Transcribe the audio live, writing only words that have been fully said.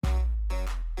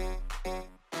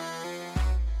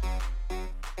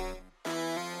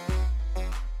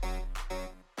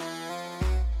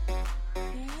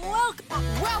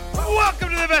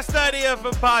the best idea of a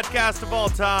podcast of all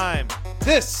time.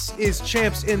 This is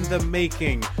Champs in the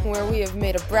Making, where we have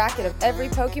made a bracket of every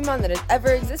Pokemon that has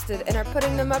ever existed and are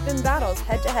putting them up in battles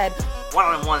head-to-head.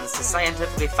 One-on-ones to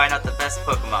scientifically find out the best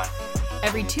Pokemon.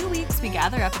 Every 2 weeks, we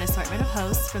gather up an assortment of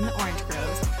hosts from the Orange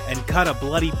Groves and cut a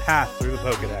bloody path through the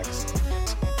Pokedex.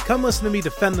 Come listen to me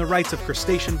defend the rights of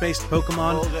crustacean-based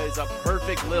Pokemon. Olga is a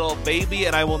perfect little baby,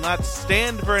 and I will not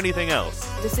stand for anything else.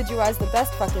 Decidueye's the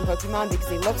best fucking Pokemon because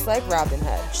he looks like Robin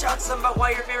Hood. Shout some about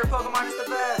why your favorite Pokemon is the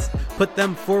best. Put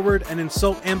them forward and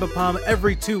insult Ambipom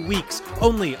every 2 weeks,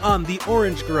 only on the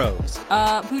Orange Groves.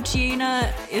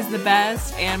 Poochyena is the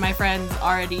best, and my friends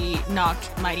already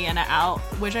knocked Mightyena out,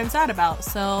 which I'm sad about,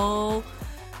 so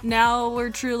now we're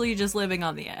truly just living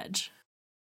on the edge.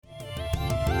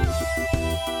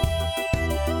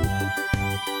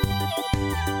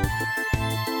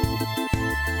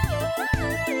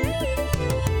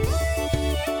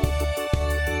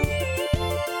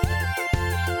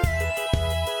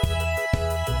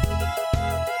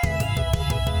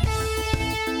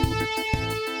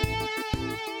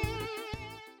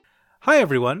 Hi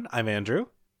everyone, I'm Andrew.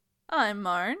 I'm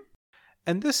Marn.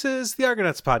 And this is the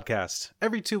Argonauts podcast.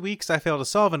 Every 2 weeks I fail to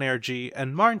solve an ARG,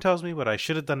 and Marn tells me what I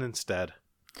should have done instead.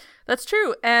 That's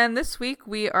true, and this week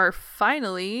we are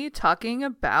finally talking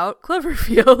about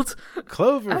Cloverfield.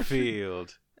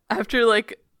 Cloverfield! After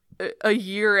like a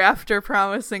year after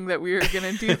promising that we were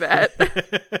going to do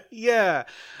that. Yeah.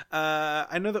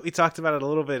 I know that we talked about it a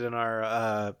little bit in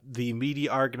our the meaty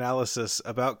ARG analysis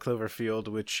about Cloverfield,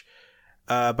 which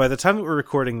by the time that we're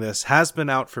recording this has been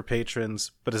out for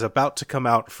patrons, but is about to come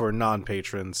out for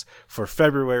non-patrons for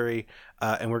February,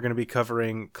 and we're going to be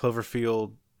covering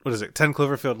Cloverfield, 10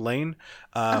 Cloverfield Lane,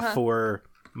 for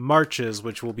Marches,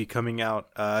 which will be coming out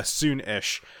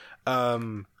soon-ish.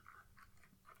 But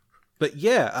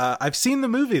yeah, I've seen the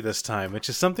movie this time, which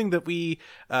is something that we've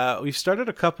started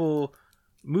a couple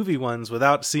movie ones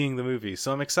without seeing the movie,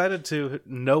 so I'm excited to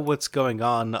know what's going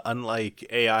on, unlike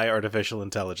AI artificial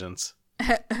intelligence.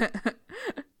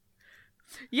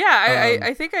 Yeah,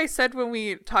 I think I said when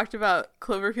we talked about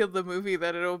Cloverfield the movie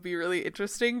that it'll be really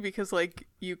interesting because like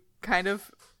you kind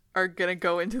of are gonna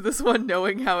go into this one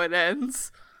knowing how it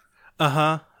ends.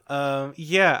 Yeah,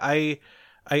 I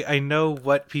know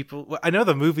what people. I know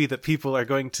the movie that people are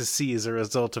going to see as a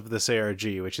result of this ARG,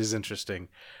 which is interesting,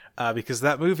 because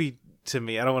that movie to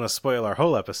me, I don't want to spoil our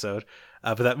whole episode,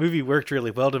 but that movie worked really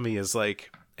well to me as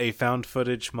like a found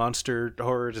footage monster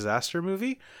horror disaster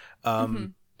movie.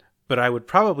 But I would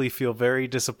probably feel very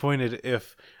disappointed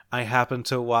if I happened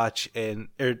to watch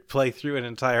or play through an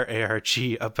entire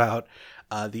ARG about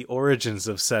the origins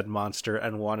of said monster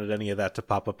and wanted any of that to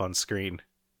pop up on screen.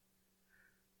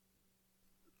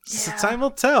 Yeah. So time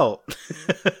will tell.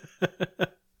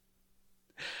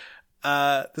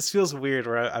 This feels weird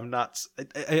where I'm not.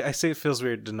 I say it feels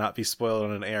weird to not be spoiled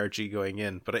on an ARG going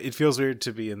in, but it feels weird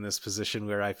to be in this position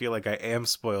where I feel like I am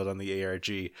spoiled on the ARG,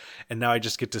 and now I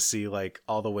just get to see like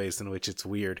all the ways in which it's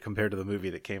weird compared to the movie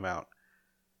that came out.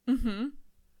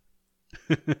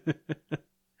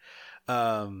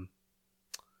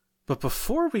 But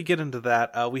before we get into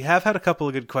that, we have had a couple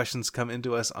of good questions come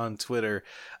into us on Twitter.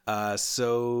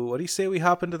 So what do you say we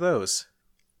hop into those?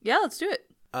 Yeah, let's do it.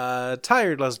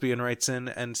 Tired Lesbian writes in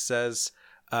and says,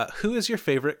 who is your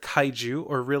favorite kaiju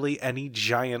or really any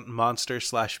giant monster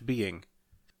 / being?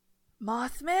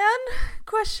 Mothman?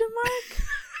 Question mark?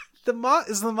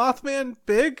 Is the Mothman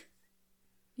big?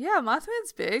 Yeah,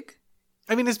 Mothman's big.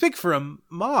 I mean, it's big for a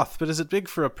moth, but is it big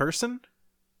for a person?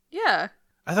 Yeah.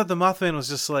 I thought the Mothman was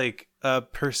just like a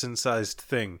person-sized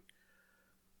thing.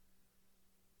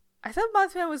 I thought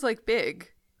Mothman was like big.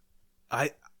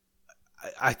 I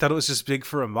thought it was just big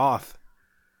for a moth.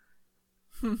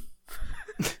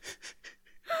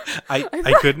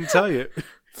 I couldn't tell you.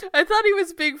 I thought he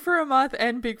was big for a moth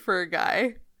and big for a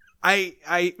guy.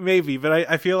 I maybe, but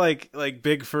I feel like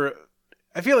big for.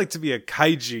 I feel like to be a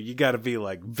kaiju, you gotta be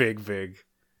like big.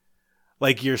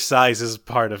 Like your size is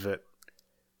part of it.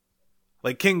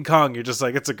 Like King Kong, you're just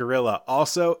like, it's a gorilla.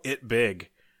 Also, it big.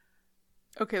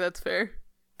 Okay, that's fair.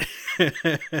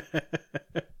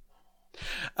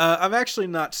 I'm actually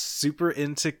not super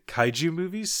into kaiju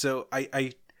movies, so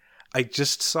I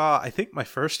just saw, I think, my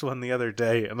first one the other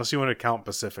day, unless you want to count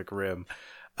Pacific Rim.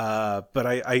 But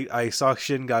I saw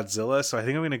Shin Godzilla, so I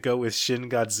think I'm going to go with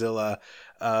Shin Godzilla,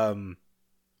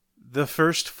 the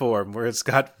first form, where it's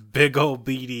got big old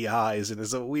beady eyes and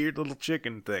is a weird little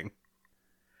chicken thing.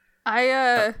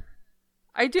 I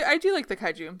do like the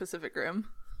kaiju in Pacific Rim.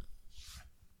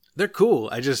 They're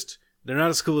cool. They're not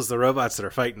as cool as the robots that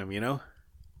are fighting them, you know?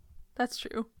 That's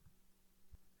true.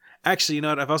 Actually, you know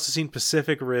what? I've also seen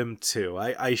Pacific Rim 2.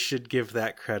 I should give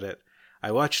that credit.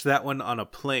 I watched that one on a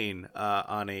plane,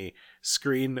 on a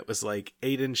screen that was like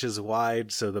 8 inches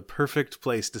wide, so the perfect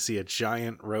place to see a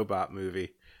giant robot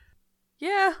movie.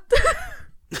 Yeah.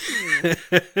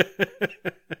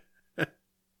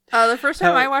 The first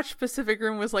time I watched Pacific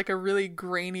Rim was like a really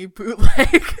grainy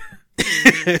bootleg.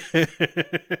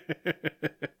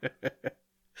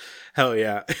 Hell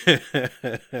yeah.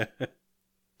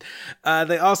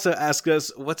 They also ask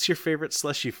us, what's your favorite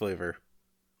slushy flavor?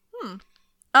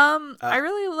 I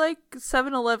really like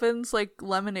 7-Eleven's like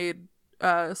lemonade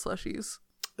slushies.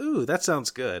 Ooh, that sounds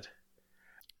good.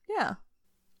 Yeah.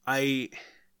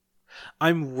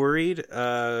 I'm worried.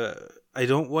 I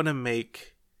don't want to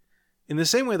make, in the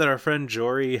same way that our friend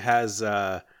Jory has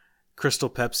Crystal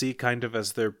Pepsi kind of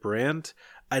as their brand,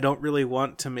 I don't really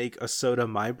want to make a soda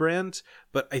my brand,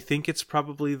 but I think it's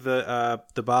probably the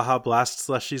Baja Blast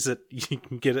slushies that you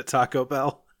can get at Taco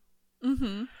Bell.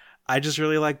 Mm-hmm. I just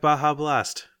really like Baja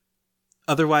Blast.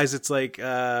 Otherwise, it's like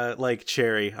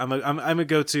cherry. I'm a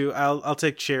go-to. I'll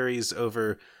take cherries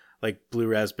over like blue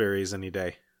raspberries any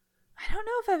day. I don't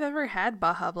know if I've ever had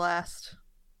Baja Blast.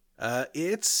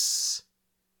 It's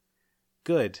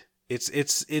good.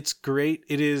 It's great.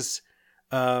 It is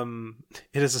a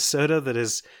soda that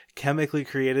is chemically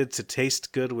created to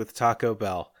taste good with Taco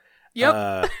Bell.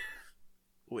 Yep.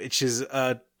 Which is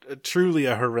truly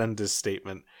a horrendous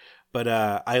statement, but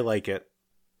I like it.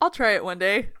 I'll try it one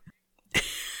day.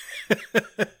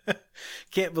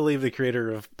 Can't believe the creator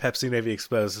of Pepsi Navy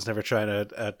Exposed has never tried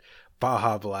a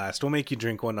Baja Blast. We'll make you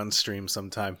drink one on stream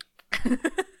sometime.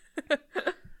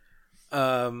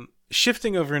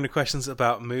 Shifting over into questions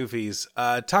about movies,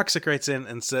 Toxic writes in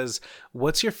and says,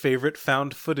 what's your favorite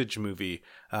found footage movie?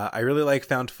 I really like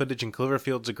found footage, and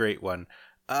Cloverfield's a great one.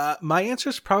 My answer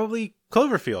is probably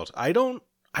Cloverfield. I don't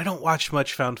watch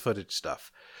much found footage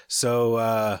stuff.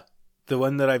 So the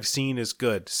one that I've seen is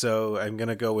good. So I'm going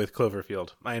to go with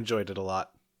Cloverfield. I enjoyed it a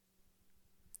lot.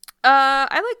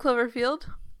 I like Cloverfield.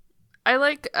 I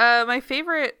like my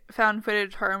favorite found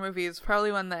footage horror movie is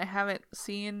probably one that I haven't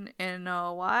seen in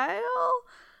a while.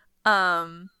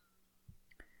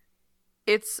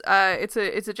 It's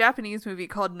a Japanese movie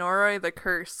called Noroi the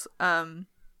Curse,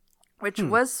 which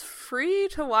was free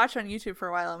to watch on YouTube for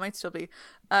a while. It might still be,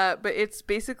 but it's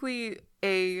basically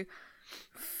a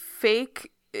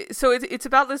fake. So it's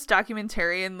about this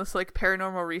documentarian, this like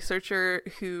paranormal researcher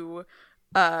who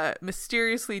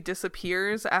mysteriously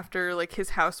disappears after like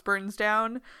his house burns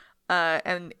down,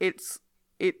 and it's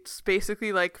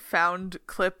basically like found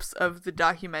clips of the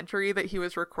documentary that he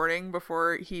was recording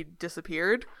before he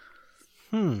disappeared.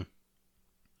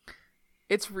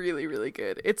 It's really, really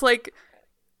good. It's like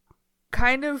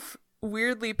kind of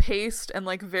weirdly paced and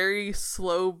like very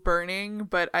slow burning,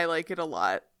 but I like it a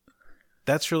lot.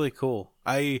 That's really cool.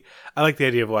 I like the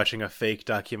idea of watching a fake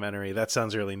documentary. That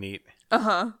sounds really neat.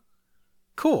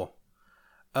 Cool.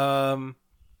 Well,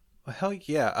 hell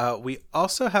yeah. We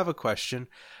also have a question.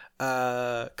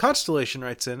 Constellation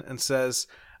writes in and says,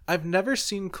 I've never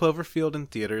seen Cloverfield in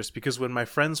theaters because when my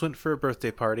friends went for a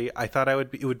birthday party, I thought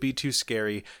it would be too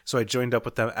scary, so I joined up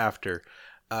with them after.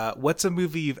 What's a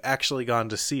movie you've actually gone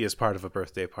to see as part of a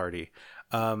birthday party?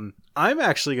 I'm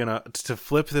actually gonna to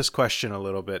flip this question a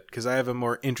little bit because I have a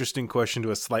more interesting question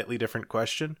to a slightly different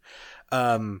question,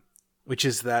 which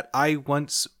is that I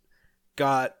once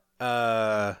got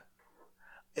I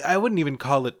wouldn't even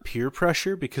call it peer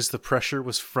pressure because the pressure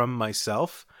was from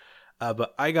myself,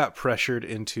 but I got pressured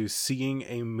into seeing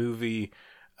a movie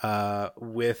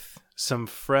with some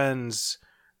friends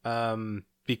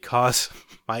because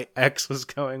my ex was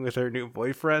going with her new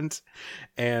boyfriend,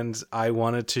 and I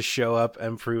wanted to show up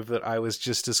and prove that I was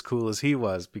just as cool as he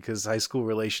was because high school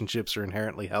relationships are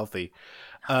inherently healthy.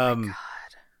 Oh my God.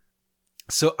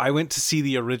 So I went to see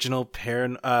the original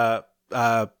Paranormal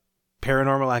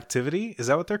Activity. Is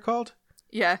that what they're called?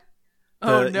 Yeah.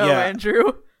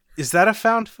 Andrew. Is that a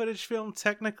found footage film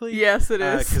technically? Yes, it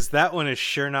is. Because that one is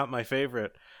sure not my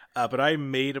favorite. But I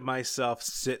made myself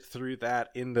sit through that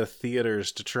in the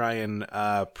theaters to try and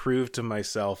prove to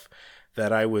myself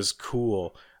that I was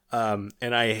cool. And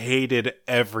I hated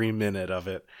every minute of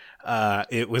it.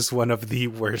 It was one of the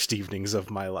worst evenings of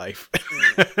my life.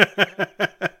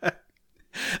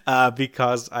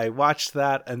 Because I watched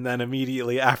that, and then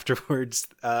immediately afterwards,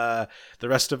 the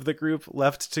rest of the group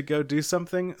left to go do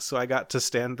something, so I got to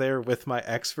stand there with my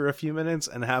ex for a few minutes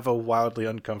and have a wildly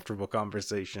uncomfortable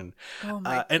conversation. Oh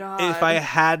my and God. if I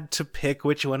had to pick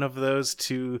which one of those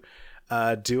to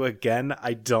do again,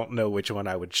 I don't know which one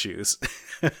I would choose.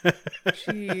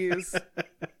 Jeez.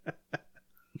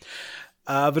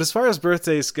 But as far as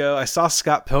birthdays go, I saw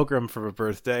Scott Pilgrim for a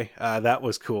birthday. That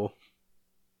was cool.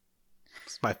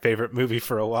 It's my favorite movie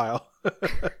for a while.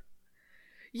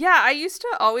 Yeah, I used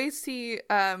to always see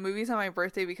movies on my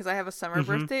birthday because I have a summer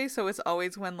birthday, so it's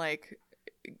always when like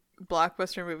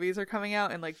blockbuster movies are coming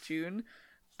out in like June.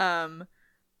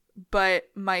 But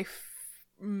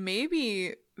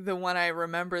maybe the one I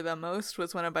remember the most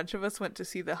was when a bunch of us went to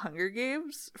see The Hunger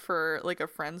Games for like a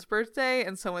friend's birthday,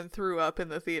 and someone threw up in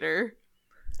the theater.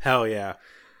 Hell yeah.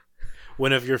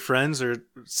 One of your friends or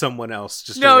someone else?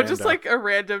 Just like a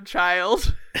random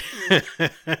child.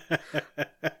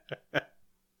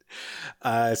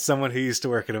 Someone who used to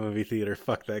work at a movie theater.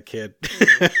 Fuck that kid.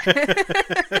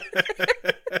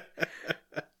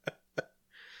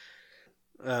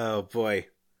 Oh boy.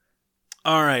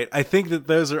 All right. I think that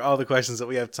those are all the questions that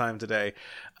we have time today.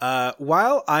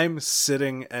 While I'm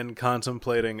sitting and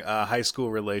contemplating high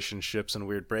school relationships and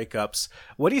weird breakups,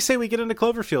 what do you say we get into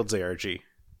Cloverfield's ARG?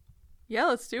 Yeah,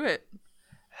 let's do it.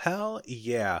 Hell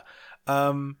yeah.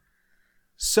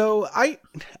 So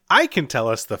I can tell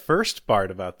us the first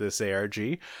part about this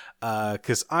ARG,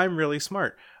 because I'm really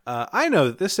smart. I know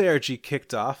that this ARG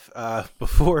kicked off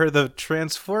before the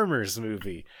Transformers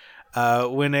movie,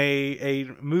 when a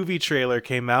movie trailer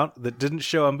came out that didn't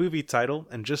show a movie title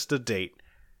and just a date.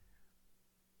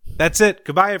 That's it.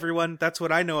 Goodbye, everyone. That's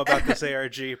what I know about this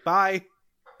ARG. Bye.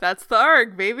 That's the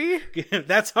ARG, baby.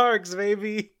 That's ARGs,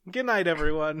 baby. Good night,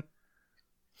 everyone.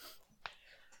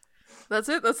 That's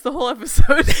it. That's the whole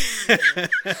episode.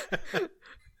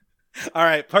 All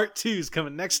right, part 2 is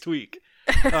coming next week.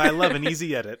 Oh, I love an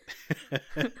easy edit.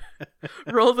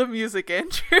 Roll the music,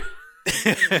 Andrew.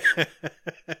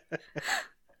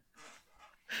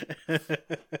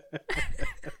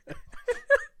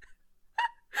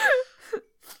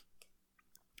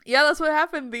 Yeah, that's what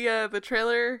happened. The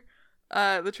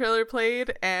trailer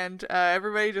played, and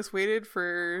everybody just waited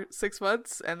for 6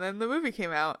 months, and then the movie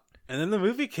came out.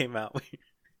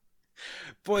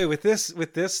 Boy, with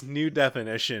this new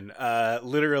definition,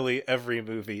 literally every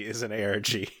movie is an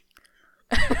ARG.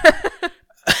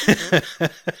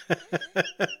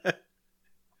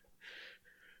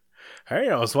 Hey,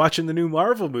 I was watching the new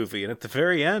Marvel movie, and at the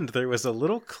very end, there was a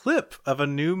little clip of a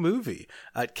new movie.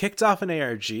 It kicked off an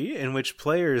ARG in which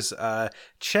players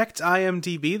checked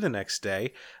IMDb the next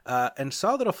day and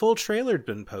saw that a full trailer had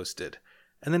been posted.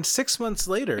 And then 6 months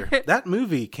later, that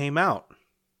movie came out.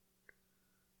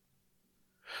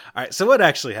 All right, so what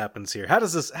actually happens here? How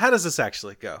does this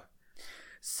actually go?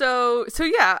 So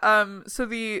yeah, so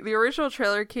the original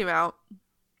trailer came out,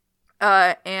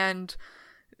 and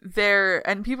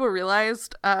people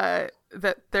realized that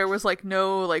there was like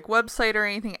no like website or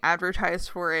anything advertised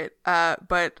for it,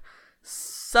 but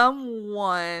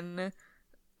someone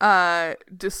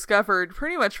discovered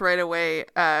pretty much right away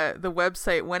the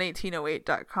website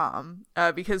 11808.com,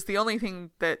 because the only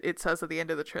thing that it says at the end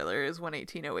of the trailer is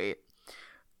 11808.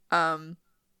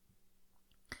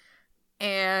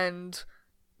 And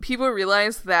people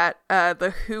realized that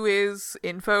the Who Is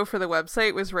info for the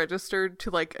website was registered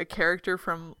to like a character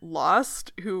from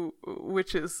Lost,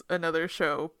 which is another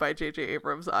show by J.J.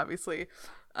 Abrams, obviously.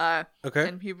 Okay.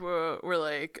 And people were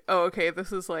like, "Oh, okay,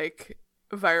 this is like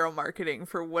viral marketing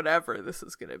for whatever this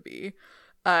is gonna be."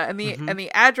 And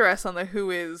the address on the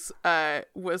Who Is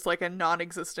was like a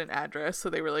non-existent address, so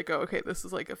they were like, "Oh, okay, this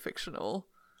is like a fictional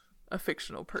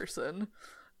person."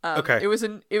 Okay. It was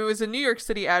a New York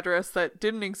City address that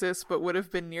didn't exist, but would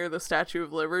have been near the Statue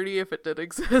of Liberty if it did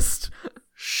exist.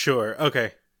 Sure.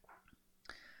 Okay.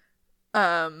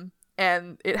 And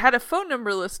it had a phone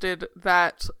number listed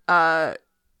that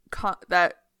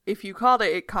that if you called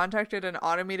it contacted an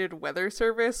automated weather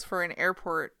service for an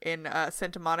airport in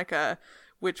Santa Monica,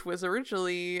 which was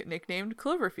originally nicknamed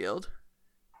Cloverfield.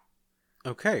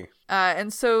 Okay.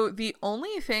 And so the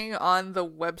only thing on the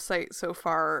website so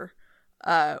far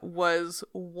was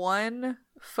one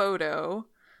photo.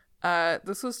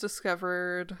 This was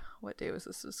discovered, what day was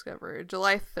this discovered?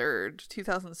 July 3rd,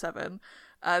 2007.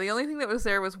 The only thing that was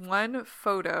there was one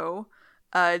photo,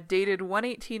 dated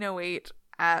 11808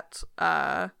 at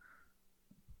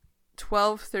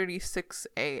 12:36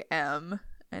 a.m.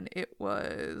 And it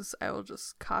was, I will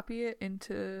just copy it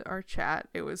into our chat.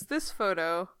 It was this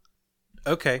photo.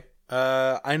 Okay.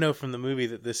 I know from the movie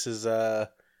that this is it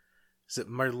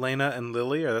Marlena and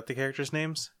Lily? Are that the characters'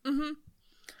 names? Mm-hmm.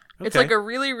 Okay. It's like a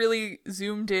really, really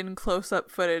zoomed in close-up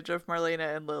footage of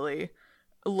Marlena and Lily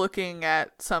looking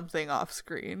at something off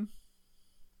screen.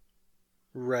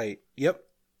 Right. Yep.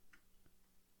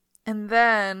 And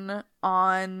then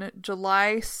on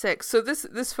July 6th, so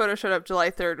this photo showed up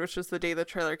July 3rd, which was the day the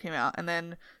trailer came out. And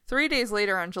then 3 days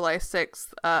later on July 6th,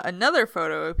 another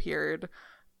photo appeared,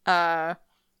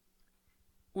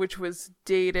 which was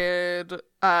dated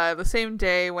the same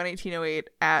day, 1808,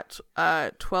 at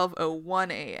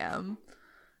 12:01 a.m.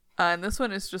 And this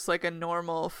one is just like a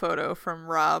normal photo from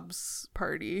Rob's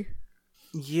party.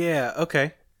 Yeah,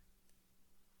 okay.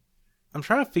 I'm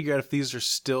trying to figure out if these are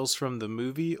stills from the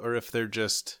movie or if they're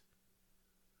just...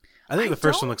 I think the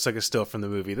first one looks like a still from the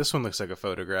movie. This one looks like a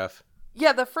photograph.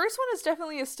 Yeah, the first one is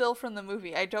definitely a still from the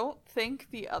movie. I don't think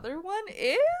the other one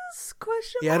is?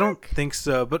 Question mark? Yeah, I don't think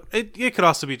so. But it could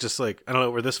also be just like, I don't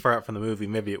know, we're this far out from the movie.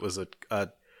 Maybe it was a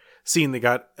scene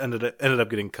that ended up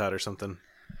getting cut or something.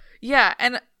 Yeah,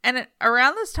 and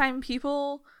around this time,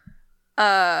 people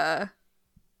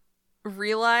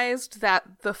realized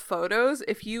that the photos,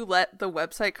 if you let the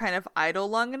website kind of idle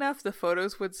long enough, the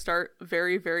photos would start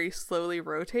very, very slowly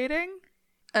rotating.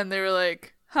 And they were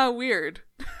like, how weird.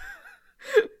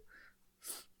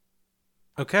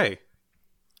 Okay.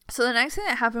 So the next thing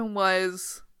that happened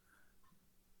was,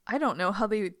 I don't know how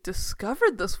they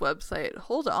discovered this website.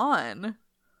 Hold on.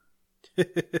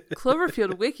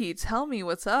 Cloverfield Wiki, tell me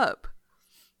what's up.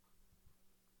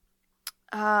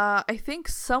 I think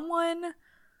someone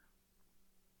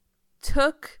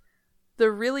took the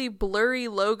really blurry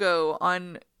logo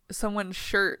on someone's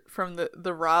shirt from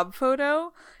the Rob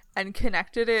photo and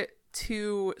connected it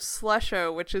to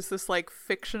Slusho, which is this like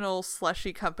fictional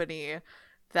slushy company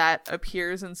that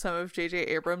appears in some of J.J.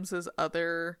 Abrams's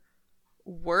other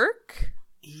work.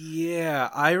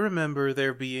 Yeah, I remember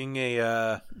there being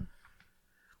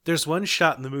there's one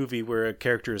shot in the movie where a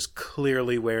character is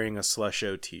clearly wearing a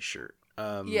Slusho t-shirt.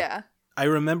 Yeah. I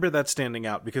remember that standing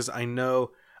out because I know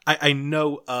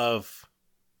of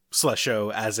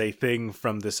Slusho as a thing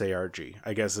from this ARG,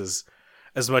 I guess,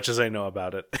 as much as I know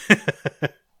about it.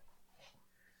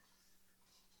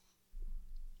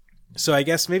 So I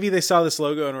guess maybe they saw this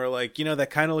logo and were like, that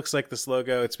kind of looks like this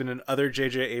logo. It's been in other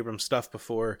J.J. Abrams stuff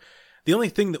before. The only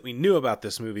thing that we knew about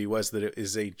this movie was that it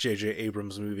is a J.J.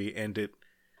 Abrams movie, and it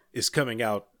is coming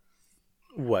out,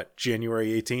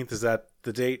 January 18th? Is that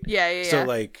the date? Yeah. So,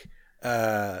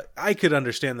 I could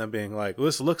understand them being like, well,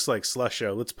 this looks like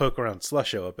Slusho. Let's poke around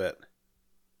Slusho a bit.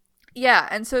 Yeah,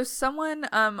 and so someone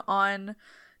on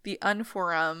the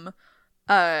Unforum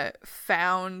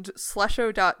found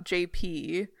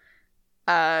slusho.jp,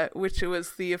 which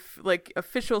was the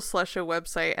official Slusho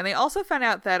website, and they also found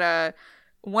out that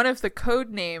one of the code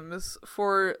names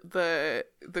for the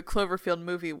Cloverfield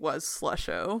movie was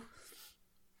Slusho.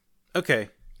 Okay.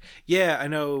 Yeah, I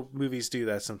know movies do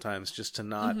that sometimes just to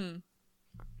not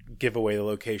give away the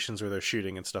locations where they're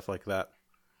shooting and stuff like that.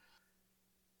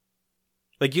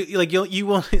 You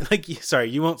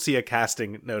won't see a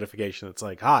casting notification that's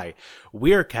like, "Hi,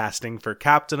 we're casting for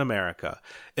Captain America."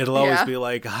 It'll always be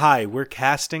like, "Hi, we're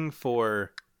casting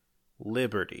for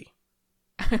Liberty."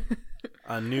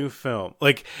 A new film.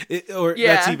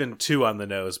 That's even too on the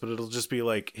nose, but it'll just be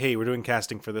like, "Hey, we're doing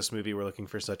casting for this movie. We're looking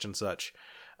for such and such."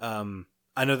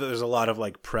 I know that there's a lot of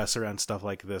press around stuff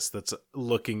like this that's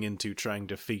looking into trying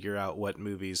to figure out what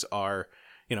movies are,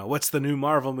 what's the new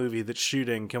Marvel movie that's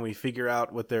shooting? Can we figure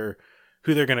out who they're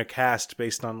going to cast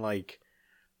based on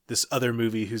this other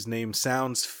movie whose name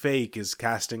sounds fake is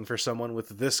casting for someone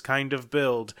with this kind of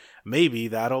build? Maybe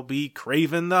that'll be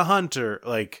Kraven the Hunter.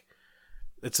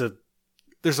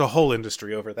 There's a whole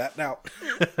industry over that now.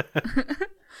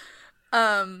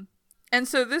 And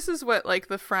so this is what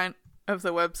the front of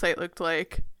the website looked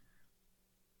like.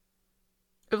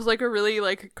 It was a really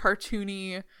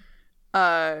cartoony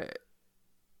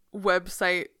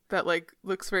website that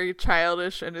looks very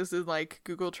childish and is in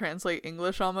Google Translate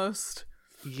English almost.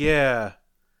 Yeah.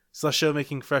 Slusho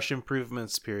making fresh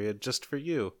improvements, period, just for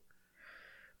you.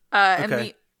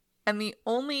 Okay. And the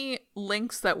only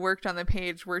links that worked on the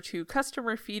page were to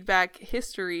customer feedback,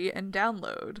 history, and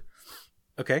download.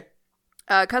 Okay.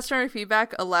 Customer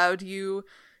feedback allowed you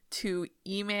to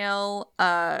email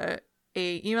a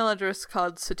email address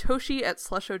called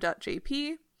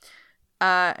satoshi@slusho.jp,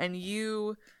 and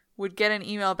you would get an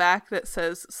email back that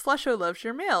says, "Slusho loves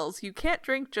your mails. You can't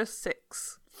drink just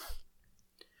 6."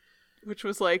 Which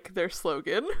was their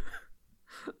slogan.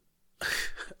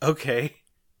 Okay.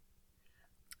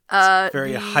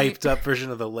 Very hyped up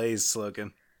version of the Lay's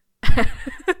slogan.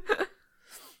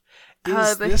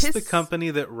 Is this the company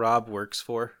that Rob works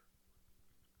for?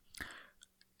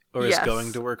 Or is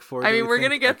going to work for? I mean, we're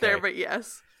going to get there, but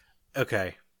yes.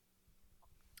 Okay.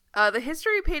 The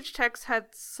history page text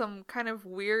had some kind of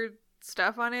weird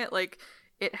stuff on it.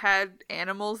 It had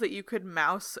animals that you could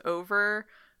mouse over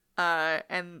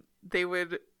and they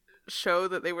would show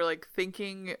that they were like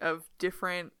thinking of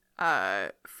different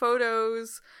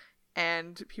photos,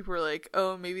 and people were like,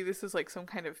 oh, maybe this is like some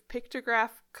kind of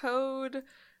pictograph code,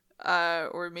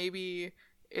 or maybe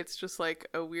it's just like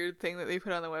a weird thing that they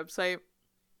put on the website.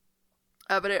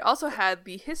 But it also had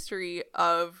the history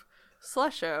of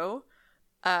Slusho,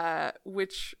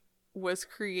 which was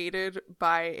created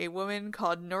by a woman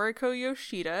called Noriko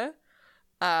Yoshida,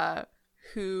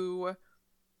 who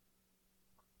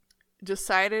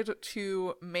decided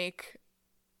to make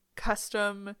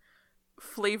custom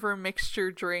flavor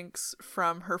mixture drinks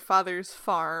from her father's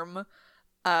farm,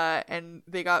 and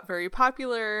they got very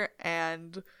popular,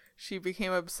 and she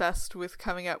became obsessed with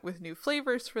coming up with new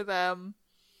flavors for them.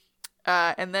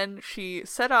 And then she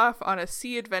set off on a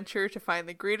sea adventure to find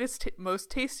the greatest,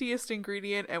 most tastiest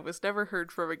ingredient, and was never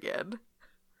heard from again.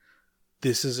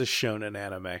 This is a shonen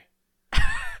anime.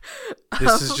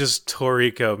 This is just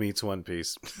Toriko meets One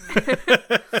Piece.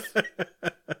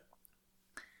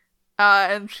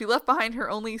 And she left behind her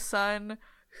only son,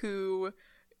 who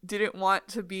didn't want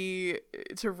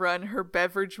to run her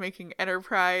beverage making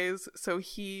enterprise, so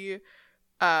he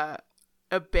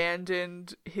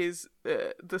abandoned his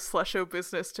the Slusho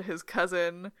business to his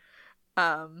cousin,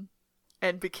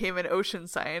 and became an ocean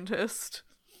scientist.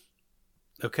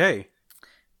 Okay.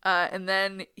 And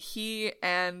then he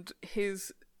and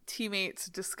his teammates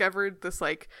discovered this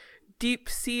like deep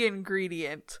sea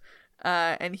ingredient,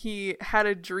 and he had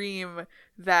a dream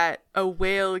that a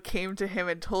whale came to him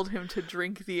and told him to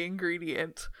drink the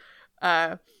ingredient,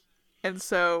 and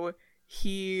so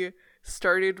he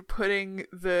started putting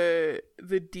the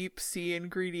deep sea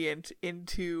ingredient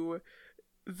into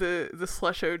the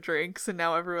Slusho drinks, and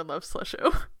now everyone loves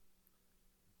Slusho.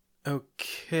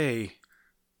 Okay.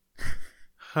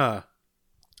 Huh.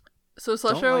 So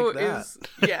Slusho Don't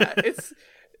like is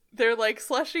they're like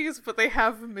slushies, but they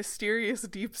have mysterious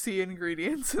deep sea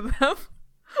ingredients in them.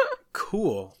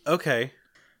 Cool. Okay.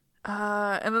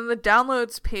 And then the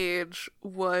downloads page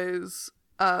was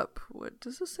up. What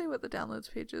does this say? What the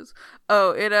downloads page is?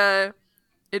 Oh,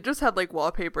 it just had like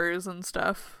wallpapers and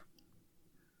stuff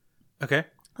Okay.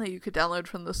 that you could download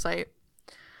from the site.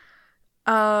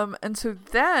 And so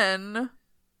then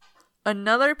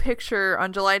another picture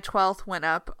on July 12th went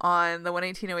up on the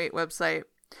 11808 website,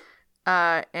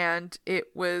 and it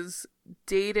was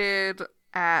dated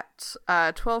at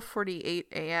 12:48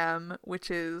 a.m., which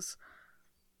is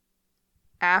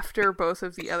after both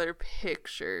of the other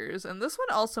pictures. And this one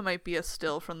also might be a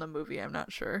still from the movie, I'm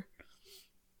not sure.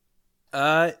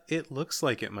 It looks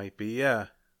like it might be, yeah.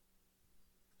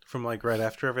 From like right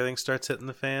after everything starts hitting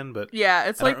the fan, but yeah,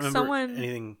 it's I don't like remember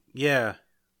anything. Yeah.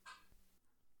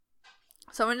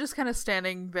 Someone just kind of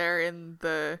standing there in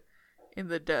the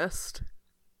dust.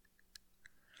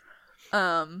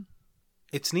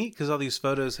 It's neat because all these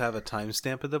photos have a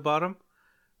timestamp at the bottom.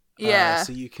 Yeah.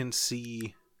 So you can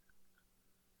see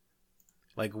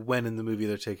like when in the movie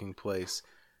they're taking place.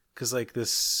 Because like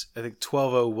this, I think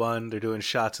 12:01 they're doing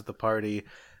shots at the party.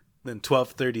 Then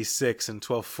 12:36 and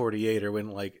 12:48 are when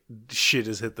like shit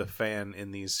has hit the fan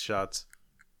in these shots.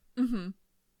 Mm-hmm.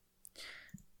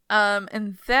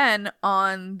 And then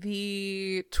on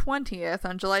the 20th,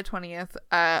 on July 20th,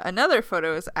 another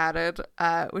photo is added,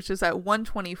 which is at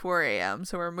 1:24 a.m.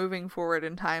 So we're moving forward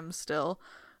in time still.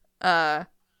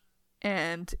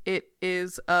 And it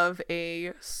is of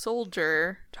a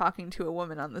soldier talking to a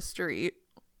woman on the street.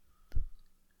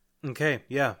 Okay,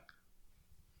 yeah.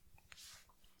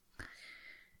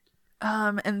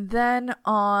 And then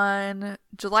on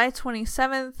July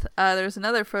 27th, there's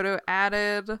another photo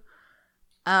added,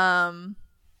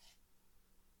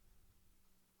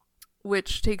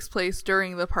 which takes place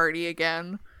during the party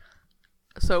again.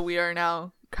 So we are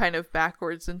now kind of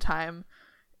backwards in time.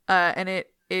 And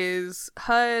it is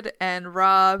HUD and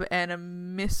Rob and a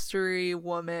mystery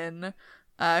woman,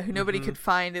 who nobody could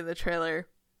find in the trailer.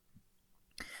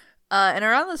 And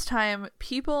around this time,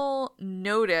 people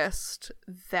noticed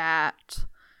that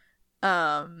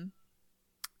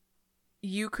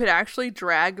you could actually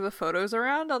drag the photos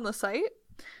around on the site,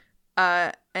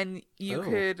 and you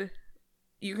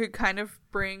could kind of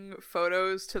bring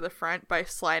photos to the front by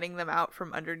sliding them out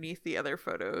from underneath the other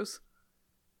photos.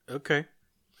 Okay.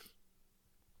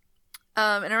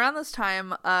 And around this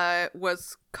time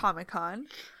was Comic-Con.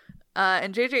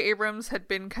 And J.J. Abrams had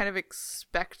been kind of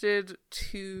expected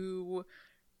to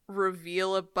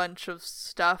reveal a bunch of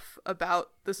stuff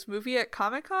about this movie at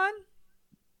Comic-Con.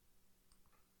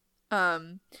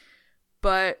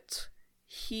 But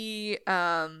he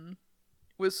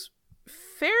was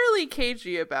fairly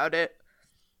cagey about it.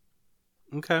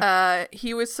 Okay.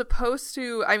 He was supposed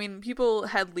to, I mean, people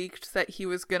had leaked that he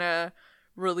was gonna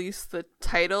release the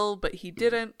title, but he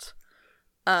didn't.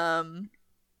 But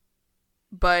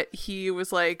he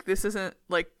was like, this isn't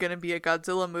like gonna be a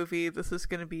Godzilla movie, this is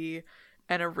gonna be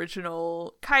an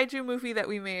original kaiju movie that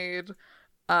we made.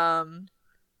 And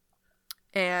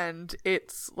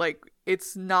it's like,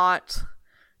 it's not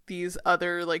these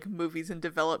other like movies in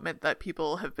development that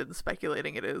people have been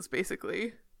speculating it is,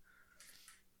 basically.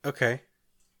 Okay.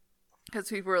 Because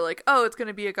people were like, oh, it's going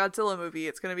to be a Godzilla movie,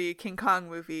 it's going to be a King Kong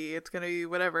movie, it's going to be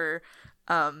whatever.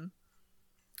 And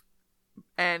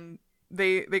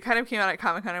they kind of came out at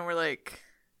Comic-Con and were like,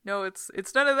 no, it's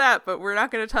none of that, but we're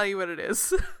not going to tell you what it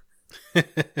is.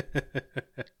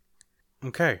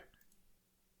 Okay.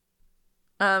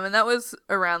 And that was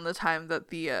around the time that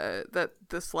that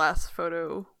this last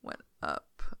photo went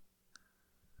up.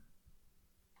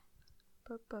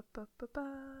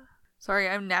 Sorry,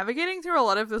 I'm navigating through a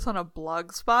lot of this on a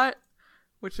blog spot,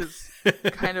 which is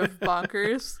kind of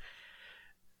bonkers.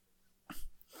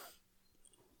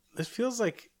 This feels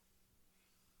like...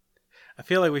 I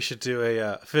feel like we should do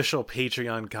a official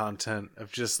Patreon content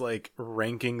of just like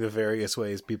ranking the various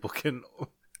ways people can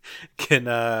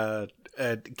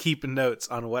keep notes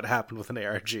on what happened with an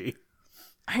ARG.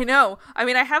 I know. I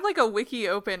mean, I have like a wiki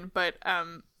open, but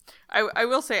I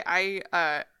will say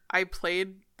I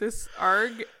played this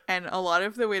ARG, and a lot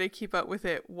of the way to keep up with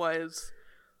it was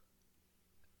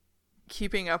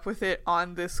keeping up with it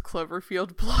on this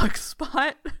Cloverfield blog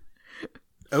spot.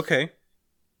 Okay.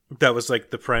 That was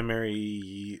like the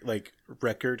primary like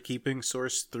record keeping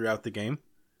source throughout the game.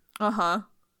 Uh-huh.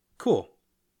 Cool.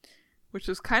 Which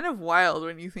is kind of wild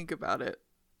when you think about it.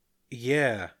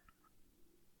 Yeah.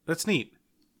 That's neat.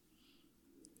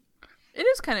 It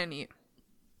is kind of neat.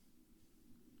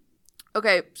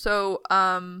 Okay, so they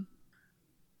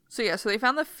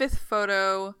found the 5th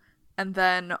photo, and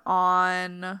then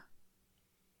on,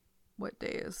 what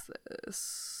day is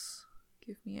this?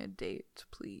 Give me a date,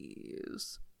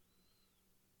 please.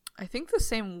 I think the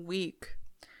same week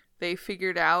they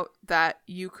figured out that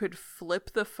you could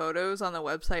flip the photos on the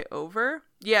website over.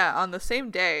 Yeah, on the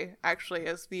same day, actually,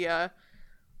 as the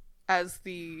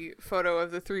photo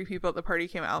of the 3 people at the party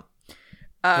came out.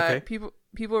 Okay.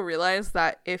 People realized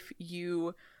that if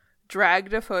you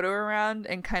dragged a photo around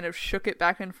and kind of shook it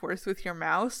back and forth with your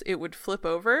mouse, it would flip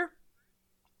over.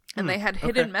 And they had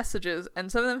hidden messages,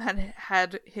 and some of them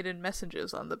had hidden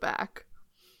messages on the back.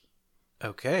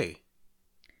 Okay.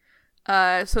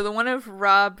 So the one of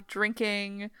Rob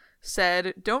drinking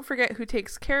said, "Don't forget who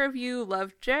takes care of you,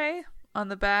 love Jay," on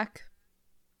the back.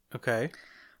 Okay.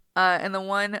 And the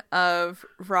one of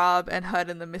Rob and HUD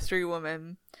and the mystery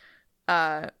woman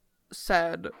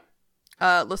said,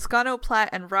 Lascano, Platt,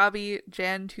 and Robbie,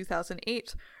 Jan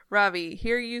 2008. Robbie,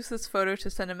 here, use this photo to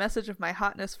send a message of my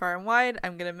hotness far and wide.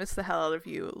 I'm gonna miss the hell out of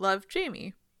you. Love,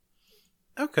 Jamie.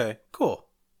 Okay, cool.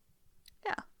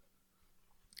 Yeah.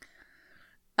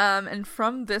 And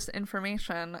from this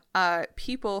information,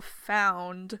 people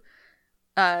found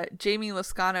Jamie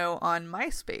Lascano on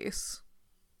MySpace.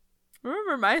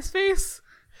 Remember MySpace?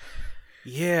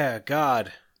 Yeah,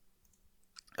 God.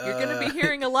 You're going to be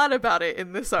hearing a lot about it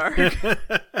in this arc.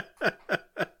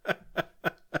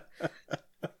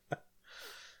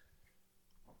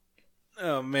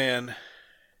 Oh, man.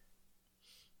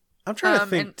 I'm trying to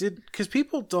think. Because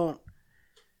people don't...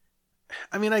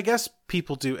 I mean, I guess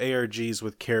people do ARGs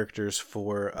with characters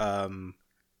for...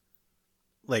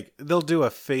 like, they'll do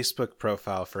a Facebook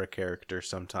profile for a character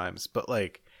sometimes. But,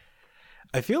 like,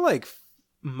 I feel like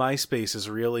MySpace is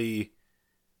really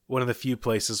one of the few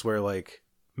places where, like,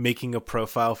 making a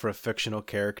profile for a fictional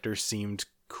character seemed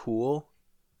cool.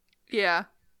 Yeah.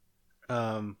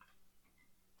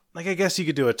 Like, I guess you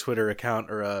could do a Twitter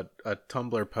account or a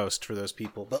Tumblr post for those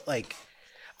people, but, like,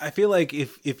 I feel like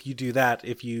if you do that,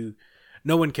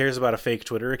 no one cares about a fake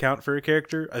Twitter account for a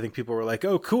character. I think people were like,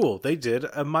 oh, cool, they did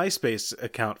a MySpace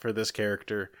account for this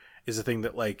character, is a thing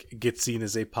that, like, gets seen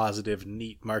as a positive,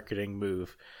 neat marketing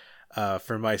move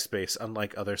for MySpace,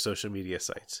 unlike other social media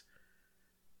sites.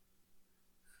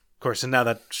 Of course, and now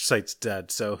that site's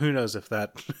dead, so who knows if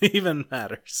that even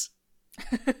matters.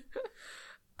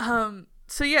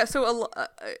 So yeah, so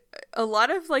a lot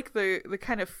of like the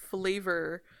kind of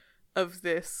flavor of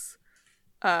this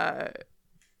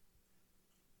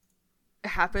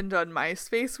happened on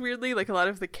MySpace, weirdly, like a lot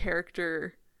of the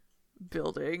character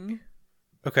building.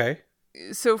 Okay.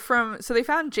 So they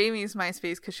found Jamie's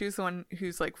MySpace because she was the one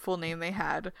whose like full name they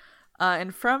had.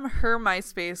 And from her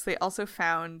MySpace, they also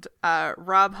found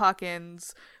Rob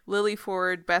Hawkins, Lily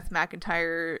Ford, Beth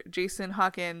McIntyre, Jason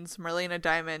Hawkins, Marlena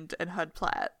Diamond, and HUD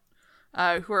Platt.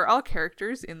 who are all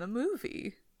characters in the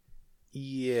movie.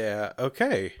 Yeah,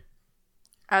 okay.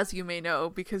 As you may know,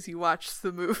 because you watched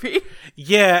the movie.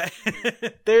 Yeah,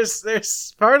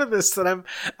 there's part of this that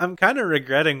I'm kind of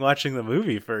regretting watching the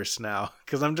movie first now,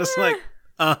 because I'm just like,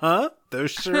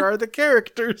 those sure are the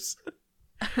characters.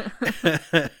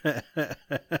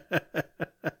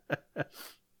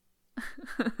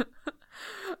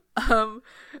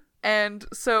 And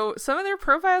so some of their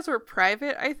profiles were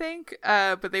private, I think,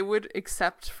 but they would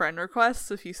accept friend requests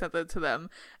if you sent them to them.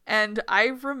 And I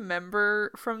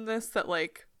remember from this that,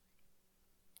 like,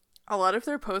 a lot of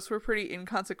their posts were pretty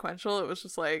inconsequential. It was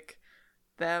just, like,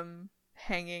 them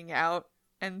hanging out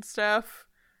and stuff,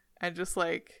 and just,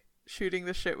 like, shooting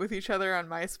the shit with each other on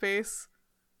MySpace.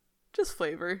 Just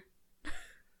flavor.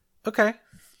 Okay.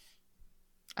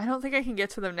 I don't think I can get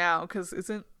to them now, because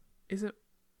isn't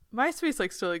MySpace,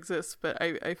 like, still exists, but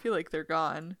I feel like they're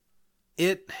gone.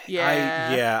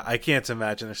 I can't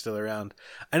imagine they're still around.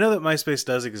 I know that MySpace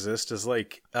does exist as,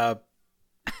 like, a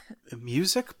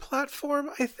music platform,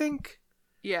 I think.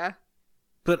 Yeah.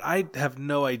 But I have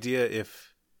no idea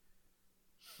if...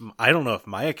 I don't know if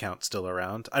my account's still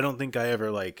around. I don't think I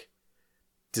ever, like,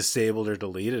 disabled or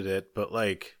deleted it, but,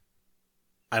 like,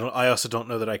 I also don't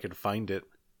know that I could find it.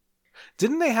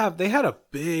 Didn't they had a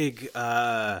big,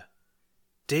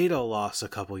 data loss a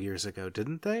couple years ago,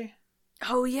 didn't they?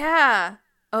 Oh yeah.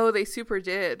 Oh, they super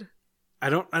did. I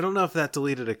don't know if that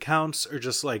deleted accounts or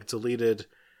just like deleted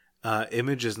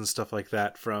images and stuff like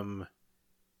that from,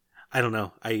 I don't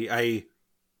know.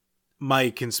 My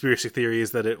conspiracy theory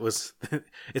is that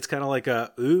it's kind of like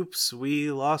a, oops,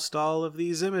 we lost all of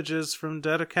these images from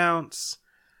dead accounts.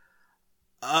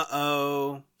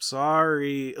 Uh-oh,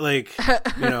 sorry. Like,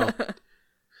 you know,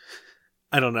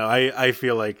 I don't know. I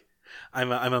feel like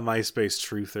I'm a MySpace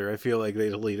truther. I feel like they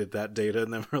deleted that data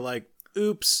and then we're like,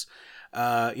 oops.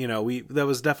 You know, that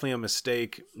was definitely a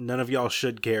mistake. None of y'all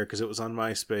should care because it was on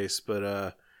MySpace,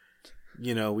 but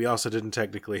you know, we also didn't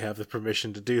technically have the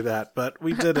permission to do that, but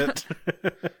we did it.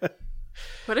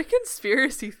 What a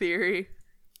conspiracy theory.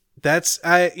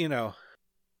 You know,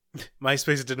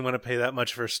 MySpace didn't want to pay that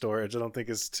much for storage. I don't think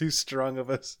it's too strong of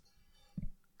a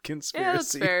conspiracy. Yeah,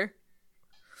 that's fair.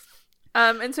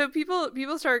 And so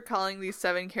people started calling these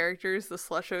 7 characters the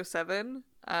Slusho 7,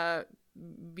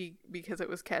 because it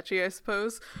was catchy, I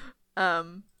suppose.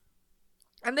 And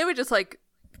they would just, like,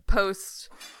 post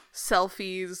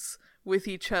selfies with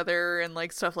each other and,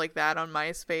 like, stuff like that on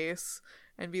MySpace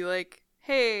and be like,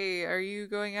 hey, are you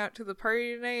going out to the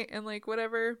party tonight? And, like,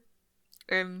 whatever.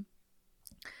 And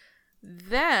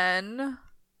then...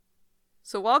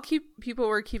 So while people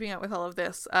were keeping up with all of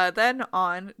this, then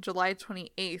on July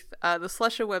 28th, the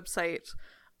Slusho website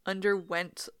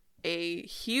underwent a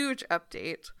huge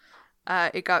update.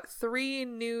 It got 3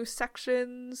 new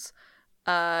sections,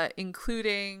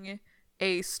 including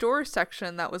a store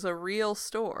section that was a real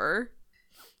store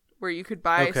where you could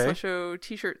buy Slusho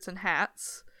t-shirts and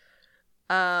hats.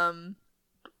 They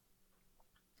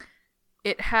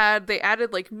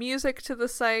added, like, music to the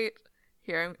site.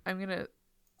 Here, I'm gonna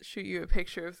shoot you a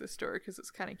picture of the store because it's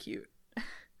kind of cute.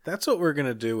 That's what we're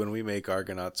gonna do when we make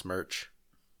Argonauts merch.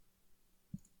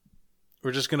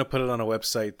 We're just gonna put it on a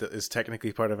website that is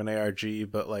technically part of an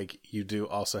ARG, but, like, you do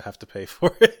also have to pay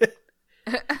for it.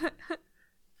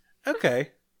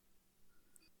 Okay.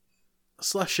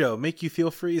 Slusho, make you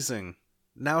feel freezing.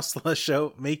 Now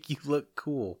Slusho, make you look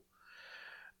cool.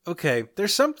 Okay,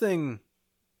 there's something,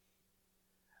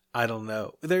 I don't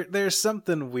know. There's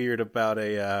something weird about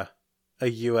a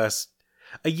US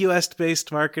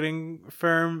based marketing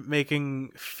firm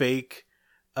making fake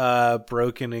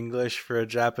broken English for a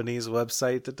Japanese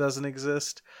website that doesn't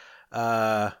exist. It's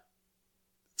a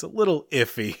little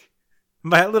iffy.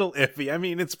 By a little iffy, I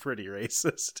mean it's pretty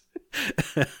racist.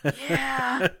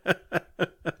 Yeah.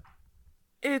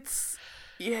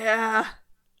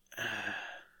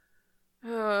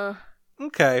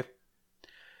 Okay.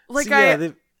 Like, so,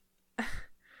 yeah,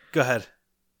 go ahead.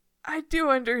 I do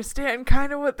understand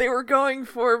kind of what they were going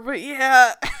for, but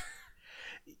yeah.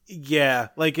 Yeah,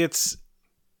 like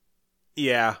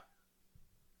yeah.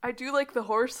 I do like the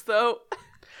horse, though.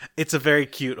 It's a very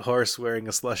cute horse wearing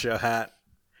a Slusho hat.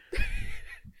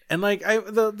 And, like,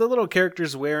 the little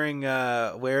characters wearing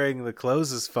the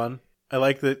clothes is fun. I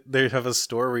like that they have a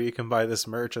store where you can buy this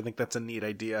merch. I think that's a neat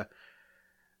idea.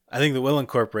 I think that we'll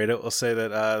incorporate it. We'll say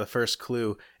that the first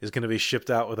clue is going to be shipped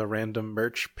out with a random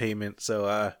merch payment.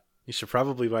 So you should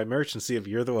probably buy merch and see if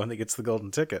you're the one that gets the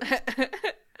golden ticket.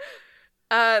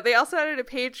 They also added a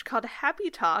page called Happy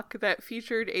Talk that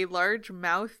featured a large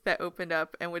mouth that opened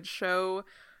up and would show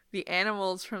the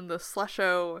animals from the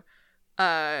Slusho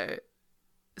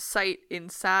site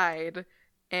inside,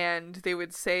 and they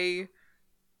would say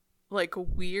like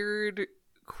weird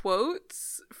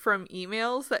quotes from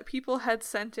emails that people had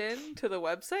sent in to the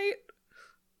website.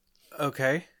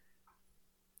 Okay.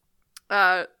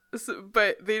 But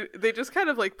they just kind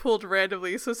of like pulled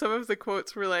randomly. So some of the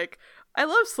quotes were like, "I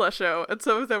love Slusho," and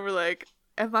some of them were like,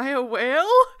 "Am I a whale?"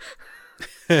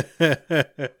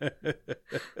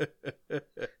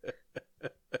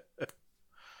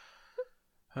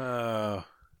 Oh,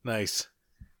 nice.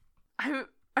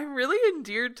 I'm really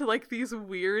endeared to like these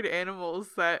weird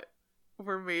animals that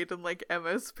were made in like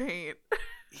MS Paint.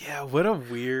 Yeah, what a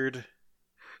weird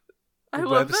I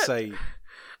love website.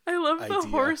 I love the idea.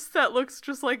 horse that looks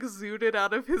just like zooted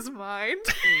out of his mind.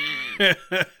 Yeah,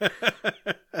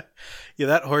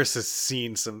 that horse has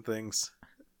seen some things.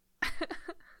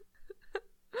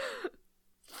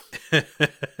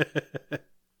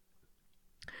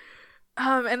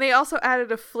 And they also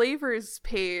added a flavors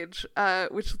page,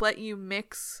 which let you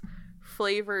mix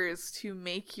flavors to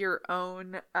make your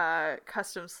own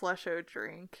custom Slusho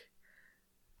drink,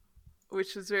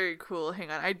 which is very cool. Hang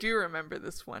on, I do remember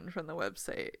this one from the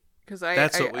website because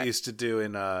That's what we used to do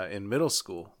in middle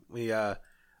school. We my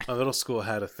middle school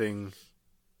had a thing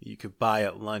you could buy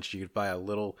at lunch. You could buy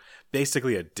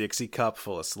basically a Dixie cup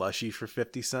full of slushy for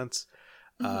 50 cents.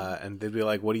 And they'd be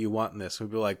like, "What do you want in this?"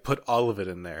 We'd be like, "Put all of it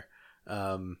in there."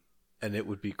 And it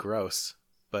would be gross.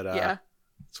 But yeah,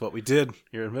 it's what we did.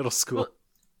 You're in middle school.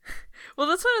 Well,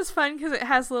 this one is fun because it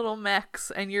has little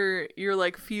mechs, and you're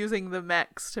like fusing the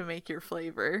mechs to make your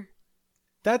flavor.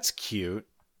 That's cute.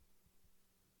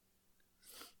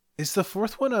 Is the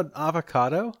fourth one an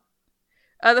avocado?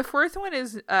 The fourth one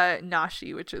is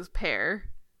nashi, which is pear.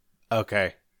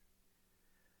 Okay.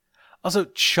 Also,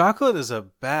 chocolate is a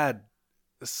bad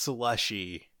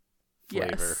slushy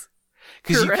flavor. Yes.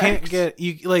 Because you can't get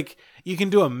you can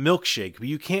do a milkshake, but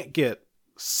you can't get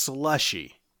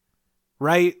slushy.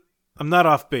 Right? I'm not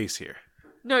off base here.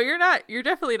 No, you're not. You're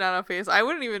definitely not off base. I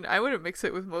wouldn't mix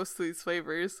it with most of these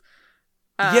flavors.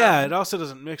 Yeah, it also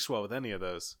doesn't mix well with any of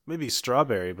those. Maybe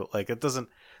strawberry, but like it doesn't.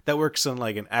 That works on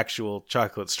like an actual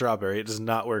chocolate strawberry. It does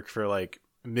not work for like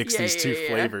mix these two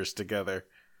flavors together.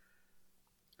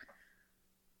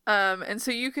 And so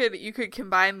you could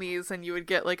combine these, and you would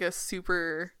get like a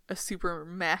super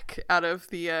mech out of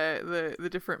the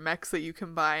different mechs that you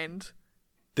combined.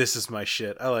 This is my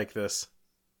shit. I like this.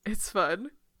 It's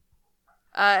fun.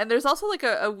 And there's also like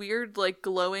a weird like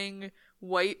glowing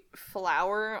white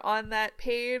flower on that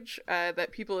page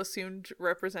that people assumed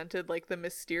represented like the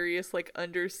mysterious like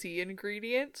undersea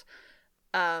ingredient.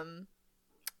 And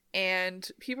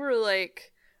people were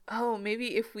like, "Oh,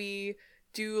 maybe if we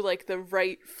do like the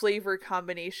right flavor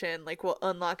combination, like we'll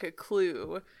unlock a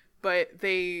clue." But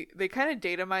they kind of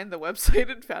data mined the website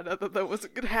and found out that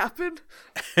wasn't gonna happen.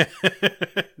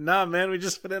 Nah, man, we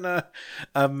just put in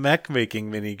a mech making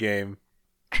mini game.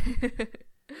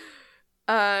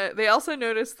 They also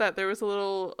noticed that there was a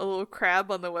little crab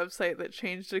on the website that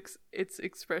changed its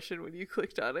expression when you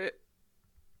clicked on it.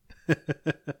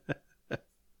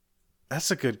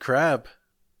 That's a good crab.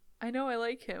 I know, I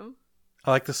like him. I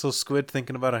like this little squid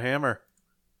thinking about a hammer.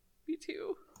 Me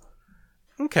too.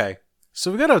 Okay,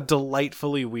 so we got a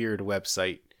delightfully weird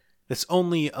website that's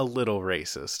only a little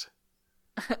racist.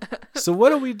 So what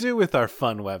do we do with our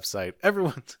fun website?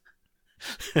 Everyone...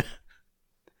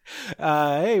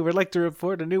 hey, we'd like to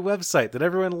report a new website that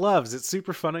everyone loves. It's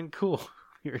super fun and cool.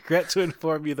 We regret to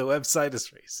inform you the website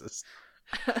is racist.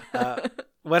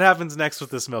 What happens next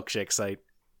with this milkshake site?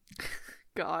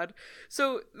 God.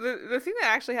 So the thing that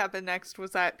actually happened next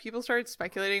was that people started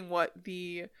speculating what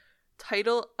the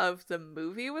title of the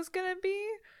movie was going to be.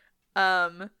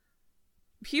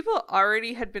 People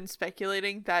already had been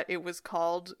speculating that it was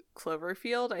called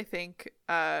Cloverfield, I think,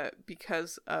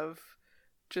 because of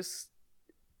just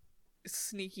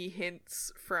sneaky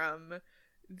hints from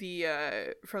the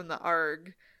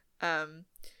ARG.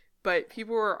 But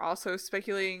people were also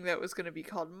speculating that it was going to be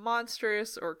called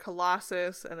Monstrous or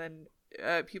Colossus, and then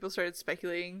people started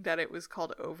speculating that it was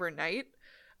called Overnight,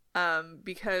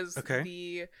 because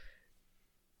the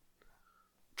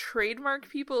trademark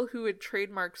people who had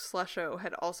trademarked Slusho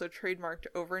had also trademarked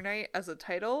Overnight as a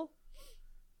title.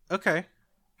 Okay.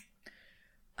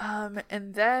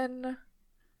 And then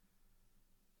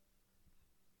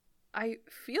I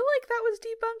feel like that was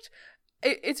debunked.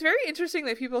 It's very interesting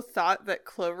that people thought that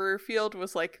Cloverfield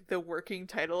was like the working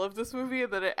title of this movie,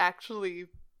 and that it actually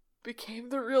became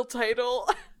the real title.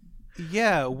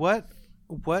 Yeah, what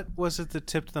was it that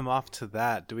tipped them off to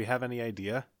that? Do we have any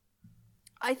idea?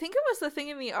 I think it was the thing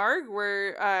in the ARG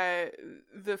where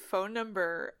the phone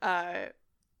number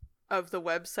of the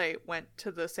website went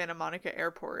to the Santa Monica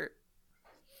airport.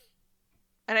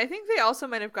 And I think they also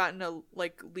might have gotten a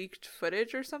leaked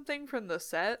footage or something from the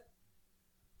set.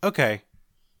 Okay.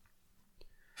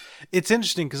 It's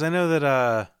interesting because I know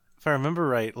that if I remember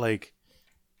right, like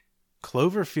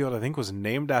Cloverfield I think was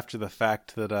named after the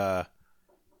fact that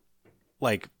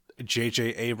like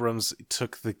J.J. Abrams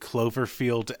took the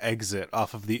Cloverfield exit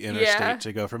off of the interstate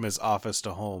to go from his office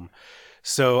to home.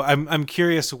 So I'm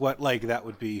curious what like that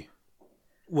would be,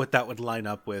 what that would line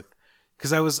up with,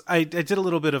 because I did a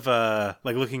little bit of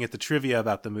like looking at the trivia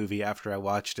about the movie after I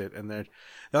watched it, and that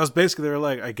was basically, they were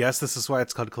like, I guess this is why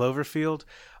it's called Cloverfield.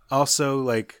 Also,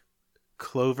 like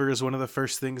clover is one of the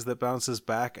first things that bounces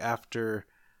back after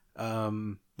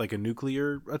like a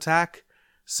nuclear attack,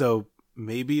 so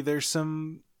maybe there's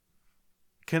some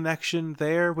connection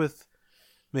there with,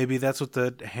 maybe that's what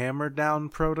the hammer down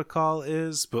protocol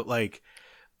is, but like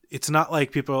it's not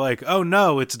like people are like, oh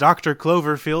no, it's Dr.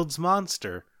 Cloverfield's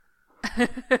monster.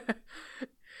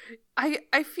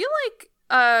 I feel like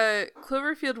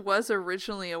Cloverfield was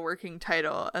originally a working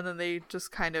title and then they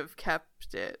just kind of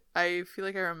kept it. I feel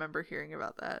like I remember hearing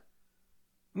about that.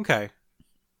 Okay.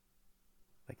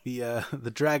 Like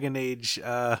the Dragon Age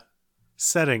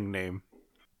setting name.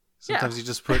 Sometimes you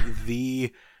just put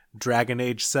the Dragon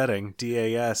Age setting,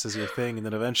 DAS, as your thing, and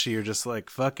then eventually you're just like,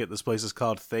 fuck it, this place is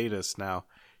called Thetis now,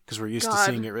 because we're used to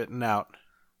seeing it written out.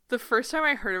 The first time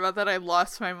I heard about that, I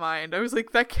lost my mind. I was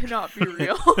like, that cannot be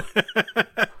real.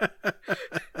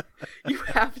 You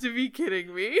have to be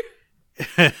kidding me.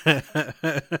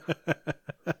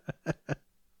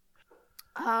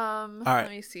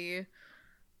 Let me see.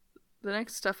 The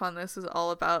next stuff on this is all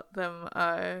about them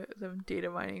data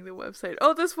mining the website.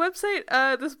 Oh, this website,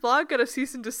 this blog got a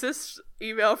cease and desist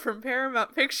email from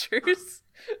Paramount Pictures.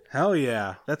 Hell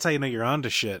yeah. That's how you know you're onto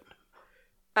shit.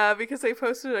 Because they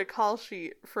posted a call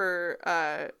sheet for,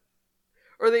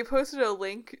 or they posted a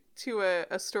link to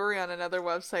a story on another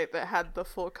website that had the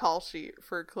full call sheet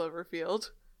for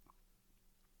Cloverfield.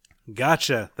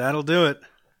 Gotcha. That'll do it.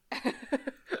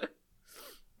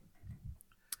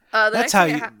 That's how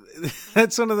you.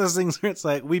 That's one of those things where it's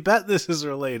like, we bet this is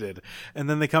related, and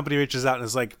then the company reaches out and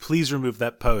is like, please remove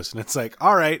that post, and it's like,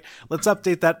 all right, let's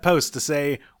update that post to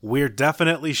say we're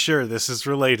definitely sure this is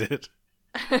related.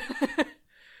 The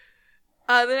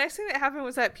next thing that happened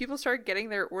was that people started getting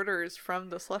their orders from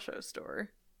the Slusho store.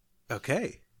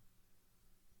 Okay.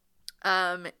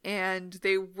 And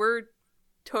they were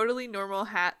totally normal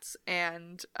hats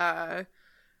and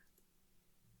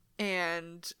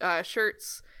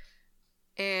shirts,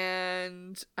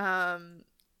 and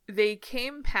they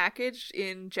came packaged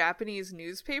in Japanese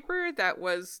newspaper that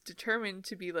was determined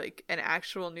to be like an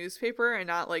actual newspaper and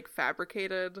not like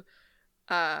fabricated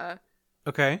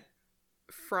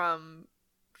from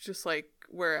just like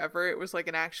wherever. It was like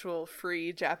an actual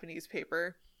free Japanese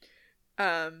paper.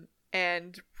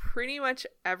 And pretty much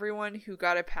everyone who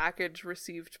got a package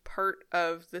received part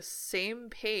of the same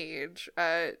page,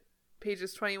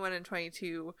 pages 21 and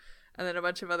 22, and then a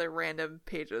bunch of other random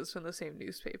pages from the same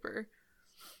newspaper.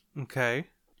 Okay.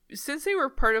 Since they were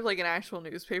part of like an actual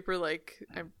newspaper, like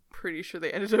I'm pretty sure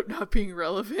they ended up not being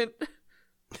relevant.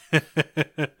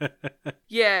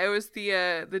 Yeah, it was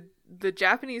the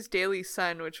Japanese Daily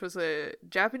Sun, which was a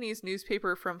Japanese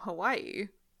newspaper from Hawaii.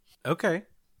 Okay.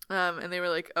 And they were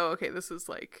like, oh, okay, this is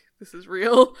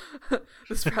real.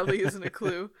 This probably isn't a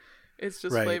clue. It's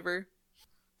just flavor.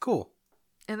 Cool.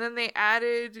 And then they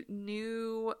added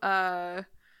new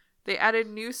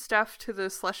stuff to the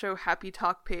Slusho Happy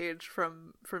Talk page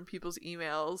from people's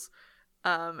emails.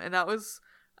 And that was,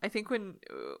 I think, when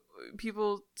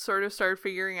people sort of started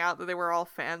figuring out that they were all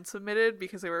fan submitted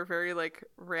because they were very like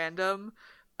random,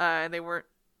 and they weren't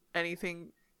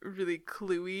anything really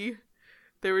cluey.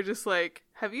 They were just like,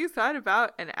 have you thought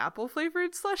about an apple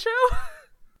flavored Slusho?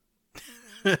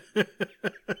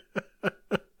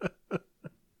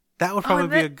 That would probably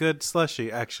be a good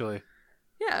slushie, actually.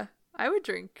 Yeah, I would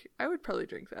probably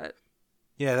drink that.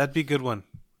 Yeah, that'd be a good one.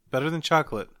 Better than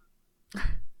chocolate.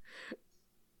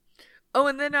 Oh,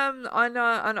 and then on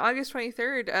August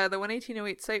 23rd, the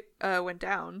 11808 site went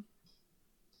down.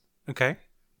 Okay.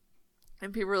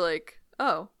 And people were like,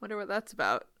 oh, wonder what that's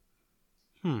about.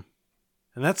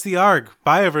 And that's the ARG.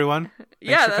 Bye, everyone.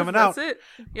 Thanks for coming out. That's it.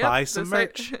 Yep, buy some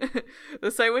merch. The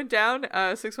site went down.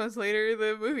 6 months later,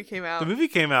 the movie came out. The movie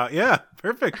came out. Yeah,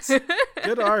 perfect.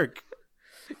 Good ARG.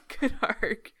 Good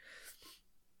ARG.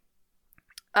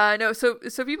 No, so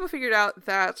people figured out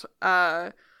that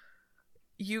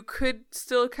you could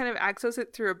still kind of access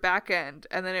it through a back end,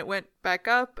 and then it went back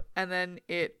up, and then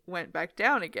it went back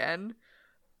down again.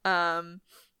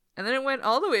 And then it went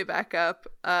all the way back up,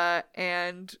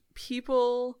 and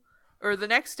people, or the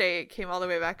next day it came all the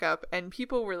way back up, and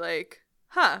people were like,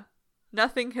 huh,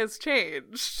 nothing has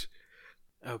changed.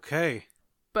 Okay.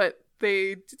 But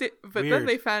then Weird.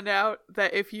 they found out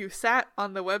that if you sat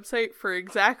on the website for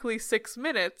exactly 6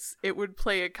 minutes, it would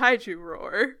play a kaiju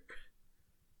roar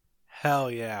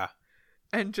Hell yeah.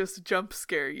 and just jump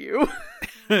scare you.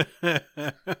 Can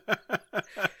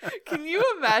you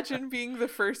imagine being the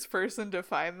first person to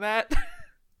find that?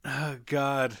 Oh,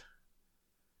 God.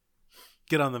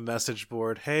 Get on the message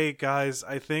board. Hey, guys,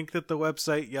 I think that the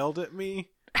website yelled at me.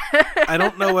 I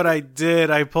don't know what I did.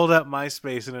 I pulled out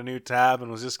MySpace in a new tab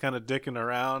and was just kind of dicking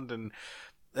around, and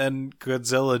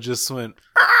Godzilla just went,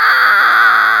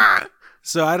 "Argh!"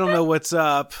 So I don't know what's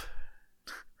up.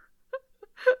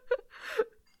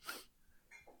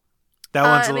 That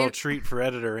one's a little treat for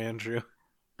editor Andrew.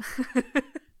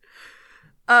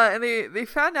 And they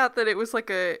found out that it was like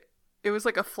a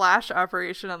flash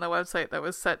operation on the website that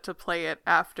was set to play it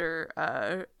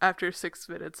after 6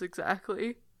 minutes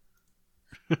exactly.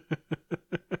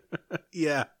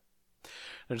 Yeah.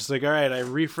 They're just like, all right, I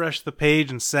refreshed the page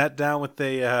and sat down with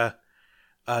a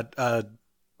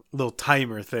little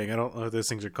timer thing. I don't know what those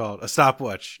things are called. A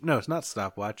stopwatch. No, it's not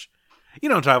stopwatch. You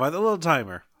know what I'm talking about, the little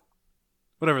timer.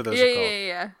 Whatever those are called.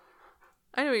 Yeah.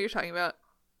 I know what you're talking about.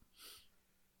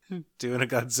 Doing a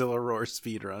Godzilla roar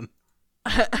speed run.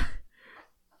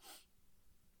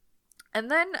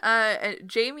 And then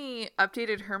Jamie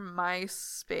updated her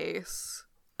MySpace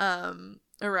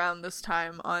around this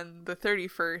time on the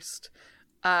 31st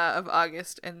of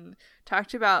August and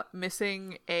talked about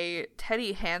missing a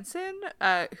Teddy Hansen,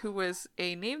 who was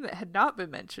a name that had not been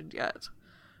mentioned yet.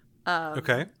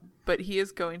 Okay. But he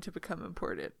is going to become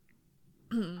important.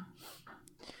 And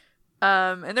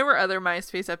there were other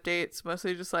MySpace updates,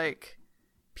 mostly just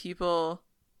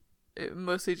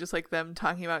like them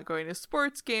talking about going to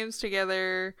sports games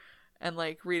together and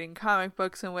like reading comic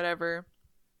books and whatever.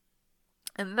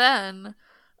 And then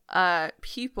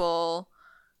people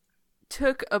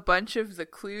took a bunch of the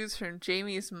clues from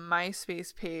Jamie's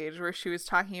MySpace page where she was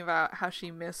talking about how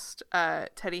she missed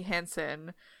Teddy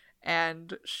Hansen,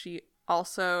 and she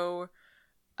also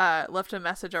left a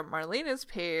message on Marlena's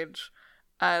page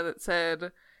that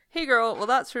said, "Hey girl, well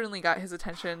that certainly got his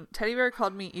attention. Teddy Bear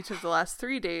called me each of the last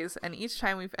 3 days, and each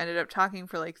time we've ended up talking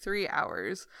for like 3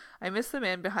 hours. I miss the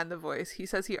man behind the voice. He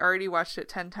says he already watched it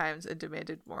 10 times and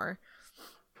demanded more."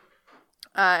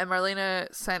 And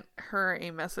Marlena sent her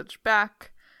a message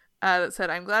back that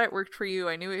said, "I'm glad it worked for you.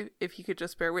 I knew if he could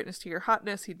just bear witness to your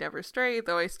hotness, he'd never stray,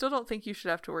 though I still don't think you should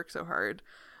have to work so hard."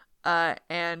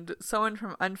 And someone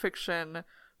from Unfiction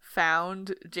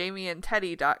found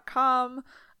jamieandteddy.com,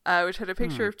 which had a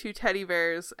picture of 2 teddy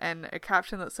bears and a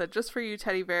caption that said, "Just for you,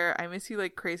 teddy bear. I miss you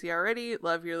like crazy already.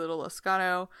 Love, your little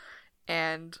Lascano."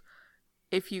 And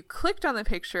if you clicked on the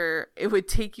picture, it would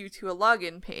take you to a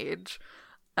login page.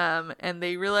 And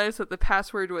they realized that the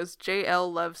password was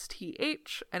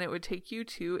JLLovesTH, and it would take you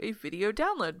to a video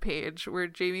download page where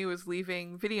Jamie was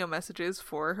leaving video messages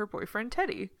for her boyfriend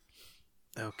Teddy.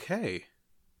 Okay.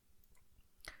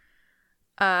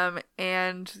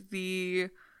 And the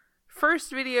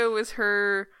first video was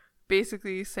her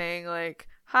basically saying like,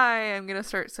 "Hi, I'm gonna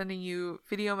start sending you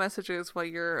video messages while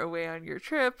you're away on your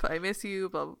trip. I miss you,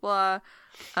 blah blah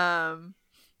blah."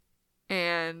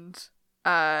 And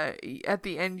at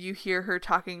the end you hear her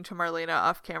talking to Marlena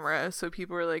off camera, so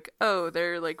people were like, "Oh,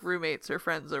 they're like roommates or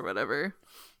friends or whatever."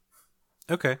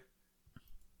 Okay.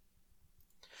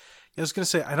 I was gonna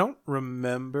say, I don't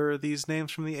remember these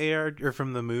names from the AR or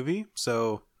from the movie,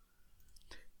 so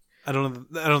I don't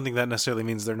think that necessarily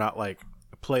means they're not like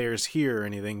players here or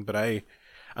anything, but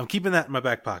I'm keeping that in my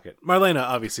back pocket. Marlena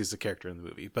obviously is the character in the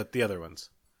movie, but the other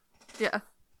ones. Yeah.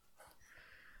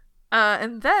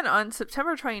 And then on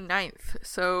September 29th,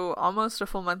 so almost a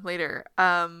full month later,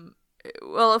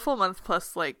 well, a full month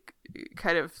plus like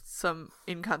kind of some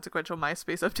inconsequential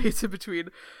MySpace updates in between,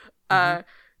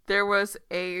 there was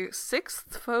a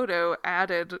 6th photo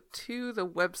added to the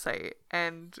website,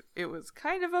 and it was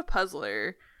kind of a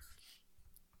puzzler.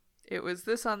 It was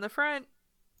this on the front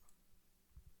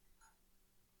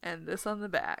and this on the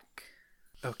back.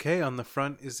 Okay, on the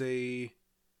front is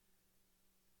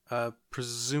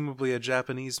presumably a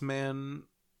Japanese man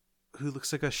who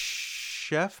looks like a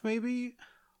chef, maybe,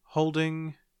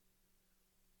 holding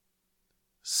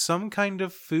some kind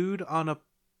of food on a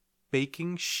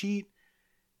baking sheet.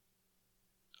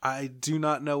 I do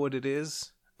not know what it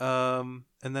is. And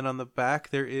then on the back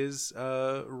there is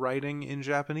writing in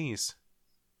Japanese.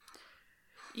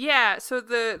 Yeah, so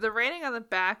the writing on the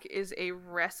back is a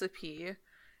recipe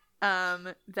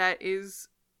that is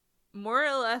more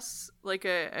or less like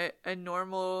a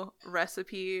normal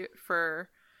recipe for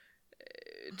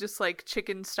just like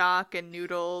chicken stock and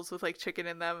noodles with like chicken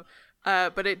in them.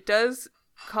 But it does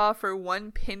call for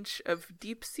 1 pinch of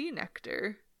deep sea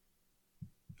nectar.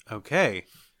 Okay.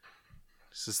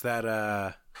 This is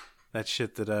that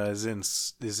shit that is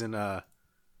in I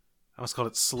almost called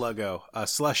it Sluggo.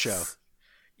 Slusho.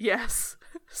 Yes.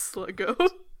 Sluggo.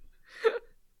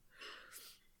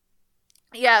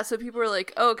 Yeah, so people were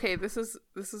like, oh, okay, this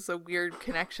is a weird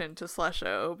connection to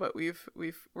Slusho, but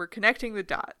we're connecting the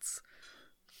dots.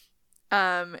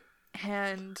 And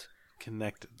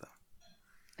Connected them.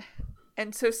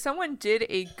 And so someone did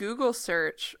a Google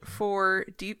search for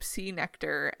deep sea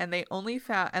nectar, and they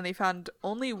found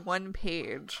only one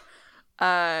page.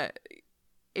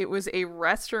 It was a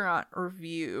restaurant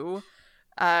review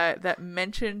that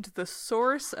mentioned the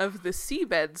source of the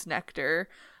seabed's nectar,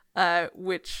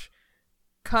 which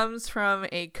comes from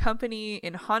a company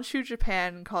in Honshu,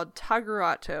 Japan called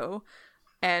Tagurato.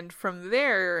 And from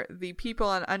there, the people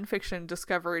on Unfiction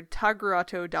discovered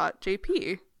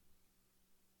Tagurato.jp.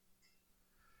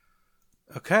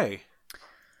 Okay.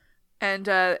 And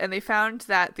they found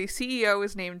that the CEO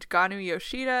was named Ganu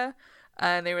Yoshida,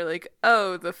 and they were like,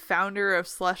 oh, the founder of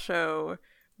Slusho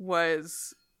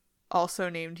was also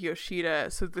named Yoshida,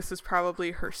 so this is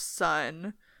probably her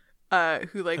son,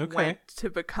 who went to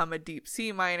become a deep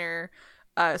sea miner.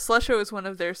 Slusho is one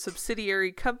of their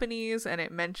subsidiary companies, and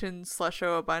it mentions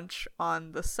Slusho a bunch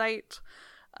on the site.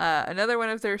 Another one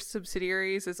of their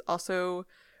subsidiaries is also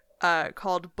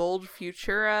called Bold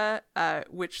Futura,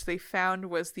 which they found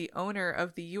was the owner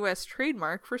of the U.S.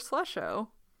 trademark for Slusho.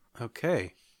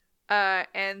 Okay.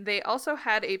 And they also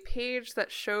had a page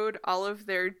that showed all of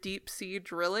their deep sea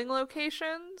drilling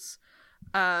locations.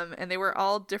 And they were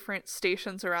all different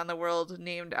stations around the world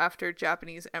named after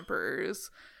Japanese emperors.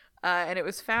 And it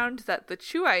was found that the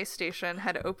Chuai station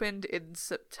had opened in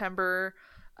September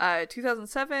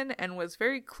 2007 and was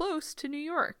very close to New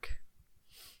York.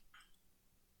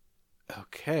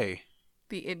 Okay.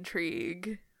 The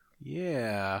intrigue.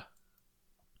 Yeah.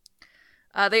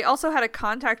 They also had a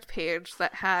contact page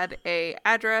that had a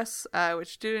address,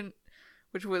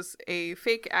 which was a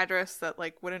fake address that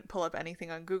wouldn't pull up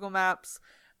anything on Google Maps,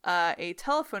 a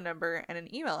telephone number, and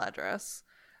an email address.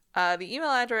 The email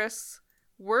address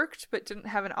worked but didn't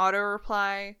have an auto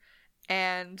reply,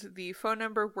 and the phone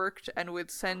number worked and would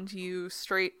send you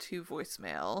straight to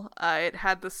voicemail. It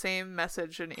had the same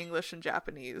message in English and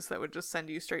Japanese that would just send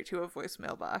you straight to a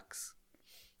voicemail box.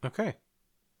 Okay.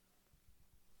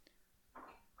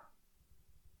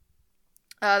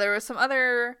 There was some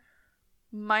other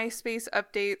MySpace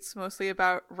updates, mostly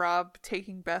about Rob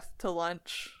taking Beth to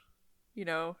lunch.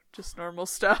 Just normal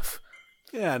stuff.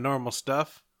 Yeah, normal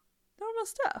stuff. Normal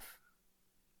stuff.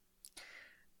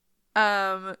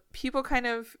 People kind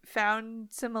of found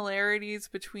similarities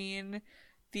between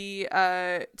the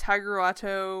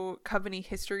Tagurato company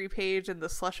history page and the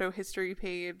Slusho history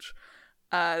page.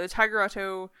 The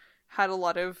Tagurato had a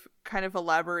lot of kind of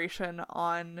elaboration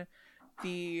on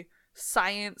the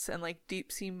science and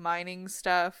deep sea mining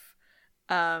stuff.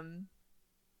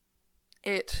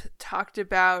 It talked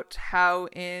about how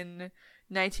in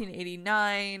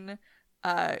 1989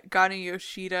 Ganu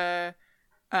Yoshida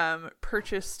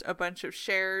purchased a bunch of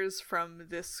shares from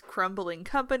this crumbling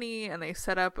company, and they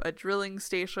set up a drilling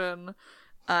station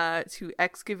to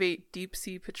excavate deep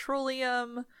sea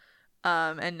petroleum.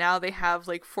 And now they have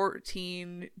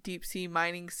 14 deep sea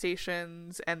mining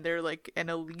stations, and they're an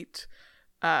elite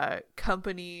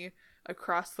company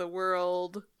across the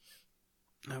world.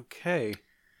 Okay.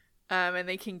 And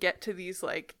they can get to these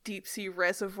deep sea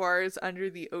reservoirs under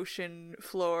the ocean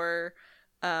floor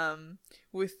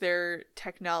with their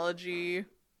technology.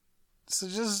 So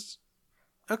just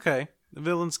okay. The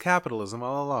villain's capitalism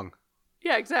all along.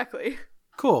 Yeah, exactly.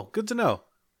 Cool. Good to know.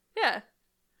 Yeah.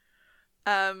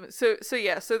 So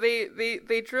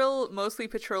they drill mostly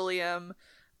petroleum,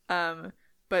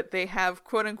 but they have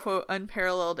quote unquote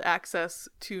unparalleled access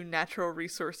to natural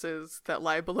resources that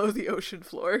lie below the ocean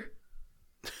floor.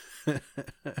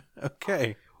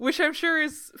 Okay. Which I'm sure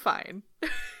is fine.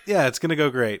 Yeah, it's gonna go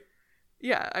great.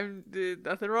 Yeah,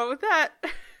 nothing wrong with that.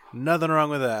 Nothing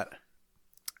wrong with that.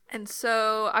 And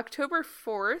so October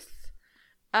 4th,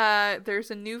 there's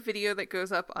a new video that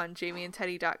goes up on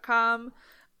jamieandteddy.com.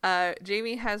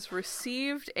 Jamie has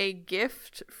received a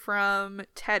gift from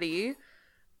Teddy,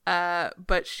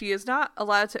 but she is not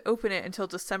allowed to open it until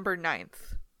December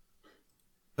 9th.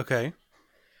 Okay.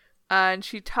 And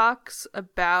she talks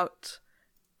about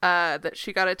that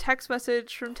she got a text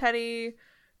message from Teddy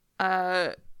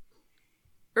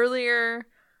earlier,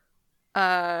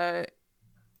 and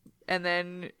and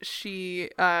then she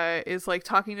is like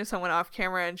talking to someone off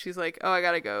camera, and she's like, "Oh, I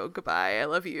gotta go. Goodbye. I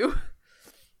love you."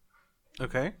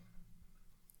 Okay.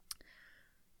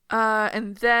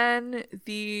 And then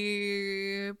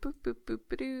the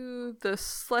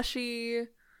slushy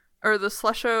or the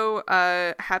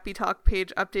Slusho Happy Talk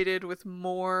page updated with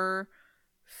more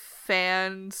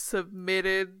fan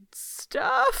submitted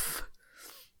stuff.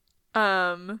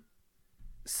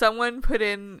 Someone put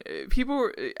in, people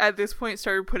were, at this point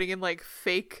started putting in like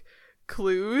fake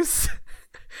clues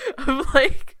of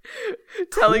like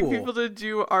telling Cool. people to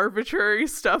do arbitrary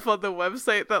stuff on the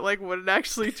website that like wouldn't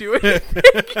actually do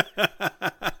anything,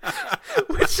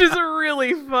 which is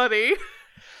really funny.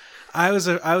 I was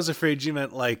afraid you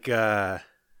meant like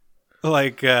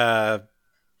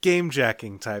game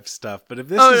jacking type stuff, but if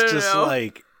this is just no.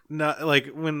 like not like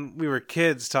when we were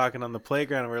kids talking on the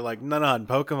playground, we were like, no, in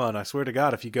Pokemon, I swear to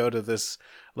God, if you go to this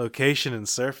location and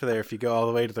surf there, if you go all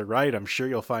the way to the right, I'm sure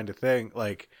you'll find a thing.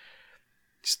 Like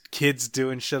just kids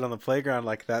doing shit on the playground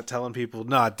like that, telling people,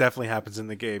 no, it definitely happens in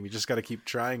the game. You just got to keep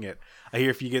trying it. I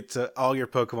hear if you get to all your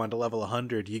Pokemon to level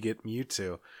 100, you get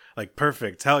Mewtwo. Like,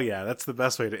 perfect. Hell yeah. That's the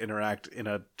best way to interact in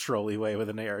a trolly way with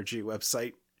an ARG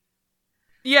website.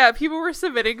 Yeah, people were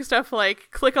submitting stuff like,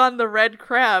 click on the red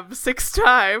crab 6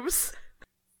 times.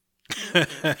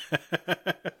 If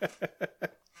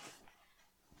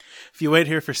you wait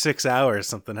here for 6 hours,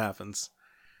 something happens.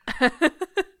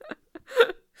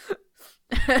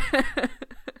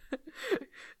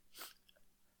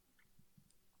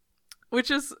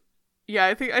 Which is, yeah,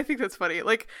 I think that's funny.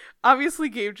 Like, obviously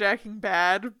game jacking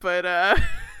bad, but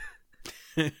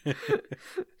if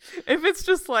it's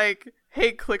just like,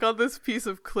 hey, click on this piece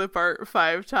of clip art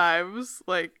 5 times,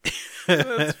 like,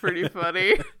 that's pretty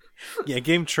funny. Yeah,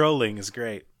 game trolling is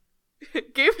great.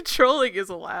 Game trolling is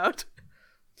allowed.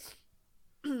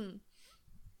 And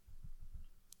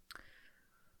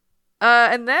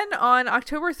then on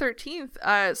October 13th,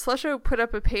 Slusho put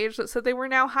up a page that said they were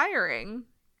now hiring.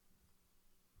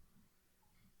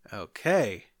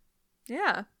 Okay.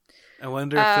 Yeah. I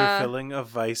wonder if they're filling a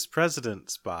vice president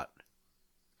spot.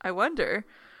 I wonder.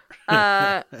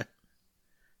 And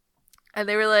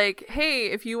they were like, hey,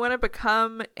 if you want to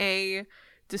become a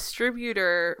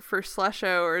distributor for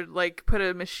Slusho or like put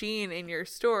a machine in your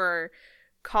store,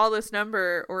 call this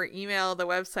number or email the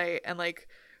website and like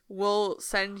we'll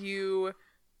send you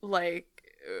like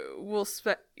we'll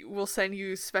send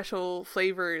you special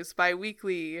flavors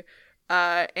bi-weekly,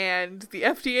 and the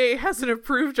FDA hasn't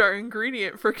approved our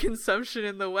ingredient for consumption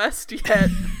in the West yet,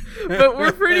 but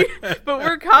we're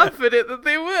confident that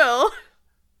they will.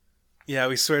 Yeah,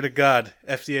 we swear to God,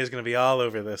 FDA is going to be all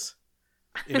over this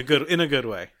in a good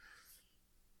way.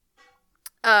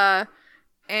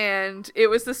 And it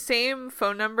was the same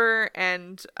phone number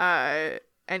and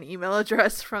an email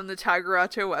address from the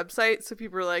Tagerato website, so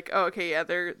people were like, "Oh, okay, yeah,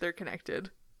 they're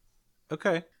connected."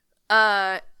 Okay.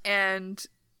 And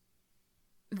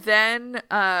then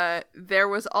there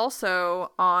was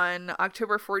also on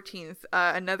October 14th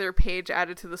another page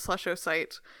added to the Slusho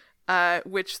site,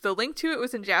 which the link to it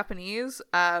was in Japanese,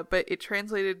 but it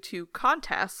translated to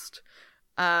contest,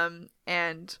 and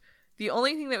the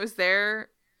only thing that was there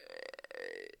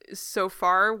so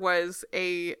far was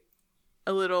a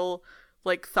little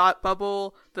like thought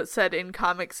bubble that said in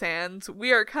Comic Sans,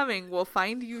 "We are coming, we'll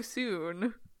find you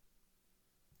soon."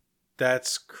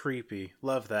 That's creepy.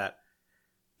 Love that.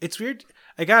 It's weird.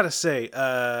 I gotta say,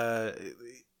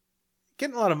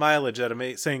 getting a lot of mileage out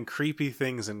of saying creepy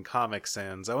things in Comic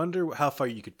Sans. I wonder how far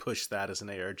you could push that as an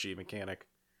ARG mechanic.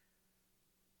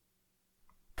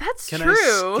 That's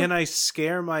true. Can I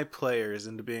scare my players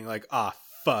into being like,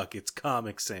 fuck, it's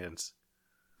Comic Sans?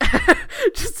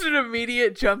 Just an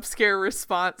immediate jump scare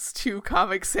response to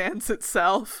Comic Sans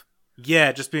itself.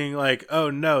 Yeah, just being like, oh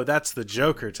no, that's the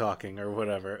Joker talking or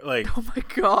whatever. Like, oh my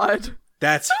God.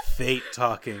 That's Fate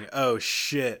talking. Oh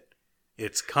shit.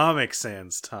 It's Comic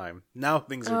Sans time. Now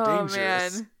things are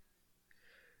dangerous.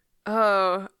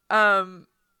 Man.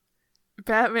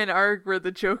 Batman arc where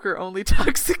the Joker only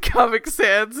talks in Comic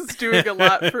Sans is doing a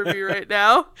lot for me right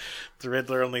now. The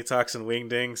Riddler only talks in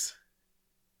wingdings.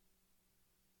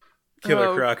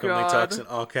 Killer Croc only talks in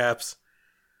all caps.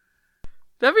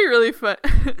 That'd be really fun.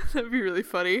 That'd be really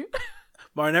funny.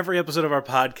 Martin, every episode of our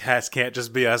podcast can't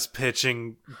just be us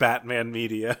pitching Batman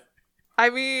media. I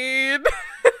mean...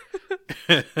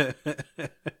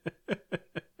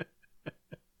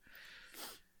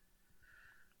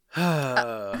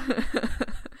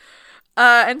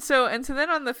 and so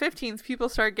then on the 15th, people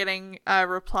start getting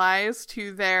replies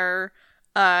to their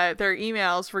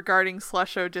emails regarding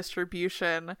Slusho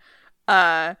distribution,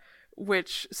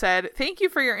 which said, "Thank you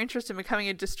for your interest in becoming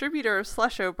a distributor of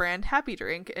Slusho brand Happy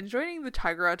Drink and joining the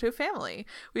Tiger Auto family.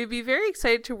 We'd be very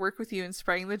excited to work with you in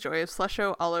spreading the joy of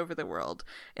Slusho all over the world.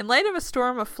 In light of a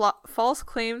storm of false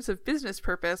claims of business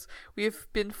purpose, we have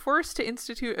been forced to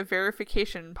institute a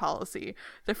verification policy.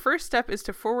 The first step is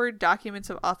to forward documents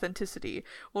of authenticity.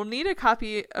 We'll need a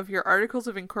copy of your articles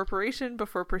of incorporation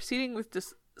before proceeding with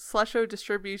Slusho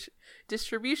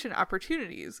distribution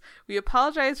opportunities. We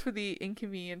apologize for the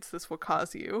inconvenience this will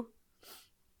cause you."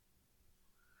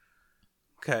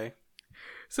 Okay.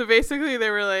 So basically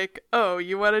they were like, "Oh,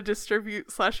 you want to distribute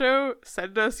Slusho?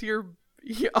 Send us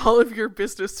all of your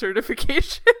business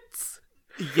certifications."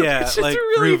 Yeah, Which is like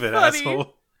really prove it, funny.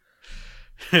 asshole.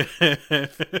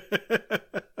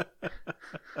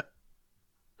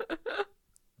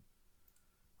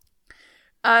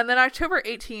 And then October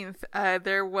 18th,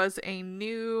 there was a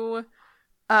new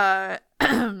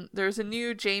there's a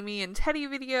new Jamie and Teddy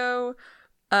video.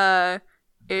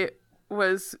 It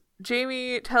was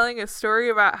Jamie telling a story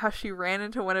about how she ran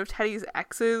into one of Teddy's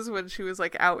exes when she was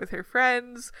like out with her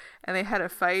friends and they had a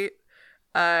fight.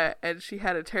 And she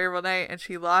had a terrible night and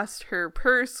she lost her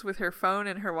purse with her phone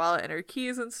and her wallet and her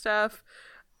keys and stuff.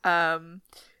 And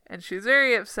she was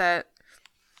very upset.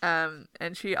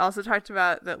 And she also talked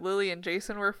about that Lily and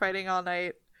Jason were fighting all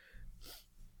night.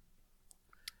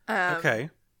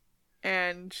 Okay.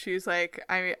 And she's like,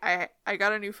 I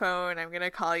got a new phone. I'm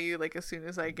gonna call you like as soon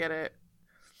as I get it.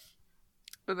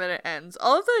 And then it ends.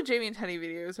 All of the Jamie and Teddy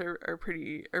videos are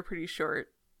pretty short.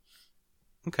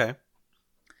 Okay.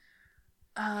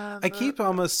 I keep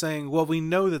almost saying, well, we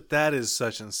know that is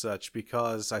such and such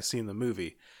because I've seen the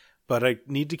movie. But I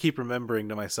need to keep remembering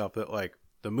to myself that, like,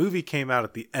 the movie came out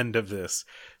at the end of this.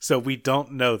 So we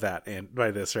don't know that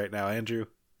by this right now, Andrew.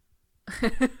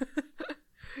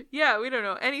 Yeah, we don't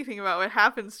know anything about what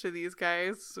happens to these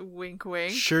guys. Wink,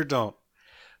 wink. Sure don't.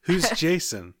 Who's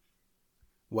Jason?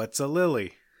 What's a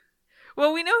Lily?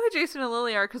 Well, we know who Jason and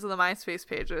Lily are because of the MySpace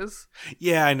pages.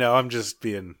 Yeah, I know. I'm just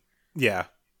being... Yeah.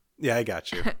 Yeah, I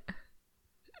got you.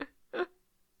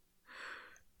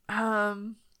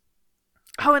 Oh,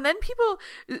 and then people...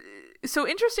 So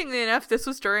interestingly enough, this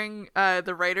was during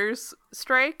the writers'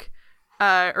 strike.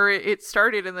 Or it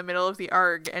started in the middle of the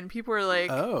ARG, and people were like,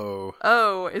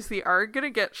 "Oh, is the ARG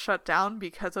gonna get shut down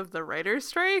because of the writers'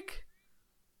 strike?"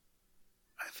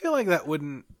 I feel like that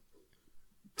wouldn't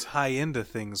tie into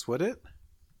things, would it?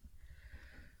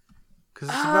 Because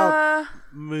it's about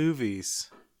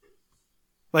movies.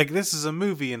 Like, this is a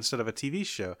movie instead of a TV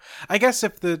show. I guess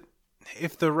if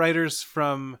the writers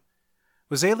from...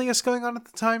 Was Alias going on at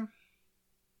the time?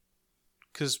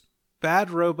 Because Bad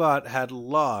Robot had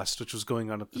Lost, which was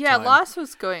going on at the time. Yeah, Lost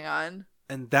was going on.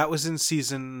 And that was in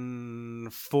season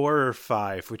 4 or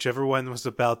 5, whichever one was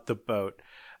about the boat.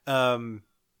 God,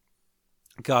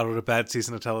 what a bad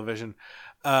season of television.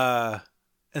 And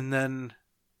then,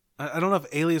 I don't know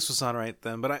if Alias was on right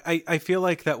then, but I feel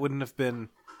like that wouldn't have been...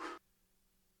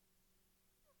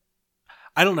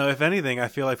 I don't know. If anything, I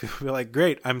feel like people would be like,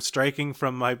 great, I'm striking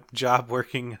from my job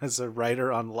working as a writer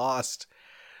on Lost,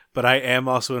 but I am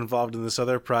also involved in this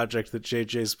other project that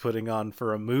JJ's putting on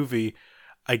for a movie.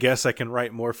 I guess I can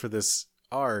write more for this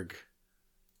ARG.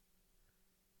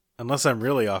 Unless I'm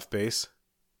really off base.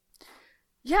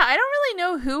 Yeah, I don't really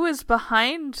know who was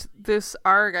behind this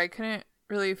ARG. I couldn't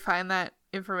really find that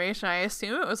information. I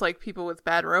assume it was like people with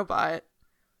Bad Robot.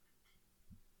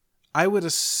 I would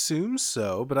assume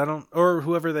so, but I don't... Or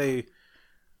whoever they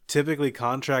typically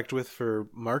contract with for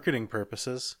marketing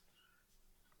purposes.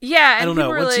 Yeah, and I don't know.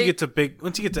 Once like, you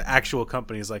get to actual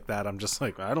companies like that, I'm just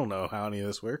like, I don't know how any of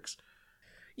this works.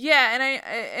 Yeah,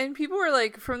 and people were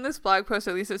like, from this blog post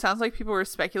at least, it sounds like people were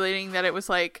speculating that it was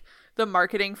like the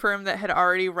marketing firm that had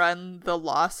already run the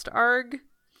Lost ARG.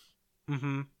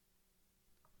 Mm-hmm.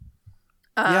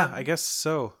 Yeah, I guess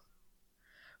so.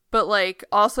 But like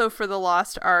also for the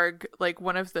Lost ARG, like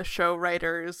one of the show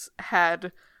writers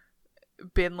had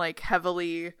been like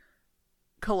heavily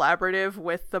collaborative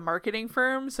with the marketing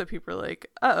firm, so people are like,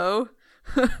 uh-oh.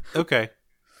 Okay.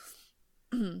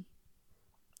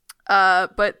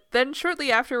 But then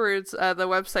shortly afterwards, the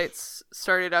websites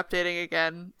started updating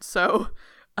again, so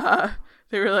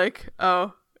they were like,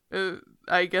 oh,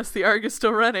 I guess the ARG is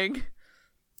still running.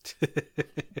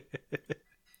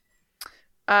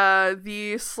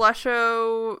 The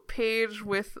Slusho page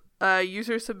with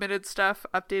user submitted stuff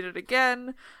updated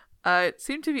again. It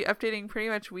seemed to be updating pretty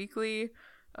much weekly,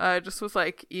 just with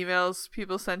like emails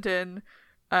people sent in.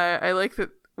 I like that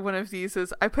one of these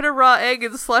is, I put a raw egg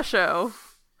in Slusho.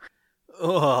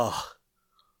 Ugh.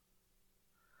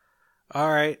 All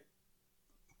right.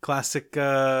 Classic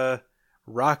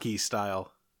Rocky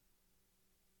style.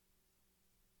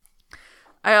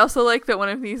 I also like that one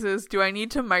of these is, do I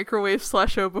need to microwave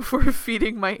Slusho before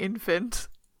feeding my infant?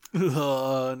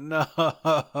 Oh,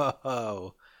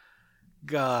 no.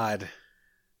 God.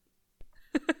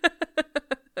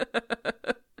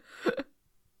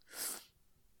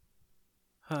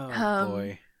 Oh,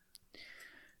 boy.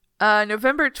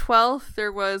 November 12th,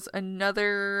 there was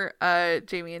another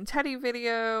Jamie and Teddy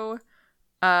video.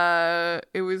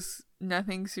 It was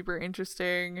nothing super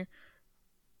interesting.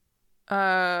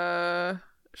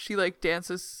 She like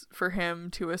dances for him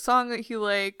to a song that he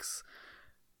likes.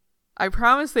 I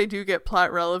promise they do get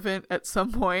plot relevant at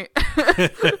some point.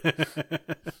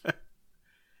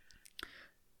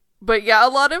 But yeah, a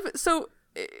lot of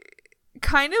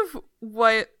kind of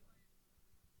what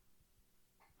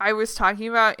I was talking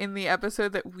about in the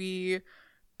episode that we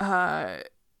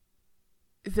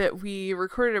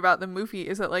recorded about the movie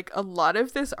is that like a lot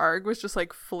of this arc was just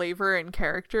like flavor and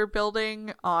character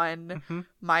building on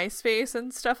MySpace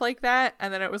and stuff like that,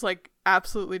 and then it was like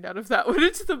absolutely none of that went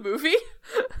into the movie.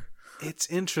 It's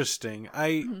interesting.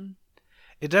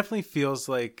 It definitely feels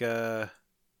like I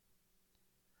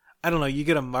don't know, you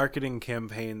get a marketing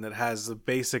campaign that has a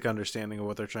basic understanding of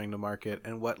what they're trying to market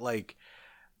and what like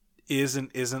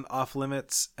isn't off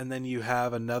limits, and then you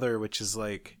have another which is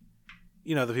like,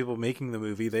 you know, the people making the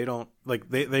movie, they don't like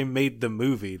they made the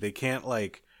movie. They can't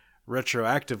like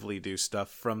retroactively do stuff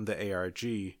from the ARG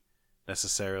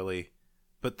necessarily.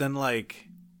 But then like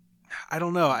I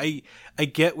don't know, I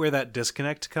get where that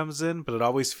disconnect comes in, but it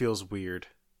always feels weird.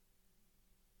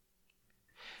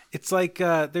 It's like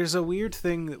there's a weird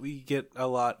thing that we get a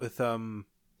lot with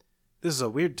this is a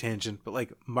weird tangent, but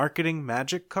like marketing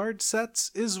Magic card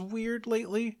sets is weird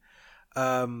lately.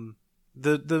 The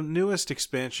newest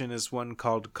expansion is one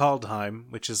called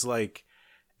Kaldheim, which is like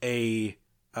a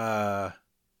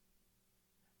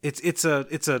it's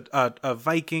a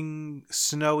Viking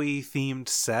snowy themed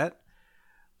set.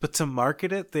 But to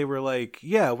market it, they were like,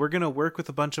 yeah, we're going to work with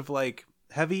a bunch of like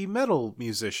heavy metal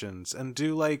musicians and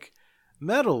do like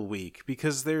Metal Week,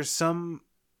 because there's some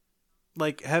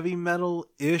like heavy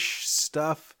metal-ish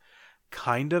stuff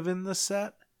kind of in the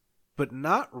set, but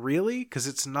not really, because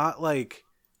it's not like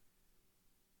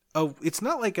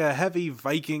a heavy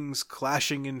Vikings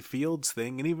clashing in fields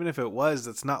thing, and even if it was,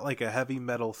 it's not like a heavy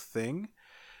metal thing.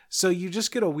 So you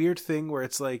just get a weird thing where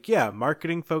it's like, yeah,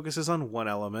 marketing focuses on one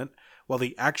element, while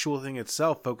the actual thing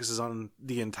itself focuses on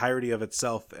the entirety of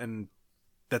itself, and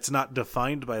that's not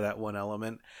defined by that one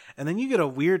element. And then you get a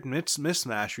weird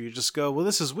mismatch where you just go, well,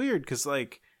 this is weird because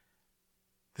like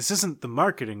this isn't the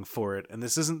marketing for it, and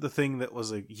this isn't the thing that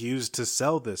was like used to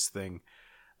sell this thing.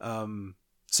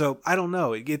 So I don't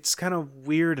know, it's kind of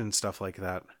weird and stuff like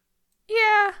that.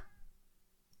 Yeah.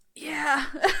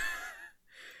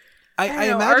 I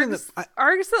imagine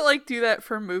arcs that like do that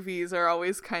for movies are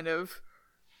always kind of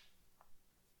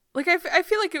like, I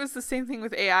feel like it was the same thing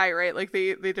with AI, right? Like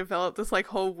they developed this like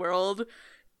whole world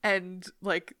and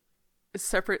like a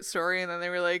separate story, and then they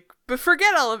were like, but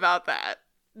forget all about that.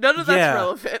 None of that's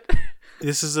relevant.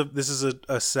 This is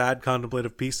a sad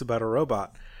contemplative piece about a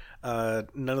robot.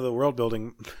 None of the world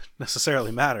building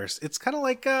necessarily matters. It's kind of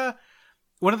like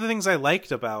one of the things I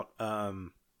liked about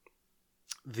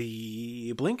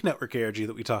the Blink Network ARG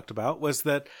that we talked about was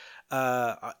that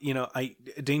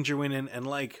Danger went in and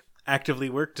like actively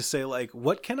worked to say like,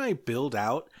 what can I build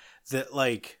out that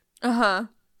like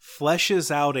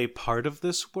fleshes out a part of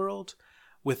this world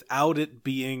without it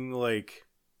being like,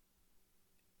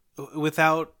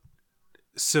 without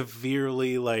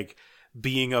severely like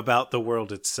being about the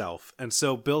world itself. And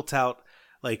so built out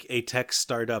like a tech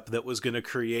startup that was going to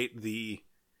create the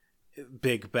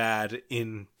big bad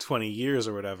in 20 years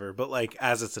or whatever, but like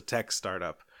as it's a tech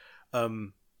startup.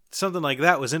 Something like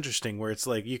that was interesting, where it's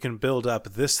like you can build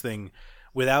up this thing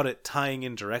without it tying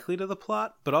in directly to the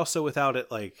plot, but also without it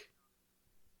like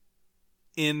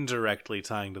indirectly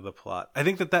tying to the plot. I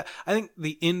think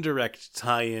the indirect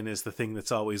tie-in is the thing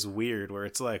that's always weird, where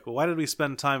it's like, well, why did we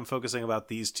spend time focusing about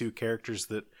these two characters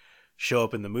that show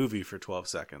up in the movie for 12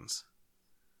 seconds?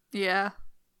 Yeah.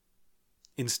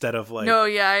 Instead of like, no,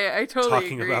 yeah, I totally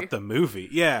talking agree about the movie.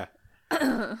 Yeah.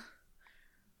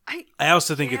 I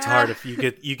also think it's hard if you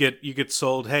get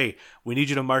sold, hey, we need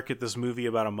you to market this movie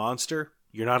about a monster.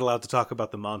 You're not allowed to talk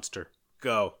about the monster.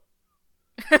 Go.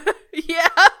 Yeah,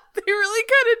 they really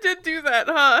kind of did do that,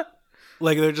 huh?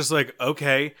 Like, they're just like,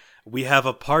 okay, we have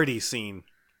a party scene.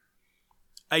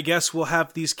 I guess we'll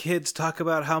have these kids talk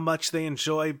about how much they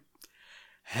enjoy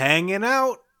hanging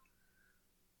out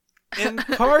in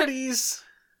parties.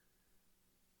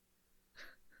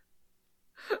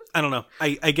 I don't know.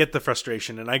 I get the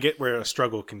frustration, and I get where a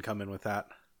struggle can come in with that.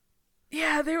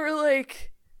 Yeah, they were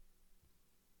like,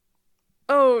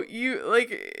 oh, you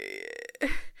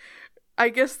like, I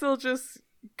guess they'll just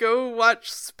go watch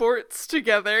sports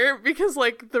together because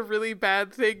like the really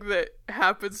bad thing that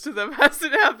happens to them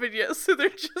hasn't happened yet, so they're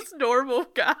just normal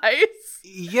guys.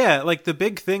 Yeah, like the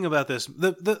big thing about this,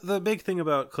 the big thing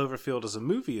about Cloverfield as a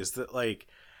movie is that like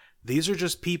these are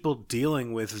just people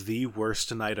dealing with the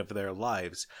worst night of their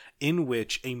lives, in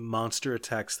which a monster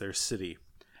attacks their city,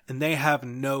 and they have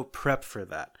no prep for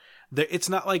that. It's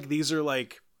not like these are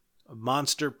like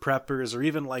monster preppers or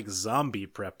even like zombie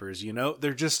preppers, you know?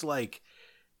 They're just like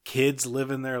kids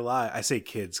living their life. I say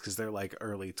kids because they're like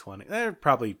early 20s. They're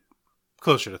probably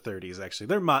closer to 30s, actually.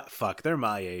 They're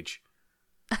my age.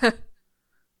 All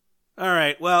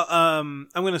right, well, I'm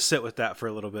going to sit with that for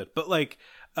a little bit. But like,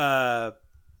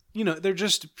 you know, they're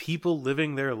just people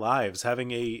living their lives,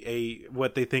 having a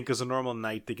what they think is a normal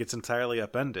night that gets entirely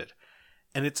upended.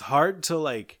 And it's hard to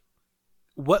like,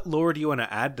 what lore do you want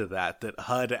to add to that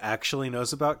HUD actually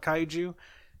knows about kaiju?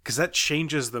 Because that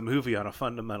changes the movie on a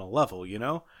fundamental level, you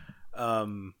know?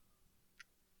 And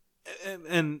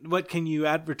what can you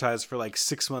advertise for like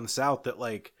 6 months out that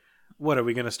like, what, are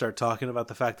we going to start talking about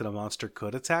the fact that a monster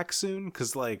could attack soon?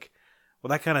 Because like, well,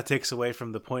 that kind of takes away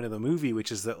from the point of the movie,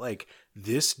 which is that like,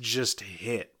 this just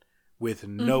hit with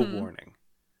no warning.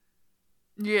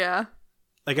 Yeah.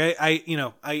 Like I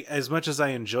as much as I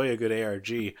enjoy a good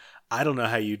ARG, I don't know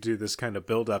how you do this kind of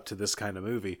build up to this kind of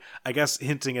movie. I guess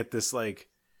hinting at this like,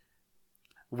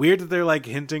 weird that they're like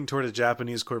hinting toward a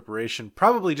Japanese corporation,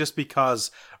 probably just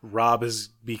because Rob is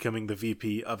becoming the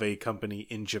VP of a company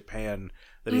in Japan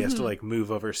that he has to like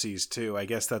move overseas to. I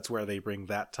guess that's where they bring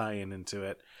that tie-in into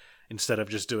it, instead of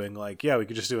just doing like, yeah, we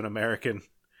could just do an American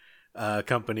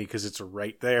company because it's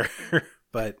right there.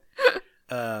 But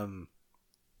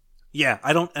yeah,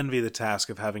 I don't envy the task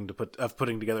of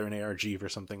putting together an ARG for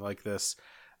something like this,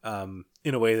 in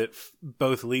a way that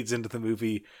both leads into the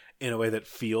movie in a way that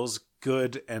feels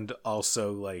good and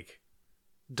also like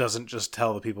doesn't just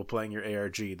tell the people playing your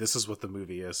ARG, this is what the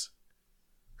movie is.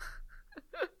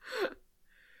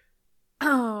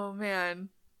 Oh man,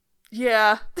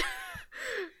 yeah.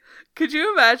 Could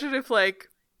you imagine if like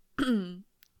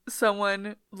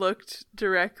someone looked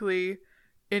directly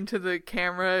into the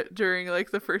camera during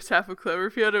like the first half of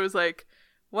Cloverfield? It was like,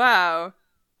 wow,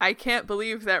 I can't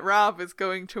believe that Rob is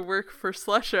going to work for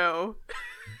Slusho.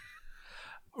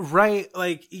 Right,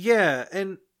 like, yeah,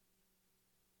 and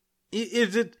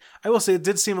it did, I will say, it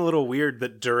did seem a little weird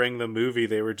that during the movie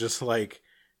they were just like,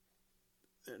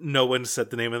 no one said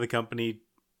the name of the company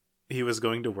he was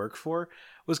going to work for.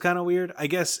 Was kind of weird. I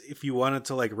guess if you wanted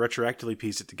to like retroactively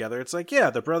piece it together, it's like, yeah,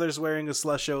 the brother's wearing a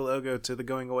Slusho logo to the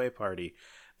going away party.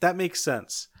 That makes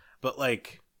sense. But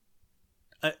like,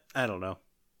 I don't know.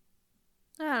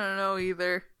 I don't know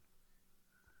either.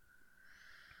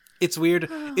 It's weird.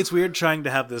 It's weird trying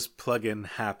to have this plug-in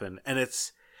happen, and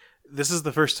this is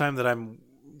the first time that I'm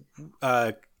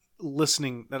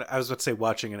listening. That I was about to say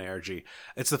watching an ARG.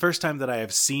 It's the first time that I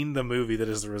have seen the movie that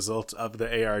is the result of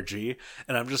the ARG,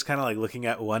 and I'm just kind of like looking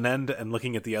at one end and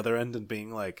looking at the other end and being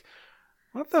like,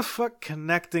 "What the fuck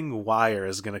connecting wire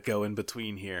is gonna go in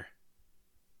between here?"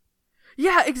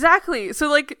 Yeah, exactly.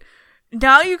 So like,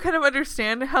 now you kind of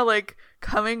understand how like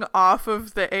coming off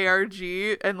of the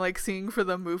ARG and like seeing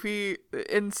the movie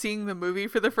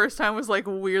for the first time was like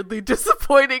weirdly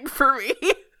disappointing for me.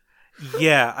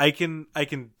 Yeah, I can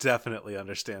definitely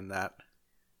understand that.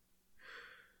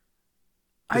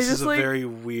 This is a very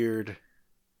weird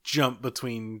jump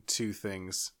between two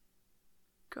things.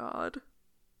 God.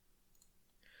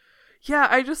 Yeah,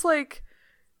 I just like,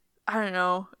 I don't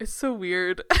know. It's so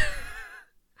weird.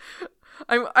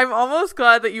 I'm almost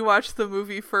glad that you watched the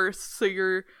movie first, so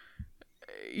you're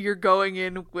going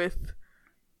in with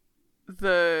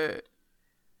the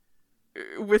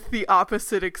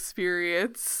opposite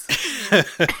experience.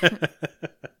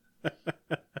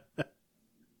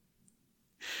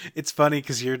 It's funny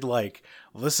because you're like,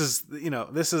 well, this is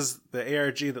the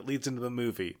ARG that leads into the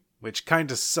movie, which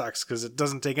kind of sucks because it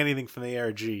doesn't take anything from the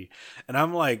ARG. And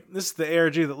I'm like, this is the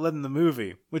ARG that led in the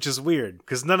movie, which is weird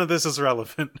because none of this is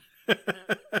relevant.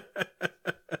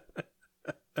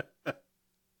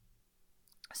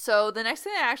 So the next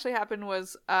thing that actually happened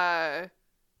was the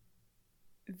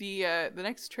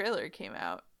next trailer came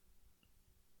out,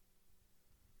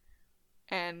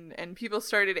 and people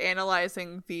started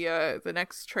analyzing the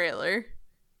next trailer.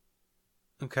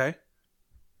 Okay.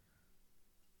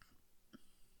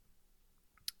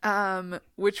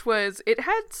 Which was, it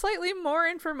had slightly more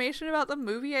information about the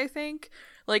movie, I think.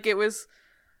 Like, it was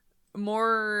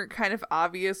more kind of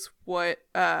obvious what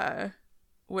it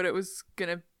was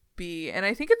gonna be. And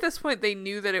I think at this point they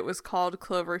knew that it was called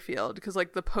Cloverfield because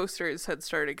like the posters had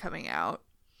started coming out.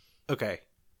 Okay.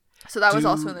 So that was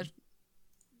also in the...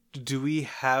 Do we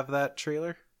have that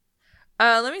trailer?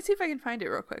 Let me see if I can find it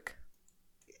real quick.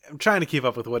 I'm trying to keep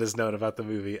up with what is known about the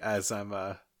movie as I'm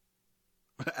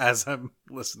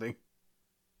listening.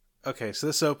 Okay, so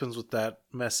this opens with that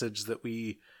message that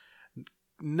we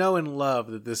know and love,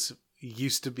 that this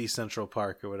used to be Central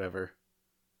Park or whatever.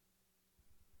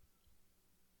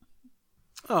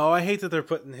 Oh, I hate that they're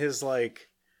putting his, like,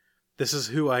 "this is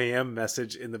who I am"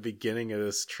 message in the beginning of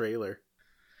this trailer.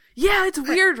 Yeah, it's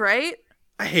weird, right?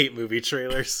 I hate movie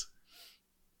trailers.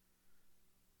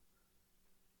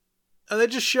 And they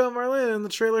just show Marlena in the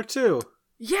trailer too.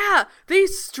 Yeah, they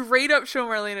straight up show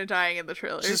Marlena dying in the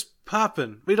trailer. Just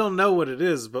popping. We don't know what it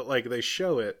is, but like they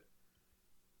show it.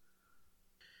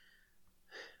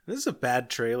 This is a bad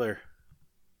trailer.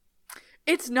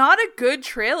 It's not a good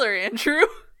trailer, Andrew.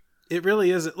 It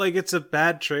really isn't. Like, it's a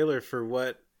bad trailer for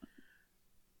what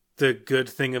the good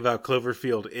thing about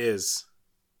Cloverfield is.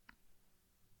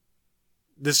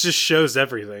 This just shows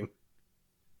everything.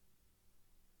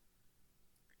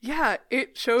 Yeah,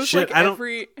 it shows Shit, like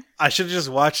every... I should have just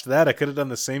watched that. I could have done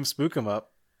the same Spook 'em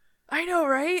Up. I know,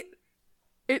 right?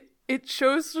 It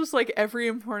shows just like every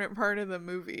important part of the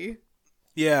movie.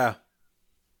 Yeah.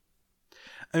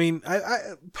 I mean,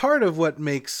 I part of what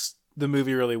makes the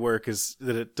movie really work is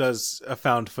that it does a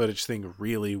found footage thing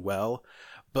really well.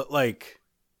 But like,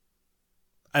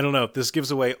 I don't know, this gives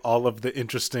away all of the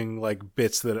interesting like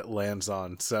bits that it lands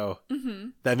on. So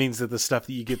that means that the stuff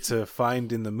that you get to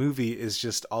find in the movie is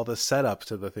just all the setup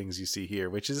to the things you see here,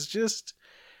 which is just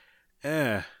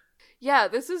Yeah,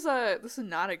 this is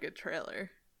not a good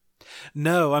trailer.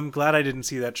 No, I'm glad I didn't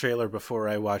see that trailer before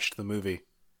I watched the movie.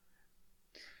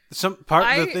 Some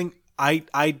part of the thing I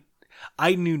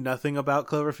knew nothing about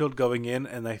Cloverfield going in,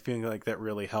 and I feel like that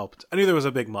really helped. I knew there was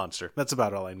a big monster. That's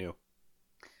about all I knew.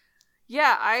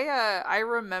 Yeah, I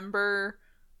remember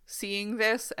seeing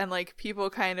this and like people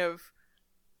kind of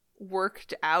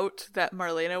worked out that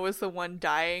Marlena was the one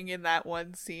dying in that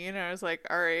one scene. And I was like,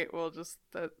 all right, well, just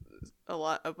that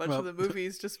a bunch of the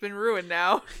movie's just been ruined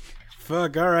now.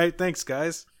 Fuck, all right, thanks,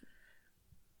 guys.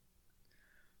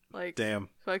 Like, damn.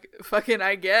 Fucking,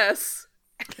 I guess.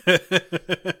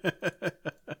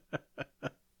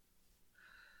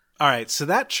 All right, so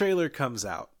that trailer comes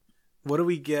out. What do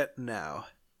we get now?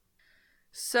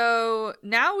 So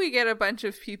now we get a bunch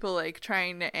of people like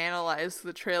trying to analyze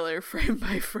the trailer frame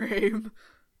by frame.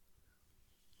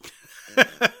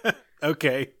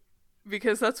 Okay.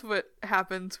 Because that's what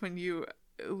happens when you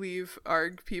leave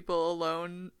ARG people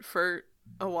alone for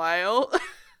a while.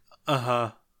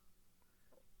 Uh-huh.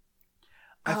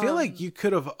 I feel like you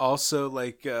could have also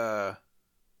like you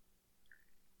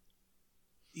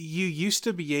used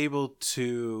to be able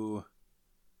to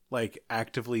like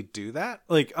actively do that.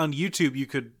 Like on YouTube you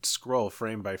could scroll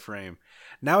frame by frame.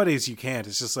 Nowadays you can't.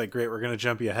 It's just like, great, we're going to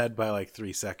jump you ahead by like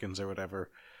 3 seconds or whatever.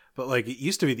 But like it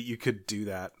used to be that you could do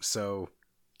that. So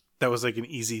that was like an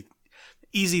easy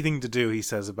thing to do, he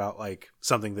says, about like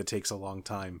something that takes a long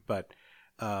time. But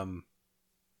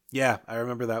yeah, I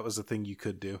remember that was a thing you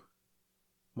could do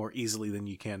more easily than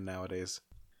you can nowadays.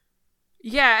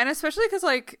 Yeah, and especially because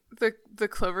like the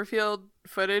Cloverfield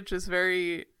footage is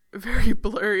very, very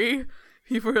blurry.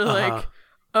 People are like,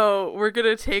 oh, we're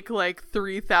gonna take like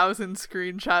 3,000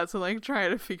 screenshots and like try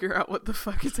to figure out what the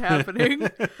fuck is happening.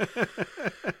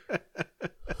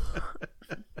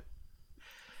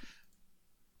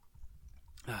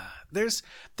 There's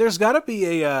gotta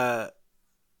be a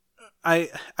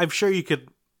I'm sure you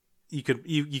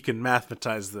can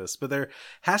mathematize this, but there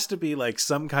has to be like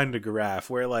some kind of graph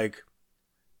where like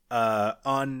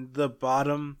on the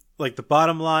bottom, like the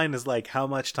bottom line is like how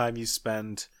much time you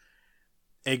spend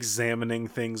examining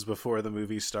things before the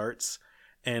movie starts,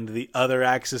 and the other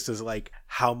axis is like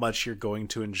how much you're going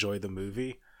to enjoy the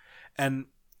movie. And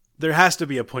there has to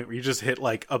be a point where you just hit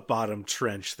like a bottom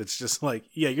trench that's just like,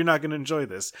 yeah, you're not going to enjoy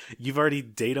this. You've already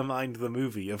data mined the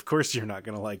movie. Of course you're not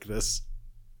going to like this.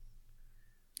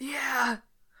 Yeah.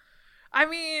 I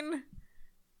mean,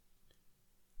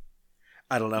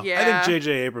 I don't know. yeah. I think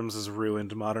J.J. Abrams has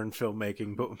ruined modern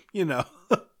filmmaking, but, you know,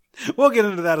 we'll get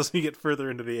into that as we get further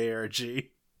into the ARG.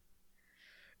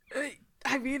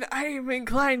 I mean, I am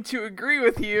inclined to agree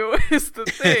with you, is the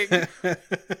thing.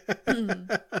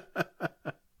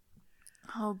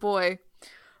 Oh, boy.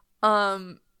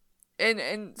 And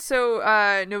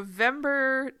so,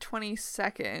 November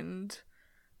 22nd,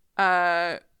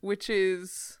 which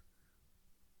is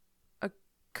a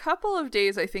couple of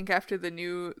days, I think, after the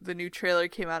new trailer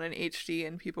came out in HD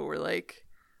and people were like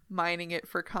mining it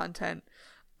for content.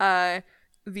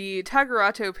 the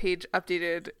Tagerato page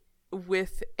updated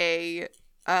with a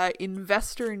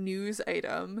investor news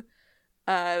item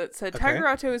that said, Okay.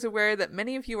 Tagerato is aware that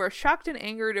many of you are shocked and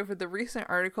angered over the recent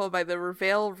article by the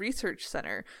Revale Research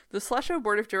Center. The Slusho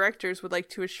Board of Directors would like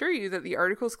to assure you that the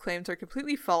article's claims are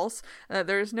completely false and that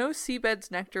there is no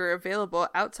seabeds nectar available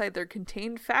outside their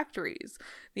contained factories.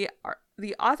 The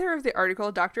author of the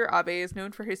article, Dr. Abe, is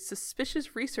known for his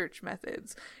suspicious research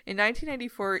methods. In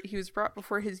 1994, he was brought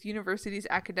before his university's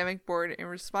academic board in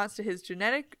response to his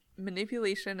genetic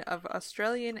manipulation of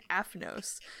Australian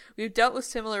Aphnos. We've dealt with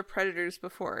similar predators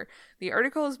before. The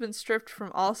article has been stripped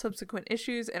from all subsequent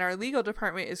issues, and our legal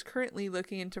department is currently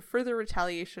looking into further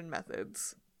retaliation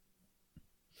methods.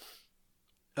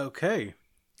 Okay.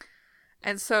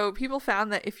 And so people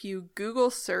found that if you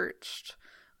Google searched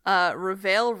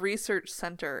Revale Research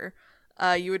Center,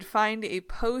 you would find a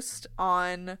post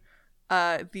on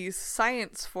these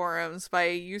science forums by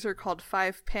a user called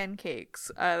 5Pancakes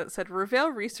that said,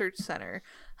 Revale Research Center.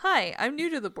 Hi, I'm new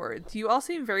to the board. You all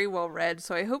seem very well read,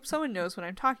 so I hope someone knows what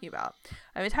I'm talking about.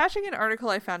 I'm attaching an article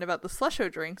I found about the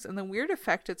Slusho drinks and the weird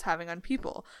effect it's having on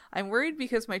people. I'm worried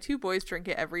because my 2 boys drink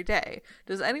it every day.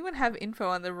 Does anyone have info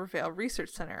on the Revale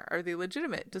Research Center? Are they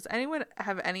legitimate? Does anyone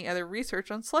have any other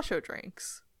research on Slusho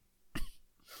drinks?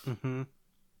 Mm-hmm.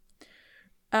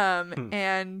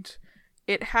 And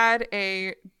it had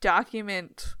a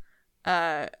document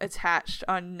attached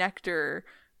on nectar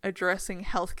addressing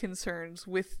health concerns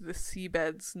with the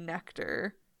seabed's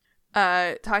nectar,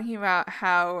 talking about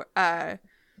how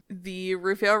the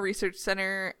Revale Research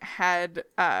Center had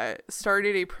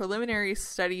started a preliminary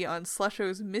study on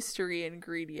Slusho's mystery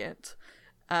ingredient,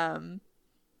 and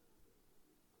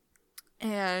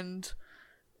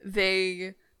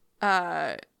they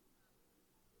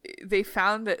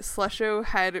found that Slusho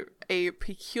had a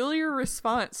peculiar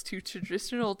response to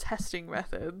traditional testing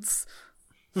methods.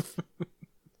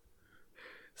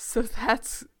 So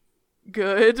that's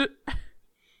good.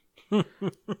 And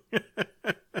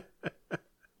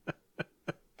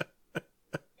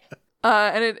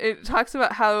it talks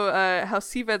about how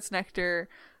seabed's nectar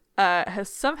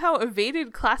has somehow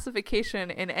evaded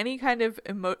classification in any kind of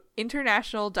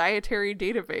international dietary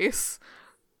database.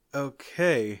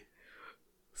 Okay.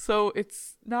 So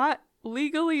it's not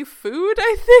legally food,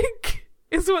 I think,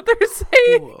 is what they're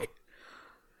saying.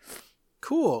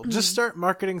 Cool. Just start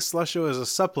marketing Slusho as a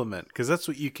supplement, because that's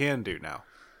what you can do now.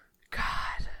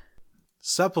 God.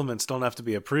 Supplements don't have to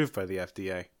be approved by the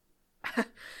FDA. And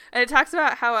it talks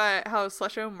about how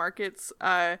Slusho markets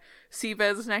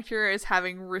seabed's nectar as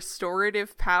having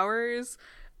restorative powers,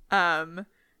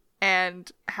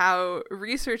 and how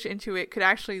research into it could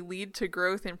actually lead to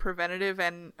growth in preventative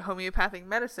and homeopathic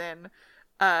medicine.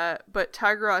 But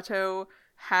Tagerato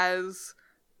has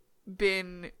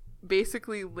been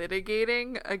basically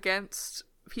litigating against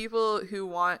people who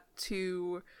want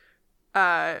to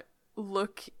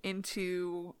look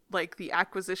into like the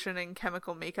acquisition and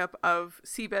chemical makeup of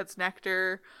seabed's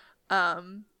nectar,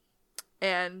 and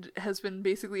has been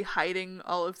basically hiding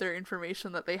all of their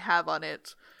information that they have on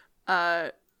it,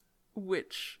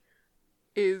 which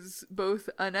is both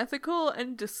unethical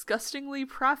and disgustingly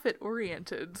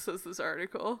profit-oriented, says this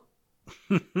article.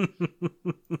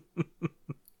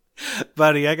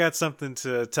 Buddy, I got something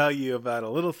to tell you about a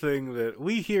little thing that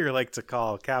we here like to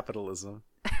call capitalism.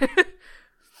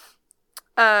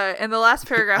 And the last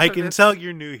paragraph I of can this... tell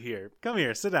you're new here. Come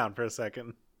here, sit down for a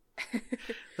second.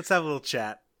 Let's have a little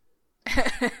chat.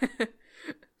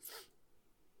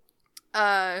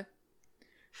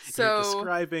 So You're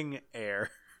describing air.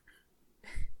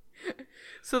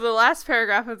 So the last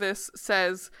paragraph of this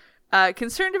says,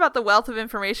 concerned about the wealth of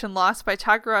information lost by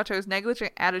Tagerato's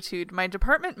negligent attitude, my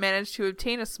department managed to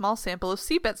obtain a small sample of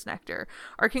seabed's nectar.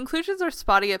 Our conclusions are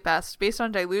spotty at best, based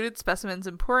on diluted specimens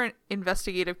and poor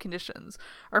investigative conditions.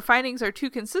 Our findings are too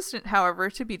consistent, however,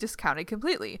 to be discounted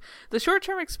completely. The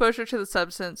short-term exposure to the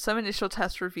substance, some initial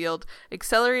tests revealed,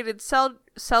 accelerated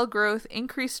cell growth,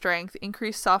 increased strength,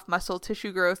 increased soft muscle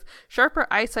tissue growth, sharper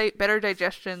eyesight, better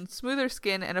digestion, smoother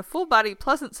skin, and a full-body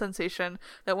pleasant sensation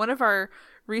that one of our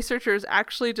researchers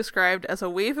actually described as a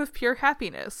wave of pure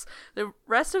happiness. The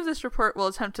rest of this report will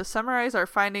attempt to summarize our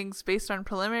findings based on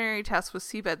preliminary tests with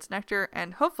seabed's nectar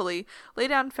and, hopefully, lay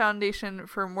down foundation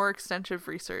for more extensive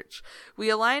research. We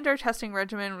aligned our testing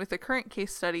regimen with the current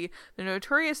case study, the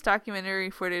notorious documentary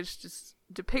footage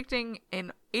depicting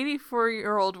an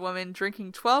 84-year-old woman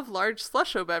drinking 12 large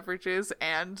Slusho beverages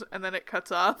and then it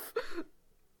cuts off.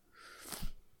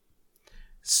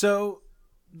 So,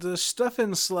 the stuff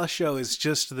in Slusho is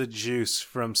just the juice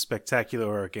from Spectacular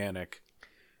Organic.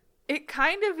 It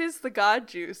kind of is the god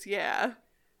juice, yeah.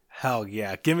 Hell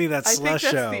yeah. Give me that I think that's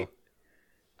slusho.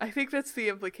 I think that's the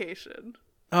implication.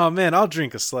 Oh man, I'll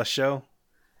drink a slusho.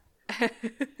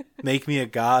 Make me a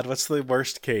god. What's the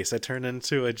worst case? I turn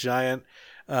into a giant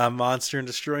monster and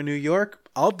destroy New York?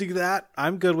 I'll do that.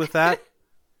 I'm good with that.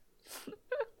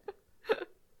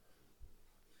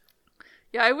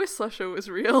 Yeah, I wish slusho was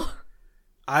real.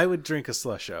 I would drink a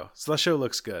slusho. Slusho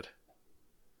looks good.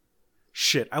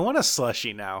 Shit, I want a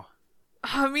slushie now.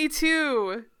 Me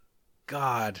too.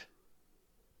 God.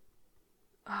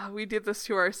 We did this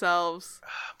to ourselves.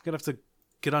 I'm gonna have to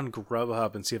get on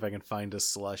Grubhub and see if I can find a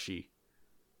slushie.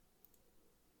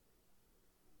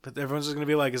 But everyone's just gonna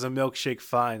be like, is a milkshake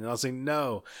fine? And I'll say,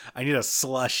 no, I need a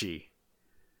slushie.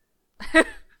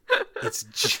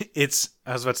 It's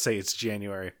I was about to say it's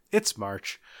January. It's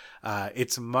March.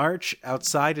 It's March.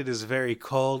 Outside it is very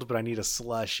cold, but I need a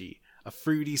slushie. A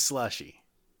fruity slushie.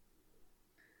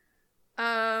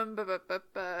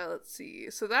 Let's see.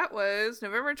 So that was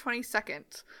November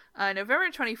 22nd.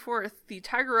 November 24th, the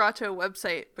Tigerato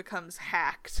website becomes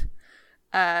hacked.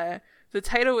 The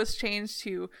title was changed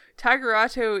to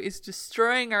Tigerato is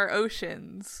destroying our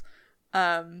oceans.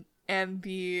 And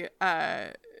the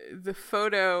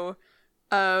photo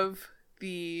of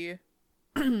the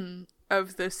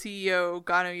of the CEO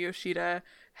Gano Yoshida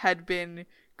had been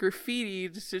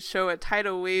graffitied to show a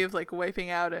tidal wave like wiping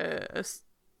out a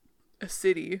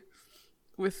city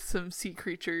with some sea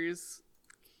creatures,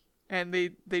 and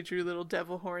they drew little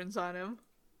devil horns on him.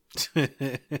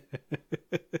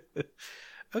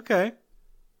 Okay.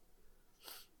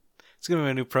 It's gonna be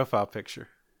my new profile picture.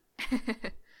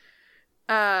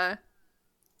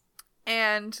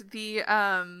 And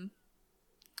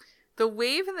the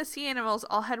wave and the sea animals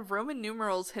all had Roman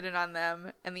numerals hidden on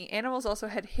them, and the animals also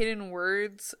had hidden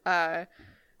words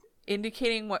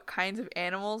indicating what kinds of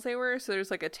animals they were. So there's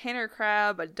like a tanner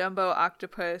crab, a Dumbo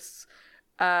octopus,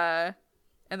 and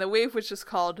the wave was just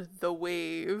called The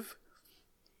Wave.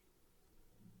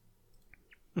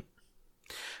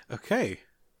 Okay.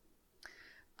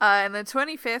 And the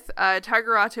 25th,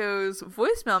 Tigerato's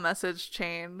voicemail message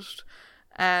changed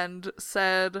and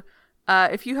said,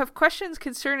 if you have questions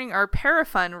concerning our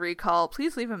Parafun recall,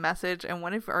 please leave a message and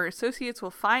one of our associates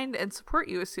will find and support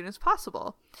you as soon as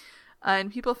possible.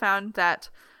 And people found that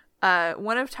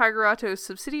one of Tigerato's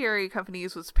subsidiary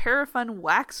companies was Parafun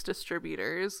Wax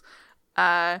Distributors,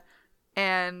 and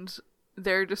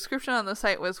their description on the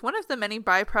site was, one of the many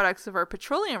byproducts of our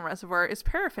petroleum reservoir is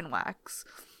paraffin wax.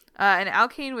 An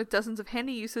alkane with dozens of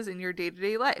handy uses in your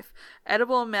day-to-day life.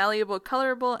 Edible, malleable,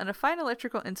 colorable, and a fine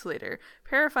electrical insulator.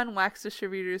 Parafun Wax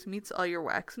Distributors meets all your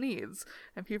wax needs.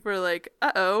 And people are like,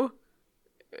 uh-oh.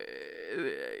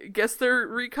 Guess they're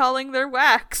recalling their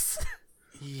wax.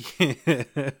 Yeah.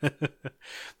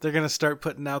 They're gonna start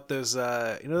putting out those,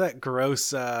 that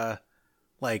gross,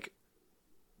 like,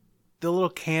 the little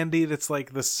candy that's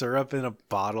like the syrup in a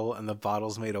bottle and the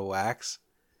bottle's made of wax.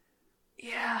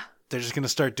 Yeah. They're just going to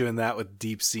start doing that with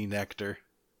deep sea nectar.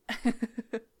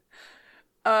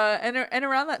 And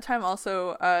around that time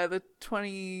also, the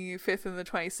 25th and the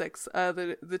 26th,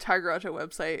 the Tigerato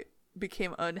website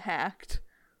became unhacked.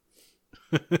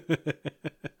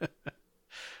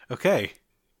 Okay.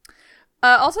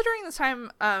 Also during this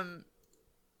time,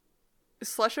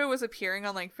 Slusho was appearing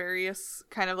on like various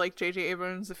kind of like J.J.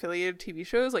 Abrams affiliated TV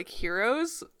shows, like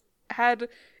Heroes had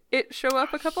it show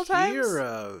up a couple times.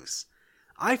 Heroes.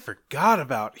 I forgot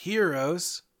about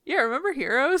Heroes. Yeah, remember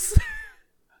Heroes?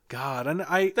 God,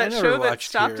 I that never show that watched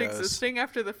stopped Heroes. existing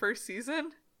after the first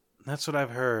season. That's what I've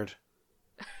heard.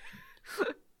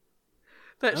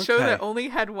 That show Okay. that only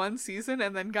had one season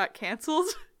and then got canceled.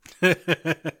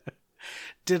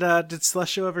 Did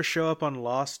Slusho ever show up on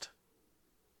Lost?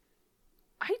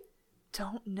 I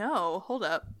don't know. Hold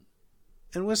up.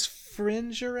 And was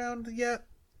Fringe around yet?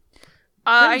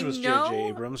 I Fringe was know. J.J.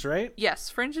 Abrams, right? Yes,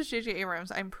 Fringe is J.J.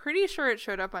 Abrams. I'm pretty sure it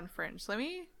showed up on Fringe. Let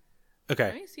me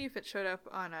Okay. see if it showed up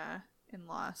on in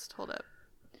Lost. Hold up.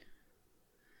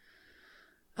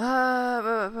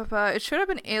 It showed up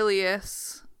in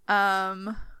Alias.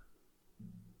 Come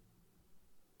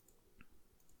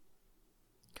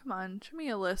on, show me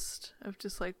a list of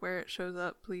just like where it shows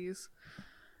up, please.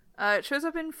 It shows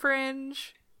up in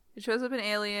Fringe. It shows up in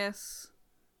Alias.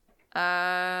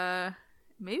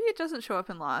 Maybe it doesn't show up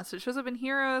in Lost. It shows up in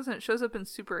Heroes and it shows up in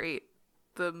Super 8,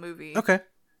 the movie. Okay.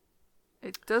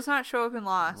 It does not show up in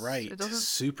Lost. Right. It doesn't.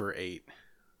 Super 8.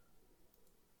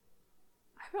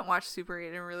 I haven't watched Super 8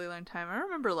 in a really long time. I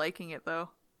remember liking it though.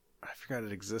 I forgot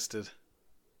it existed.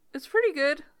 It's pretty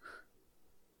good.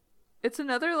 It's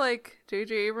another like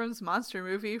J.J. Abrams monster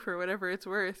movie for whatever it's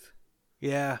worth.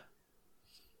 Yeah.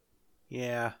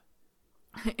 Yeah.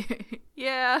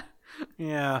 Yeah.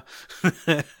 Yeah.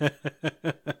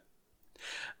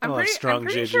 I don't have strong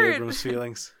pretty J.J. sure Abrams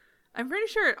feelings. I'm pretty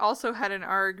sure it also had an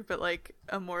ARG, but like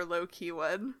a more low-key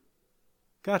one.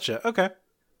 Gotcha. Okay.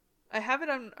 I have it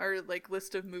on our like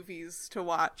list of movies to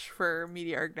watch for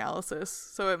media ARG analysis,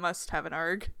 so it must have an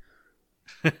ARG.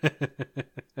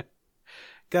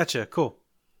 Gotcha. Cool.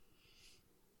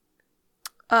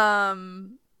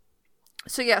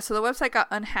 So the website got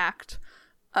unhacked.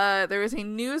 There was a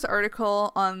news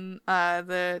article on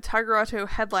the Tagerato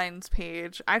headlines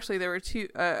page. Actually, there were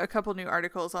a couple new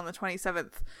articles on the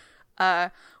 27th.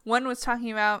 One was talking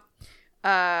about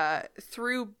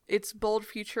through its Bold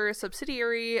Future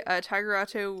subsidiary,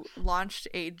 Tagerato launched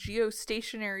a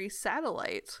geostationary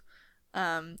satellite.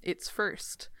 Its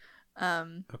first.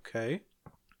 Okay.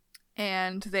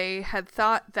 And they had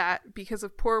thought that because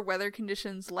of poor weather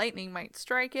conditions, lightning might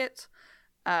strike it.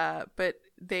 But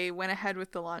they went ahead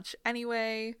with the launch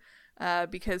anyway,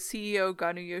 because CEO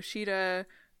Ganu Yoshida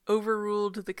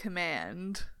overruled the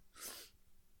command.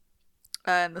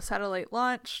 And the satellite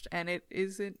launched, and it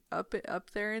isn't up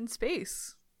there in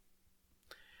space.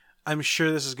 I'm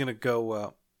sure this is going to go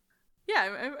well.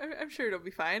 Yeah, I'm sure it'll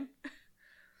be fine.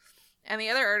 And the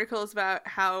other article is about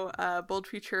how Bold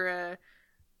Futura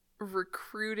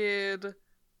recruited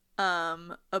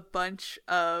a bunch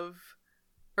of...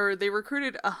 or they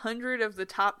recruited 100 of the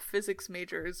top physics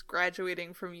majors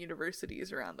graduating from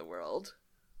universities around the world.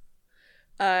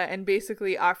 And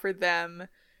basically offered them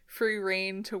free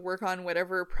reign to work on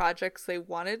whatever projects they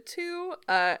wanted to,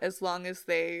 as long as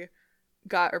they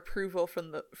got approval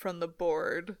from the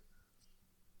board.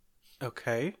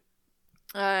 Okay.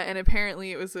 And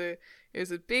apparently it was a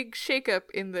big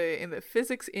shakeup in the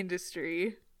physics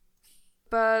industry.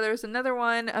 But there's another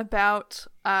one about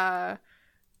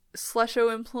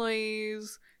Slusho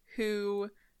employees who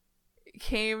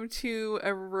came to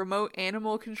a remote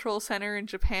animal control center in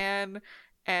Japan,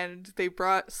 and they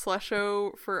brought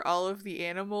Slusho for all of the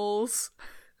animals.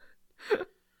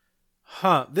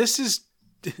 Huh. This is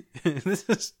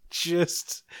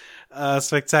just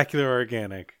Spectacular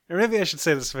Organic. Or maybe I should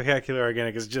say the Spectacular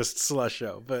Organic is just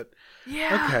Slusho, but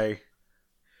Yeah. okay.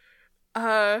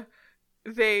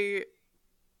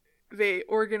 They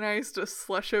organized a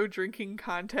Slusho drinking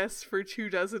contest for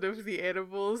 24 of the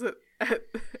animals at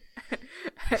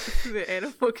the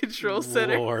animal control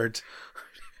center. Lord.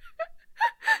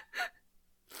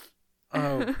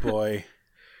 Oh boy.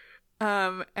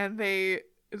 And they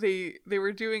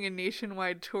were doing a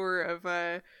nationwide tour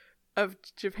of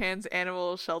Japan's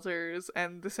animal shelters,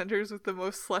 and the centers with the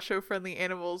most Slusho friendly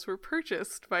animals were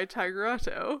purchased by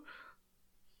Tagerato.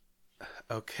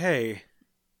 Okay.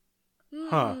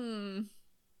 Huh.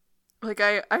 Like,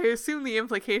 I assume the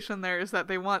implication there is that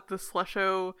they want the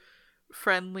Slusho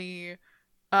friendly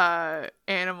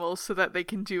animals so that they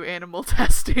can do animal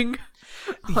testing.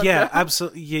 Yeah,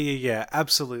 absolutely. Yeah,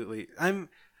 absolutely. I'm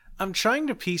trying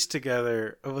to piece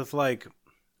together with like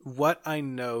what I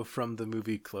know from the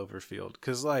movie Cloverfield,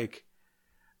 because like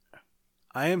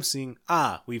I am seeing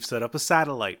we've set up a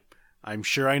satellite. I'm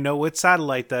sure I know what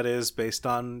satellite that is based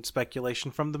on speculation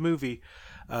from the movie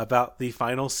about the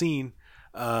final scene.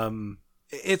 I'm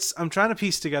trying to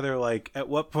piece together like at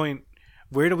what point,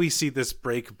 where do we see this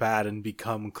break bad and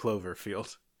become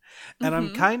Cloverfield?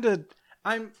 And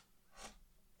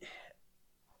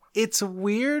it's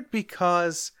weird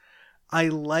because I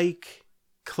like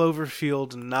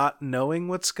Cloverfield not knowing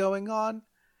what's going on.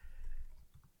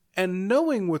 And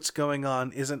knowing what's going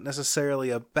on isn't necessarily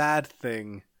a bad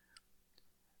thing.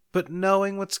 But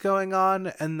knowing what's going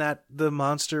on and that the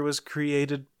monster was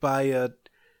created by a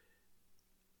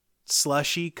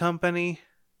slushy company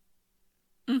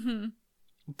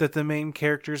that the main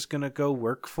character's gonna go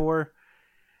work for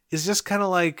is just kind of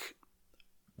like,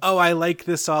 oh, I like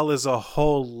this all as a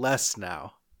whole less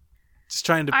now. Just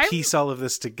trying to piece all of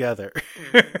this together.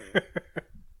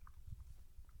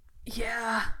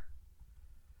 Yeah.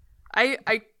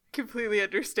 I completely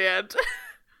understand.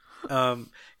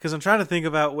 Because I'm trying to think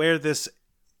about where this,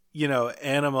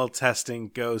 animal testing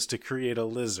goes to create a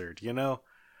lizard,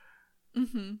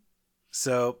 Mm-hmm.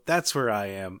 So that's where I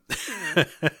am.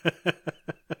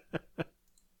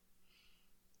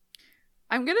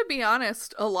 I'm gonna be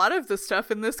honest, a lot of the stuff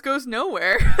in this goes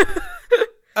nowhere.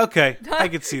 Okay, I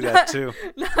could see that too.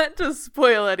 Not to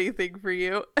spoil anything for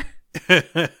you.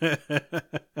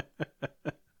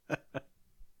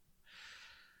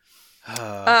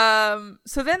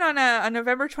 So then on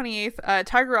November 28th,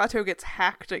 Tagerato gets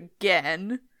hacked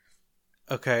again.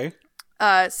 Okay.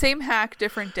 Same hack,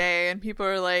 different day, and people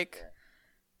are like,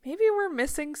 maybe we're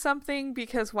missing something,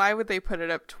 because why would they put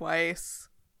it up twice?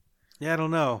 Yeah, I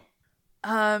don't know.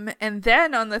 And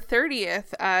then on the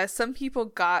 30th, some people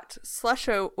got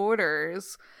slusho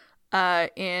orders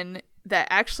in that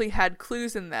actually had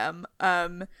clues in them.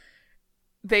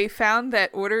 They found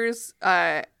that orders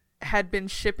had been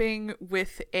shipping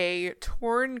with a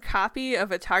torn copy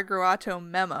of a Tagruato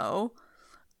memo.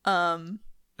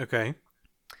 Okay.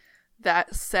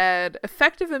 That said,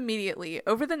 effective immediately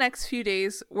over the next few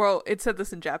days. Well, it said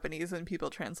this in Japanese and people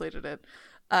translated it.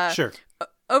 Sure.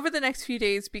 Over the next few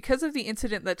days, because of the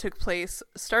incident that took place,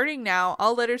 starting now,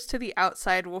 all letters to the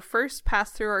outside will first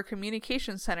pass through our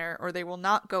communication center or they will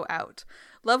not go out.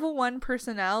 Level 1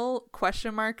 personnel, ?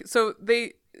 So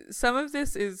some of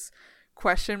this is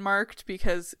question marked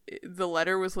because the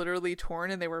letter was literally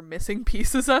torn and they were missing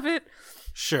pieces of it.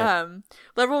 Sure.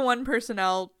 Level 1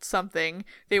 personnel something.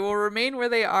 They will remain where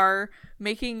they are,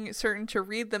 making certain to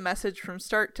read the message from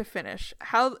start to finish.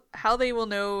 How they will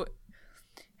know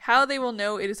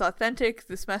it is authentic,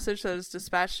 this message that is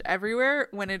dispatched everywhere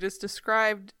when it is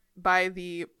described by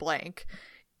the blank.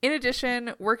 In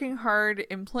addition, working hard,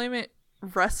 employment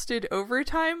rusted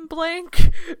overtime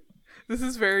blank. This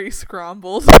is very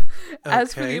scrambled.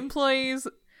 As for the employees,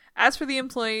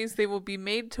 they will be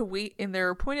made to wait in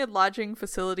their appointed lodging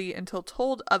facility until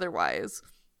told otherwise.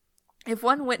 If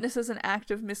one witnesses an act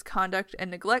of misconduct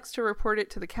and neglects to report it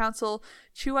to the council,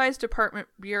 Chuai's Department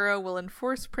Bureau will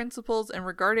enforce principles and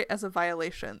regard it as a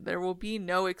violation. There will be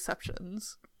no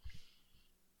exceptions.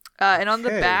 And on the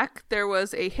back, there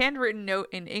was a handwritten note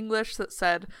in English that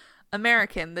said,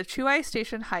 American, the Chuai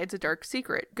station hides a dark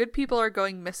secret. Good people are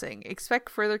going missing. Expect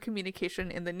further communication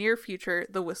in the near future,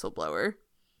 the whistleblower.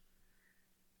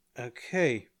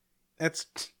 Okay. That's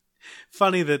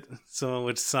funny that someone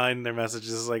would sign their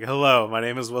messages like, hello, my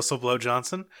name is Whistleblow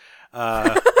Johnson.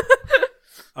 I'm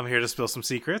here to spill some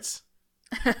secrets.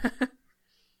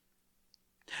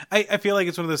 I feel like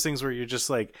it's one of those things where you're just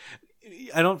like,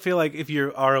 I don't feel like if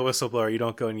you are a whistleblower, you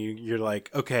don't go and you're like,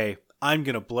 okay, I'm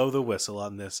going to blow the whistle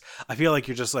on this. I feel like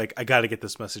you're just like, I got to get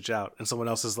this message out. And someone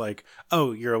else is like,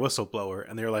 oh, you're a whistleblower.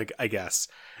 And they're like, I guess.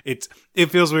 It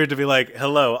feels weird to be like,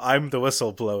 hello, I'm the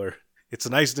whistleblower. It's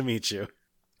nice to meet you.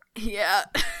 Yeah.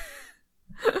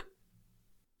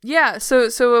 Yeah, so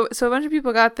a bunch of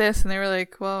people got this and they were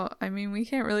like, well, I mean, we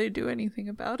can't really do anything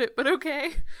about it, but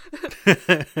okay.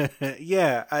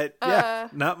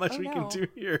 Not much we can do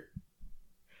here.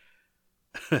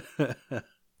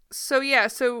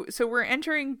 So we're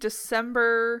entering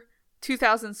December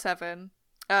 2007.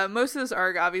 Most of this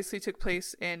arc obviously took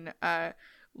place in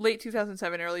late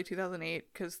 2007, early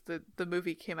 2008, because the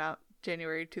movie came out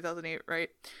January 2008, right?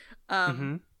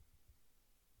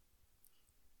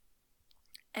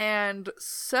 And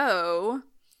so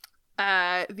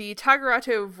the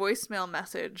Tagruato voicemail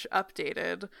message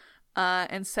updated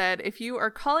and said, if you are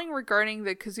calling regarding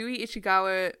the Kazui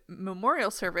Ichigawa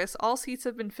memorial service, all seats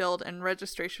have been filled and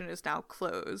registration is now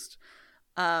closed.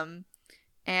 And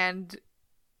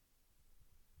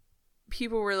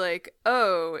people were like,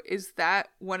 oh, is that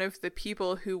one of the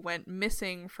people who went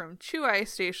missing from Chuai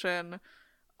Station?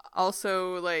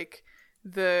 Also, like,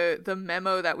 the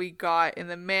memo that we got in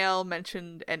the mail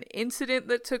mentioned an incident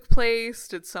that took place.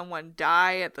 Did someone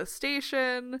die at the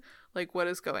station? Like, what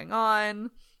is going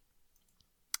on?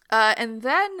 And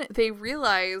then they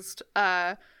realized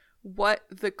what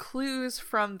the clues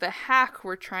from the hack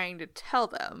were trying to tell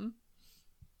them.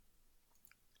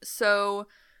 So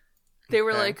they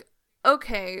were like,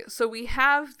 okay, so we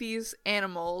have these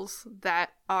animals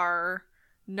that are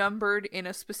numbered in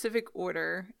a specific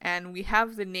order, and we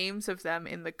have the names of them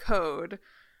in the code,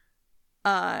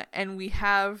 and we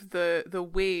have the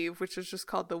wave, which is just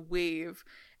called the wave,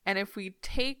 and if we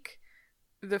take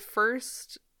the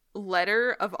first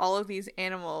letter of all of these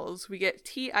animals, we get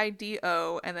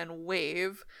TIDO and then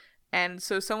wave. And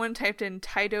so someone typed in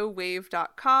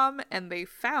tidowave.com and they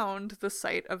found the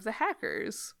site of the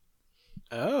hackers.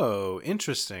 Oh,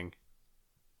 interesting.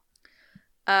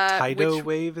 Tido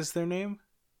Wave is their name?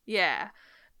 Yeah.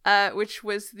 Which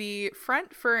was the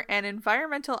front for an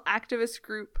environmental activist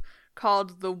group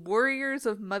called the Warriors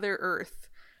of Mother Earth,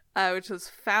 which was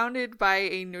founded by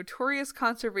a notorious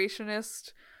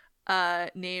conservationist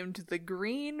named the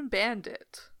Green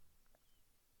Bandit.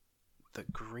 The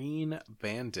Green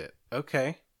Bandit.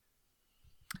 Okay.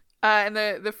 And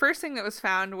the first thing that was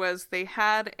found was they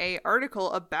had a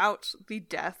article about the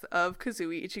death of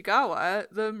Kazui Ichigawa,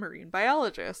 the marine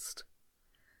biologist,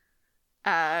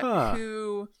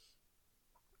 who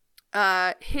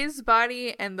his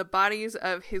body and the bodies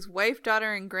of his wife,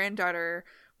 daughter, and granddaughter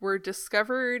were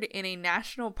discovered in a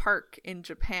national park in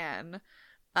Japan.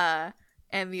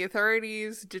 And the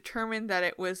authorities determined that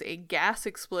it was a gas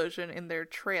explosion in their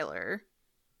trailer.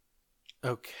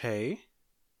 Okay.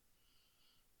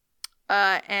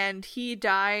 And he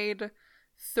died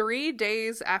 3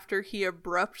 days after he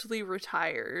abruptly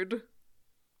retired.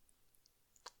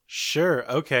 Sure.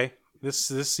 Okay. This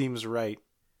seems right.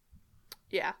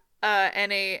 Yeah.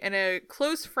 And a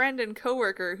close friend and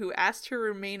coworker who asked to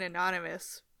remain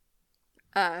anonymous,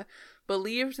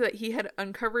 believed that he had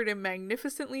uncovered a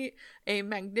magnificent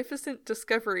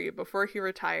discovery before he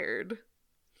retired.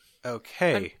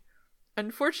 Okay.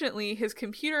 Unfortunately, his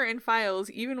computer and files,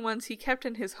 even ones he kept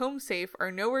in his home safe, are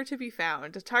nowhere to be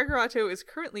found. Tagerato is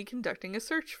currently conducting a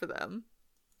search for them.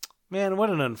 Man, what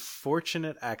an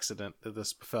unfortunate accident that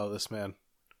this befell this man.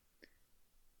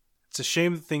 It's a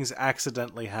shame that things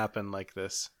accidentally happen like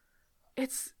this.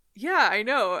 Yeah, I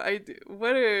know.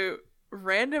 What a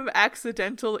random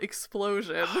accidental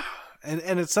explosion.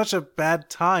 And it's such a bad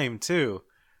time, too.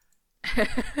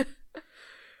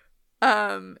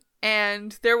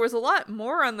 And there was a lot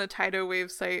more on the Tidal Wave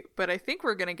site, but I think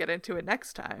we're going to get into it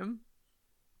next time.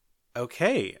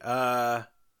 Okay, I'm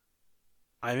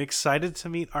excited to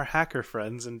meet our hacker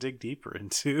friends and dig deeper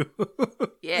into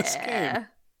this game.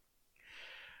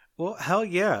 Well, hell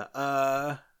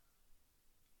yeah.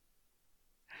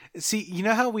 See, you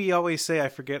know how we always say I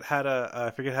forget how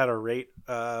to rate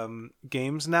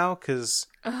games now because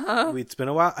it's been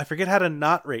a while. I forget how to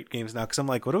not rate games now because I'm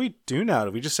like, what do we do now?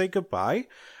 Do we just say goodbye?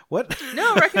 What?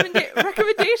 No,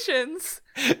 recommendations.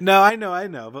 No, I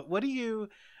know. But what do you?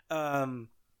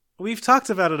 We've talked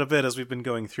about it a bit as we've been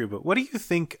going through. But what do you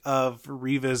think of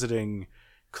revisiting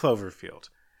Cloverfield?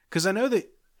 Because I know that.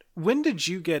 When did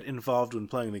you get involved when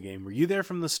playing the game? Were you there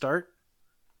from the start?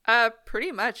 Pretty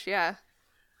much, yeah.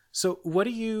 So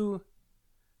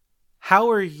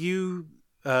how are you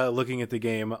looking at the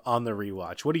game on the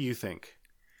rewatch? What do you think?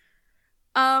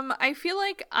 I feel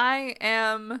like I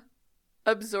am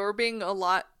absorbing a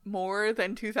lot more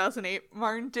than 2008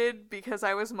 Martin did because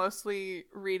I was mostly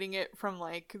reading it from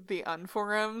like the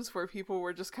unforums where people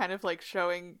were just kind of like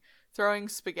throwing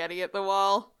spaghetti at the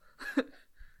wall.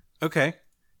 Okay.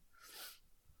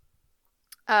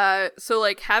 So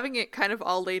like having it kind of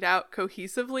all laid out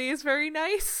cohesively is very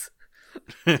nice.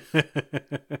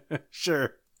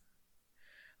 Sure.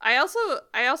 I also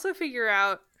figure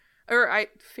out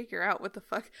what the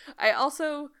fuck. I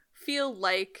also feel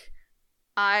like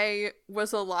I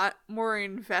was a lot more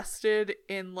invested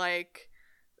in like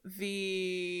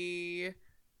the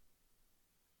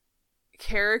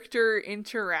character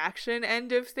interaction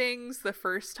end of things the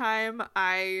first time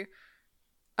I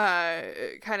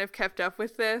kind of kept up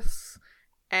with this,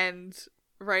 and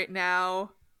right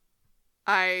now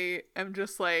I am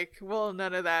just like, well,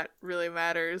 none of that really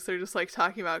matters. They're just like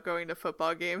talking about going to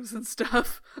football games and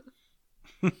stuff.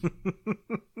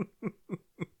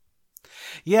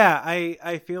 Yeah,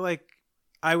 I feel like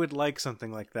I would like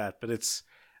something like that, but it's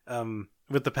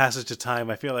with the passage of time,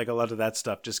 I feel like a lot of that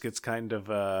stuff just gets kind of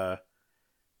I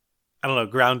don't know,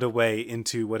 ground away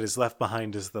into what is left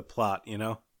behind as the plot, you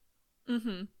know?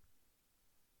 Mm-hmm.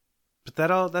 But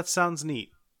that sounds neat.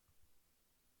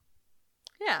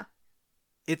 Yeah.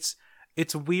 It's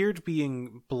weird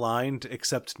being blind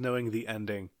except knowing the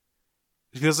ending.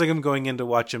 It feels like I'm going in to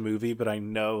watch a movie, but I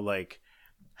know like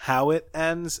how it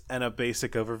ends and a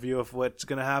basic overview of what's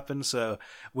going to happen. So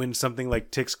when something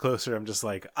like ticks closer, I'm just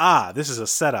like, this is a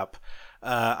setup.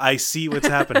 I see what's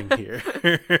happening here.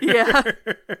 Yeah.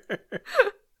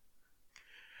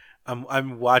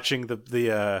 I'm watching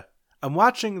the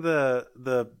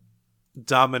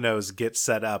dominoes get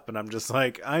set up, and I'm just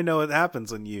like, I know what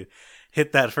happens when you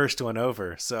hit that first one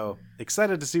over. So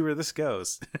excited to see where this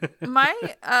goes. My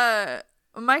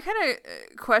kind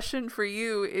of question for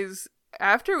you is,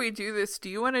 after we do this, do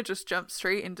you want to just jump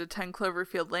straight into 10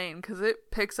 Cloverfield Lane? Because it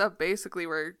picks up basically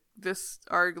where this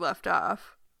arc left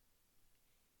off.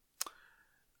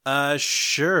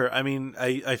 Sure. I mean,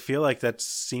 I feel like that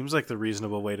seems like the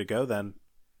reasonable way to go then.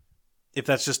 If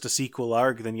that's just a sequel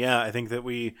arc, then yeah, I think that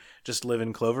we just live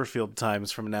in Cloverfield times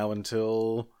from now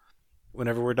until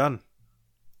whenever we're done.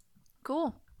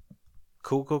 Cool.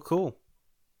 Cool.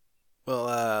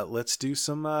 Well, let's do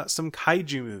some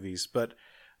kaiju movies. But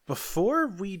before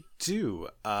we do,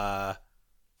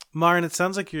 Marin, it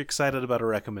sounds like you're excited about a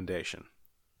recommendation.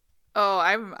 Oh,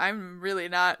 I'm really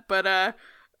not, but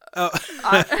Oh.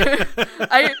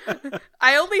 I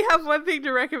only have one thing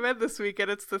to recommend this week, and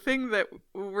it's the thing that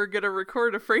we're gonna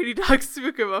record a Frady Dog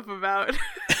Spook 'em Up about.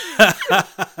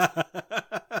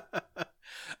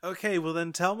 Okay, well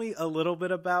then tell me a little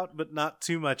bit about, but not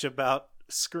too much about,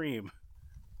 Scream.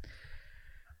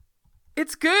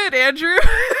 It's good, Andrew.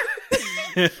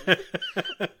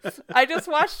 I just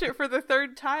watched it for the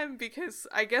third time because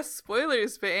I guess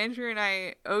spoilers, but Andrew and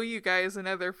I owe you guys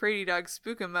another Frady Dog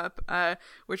Spook 'em Up,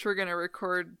 which we're gonna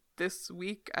record this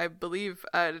week, I believe,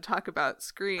 to talk about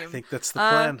Scream. I think that's the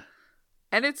plan.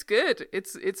 And it's good.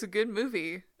 It's a good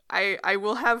movie. I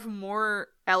will have more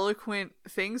eloquent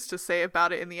things to say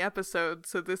about it in the episode,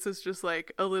 so this is just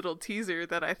like a little teaser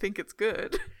that I think it's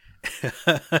good.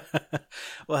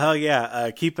 Well, hell yeah.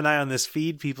 Keep an eye on this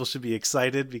feed. People should be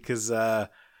excited because there's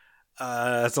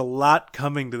a lot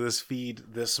coming to this feed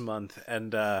this month,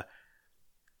 and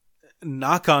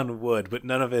knock on wood, but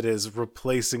none of it is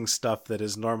replacing stuff that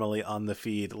is normally on the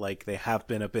feed like they have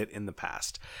been a bit in the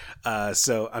past.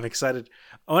 So I'm excited.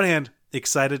 On one hand,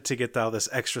 excited to get all this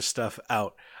extra stuff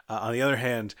out. On the other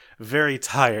hand, very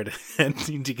tired and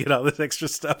need to get all this extra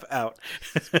stuff out.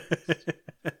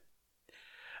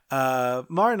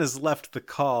 Marn has left the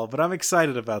call, but I'm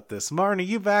excited about this. Marn, are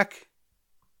you back?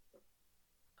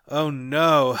 Oh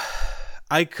no.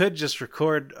 I could just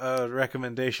record a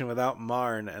recommendation without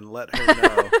Marn and let her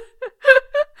know.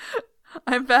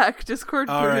 I'm back. Discord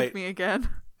All booted right. me again.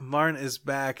 Marn is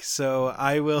back, so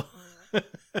I will...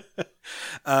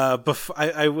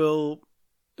 I will...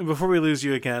 Before we lose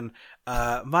you again,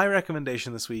 my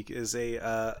recommendation this week is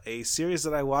a series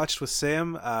that I watched with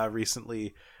Sam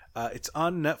recently. It's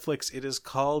on Netflix. It is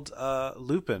called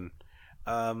Lupin.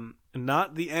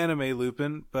 Not the anime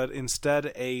Lupin, but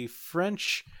instead a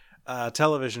French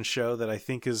television show that I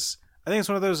think it's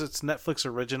one of those, it's Netflix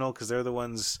original because they're the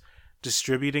ones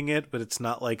distributing it, but it's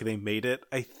not like they made it,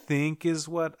 I think is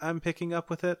what I'm picking up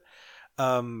with it.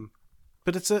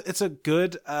 But it's a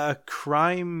good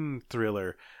crime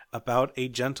thriller about a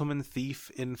gentleman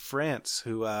thief in France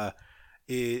who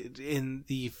in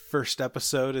the first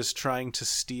episode is trying to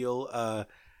steal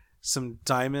some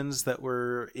diamonds that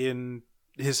were in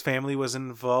his family was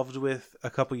involved with a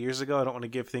couple years ago. I don't want to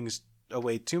give things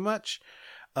away too much.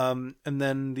 And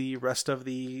then the rest of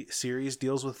the series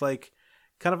deals with like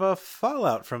kind of a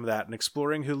fallout from that and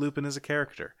exploring who Lupin is a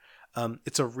character.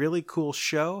 It's a really cool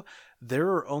show. There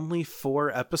are only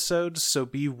 4 episodes, so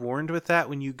be warned with that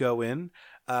when you go in,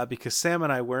 because Sam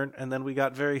and I weren't, and then we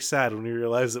got very sad when we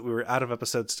realized that we were out of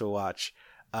episodes to watch.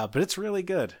 But it's really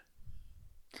good.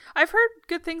 I've heard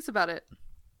good things about it.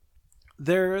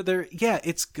 Yeah,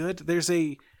 it's good.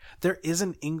 There is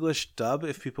an English dub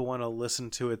if people want to listen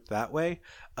to it that way.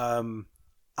 I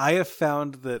have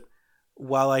found that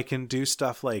while I can do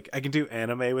stuff like I can do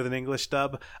anime with an English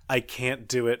dub, I can't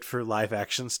do it for live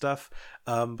action stuff.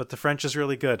 But the French is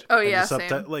really good. Oh and yeah, same.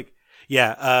 But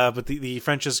the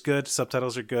French is good.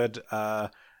 Subtitles are good.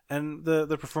 And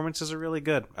the performances are really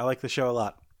good. I like the show a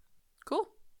lot. Cool.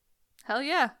 Hell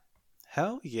yeah.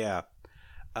 Hell yeah.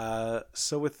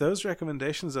 So with those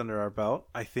recommendations under our belt,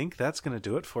 I think that's going to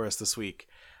do it for us this week.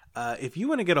 If you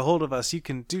want to get a hold of us, you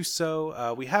can do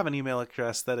so. We have an email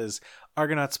address that is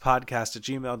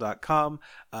argonautspodcast@gmail.com.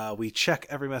 We check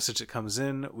every message that comes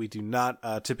in. We do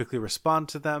not typically respond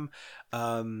to them.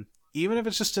 Even if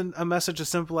it's just a message as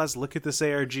simple as, look at this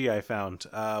ARG I found.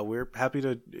 We're happy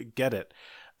to get it.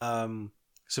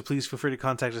 So please feel free to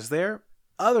contact us there.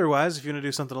 Otherwise, if you want to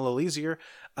do something a little easier,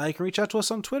 you can reach out to us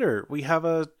on Twitter. We have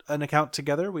an account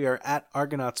together. We are at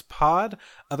ArgonautsPod.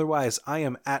 Otherwise, I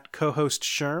am at co-host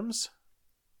Sherms.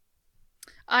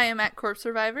 I am at Corpse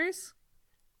Survivors.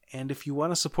 And if you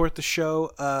want to support the show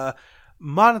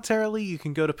monetarily, you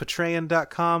can go to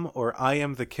Patreon.com or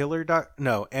Am I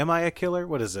a Killer?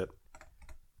 What is it?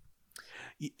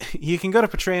 You can go to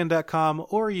Patreon.com,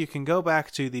 or you can go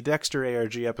back to the Dexter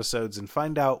ARG episodes and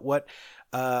find out what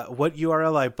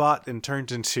URL I bought and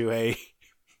turned into a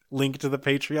link to the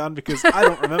Patreon, because I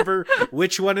don't remember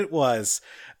which one it was.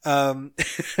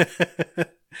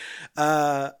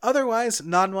 Otherwise,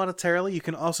 non-monetarily, you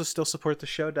can also still support the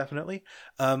show, definitely.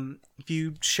 If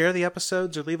you share the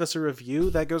episodes or leave us a review,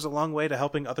 that goes a long way to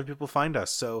helping other people find us.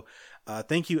 So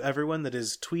thank you everyone that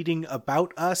is tweeting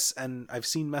about us, and I've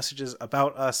seen messages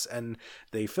about us, and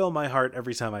they fill my heart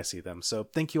every time I see them. So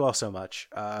thank you all so much.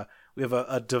 We have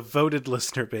a devoted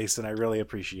listener base, and I really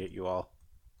appreciate you all.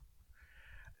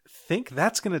 Think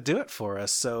that's going to do it for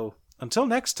us. So until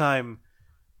next time,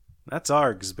 that's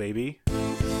ARGs, baby.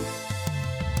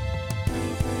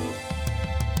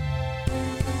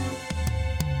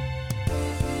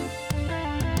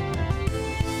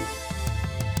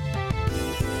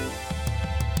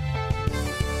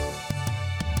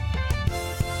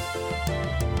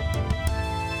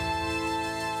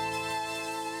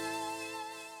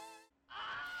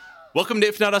 Welcome to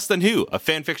If Not Us Then Who, a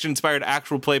fanfiction-inspired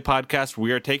actual play podcast where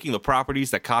we are taking the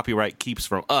properties that copyright keeps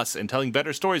from us and telling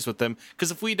better stories with them, because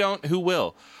if we don't, who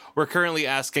will? We're currently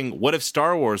asking, what if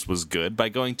Star Wars was good, by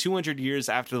going 200 years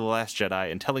after The Last Jedi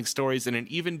and telling stories in an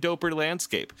even doper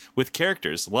landscape, with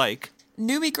characters like...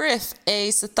 Numi Griff, a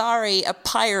Sithari, a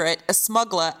pirate, a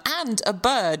smuggler, and a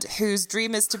bird whose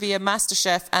dream is to be a master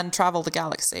chef and travel the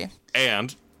galaxy.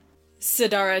 And...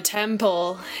 Sidara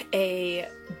Temple, a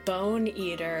bone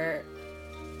eater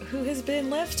who has been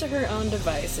left to her own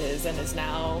devices and is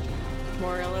now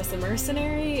more or less a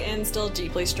mercenary and still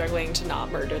deeply struggling to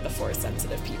not murder the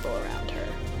Force-sensitive people around her.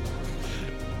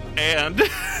 And...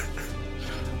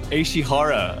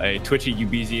 Aishihara, a twitchy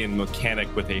Ubizian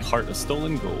mechanic with a heart of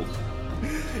stolen gold.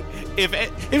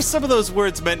 If some of those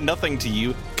words meant nothing to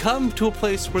you, come to a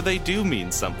place where they do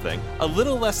mean something. A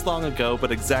little less long ago,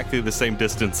 but exactly the same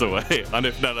distance away on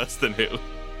If Not Us Then Who.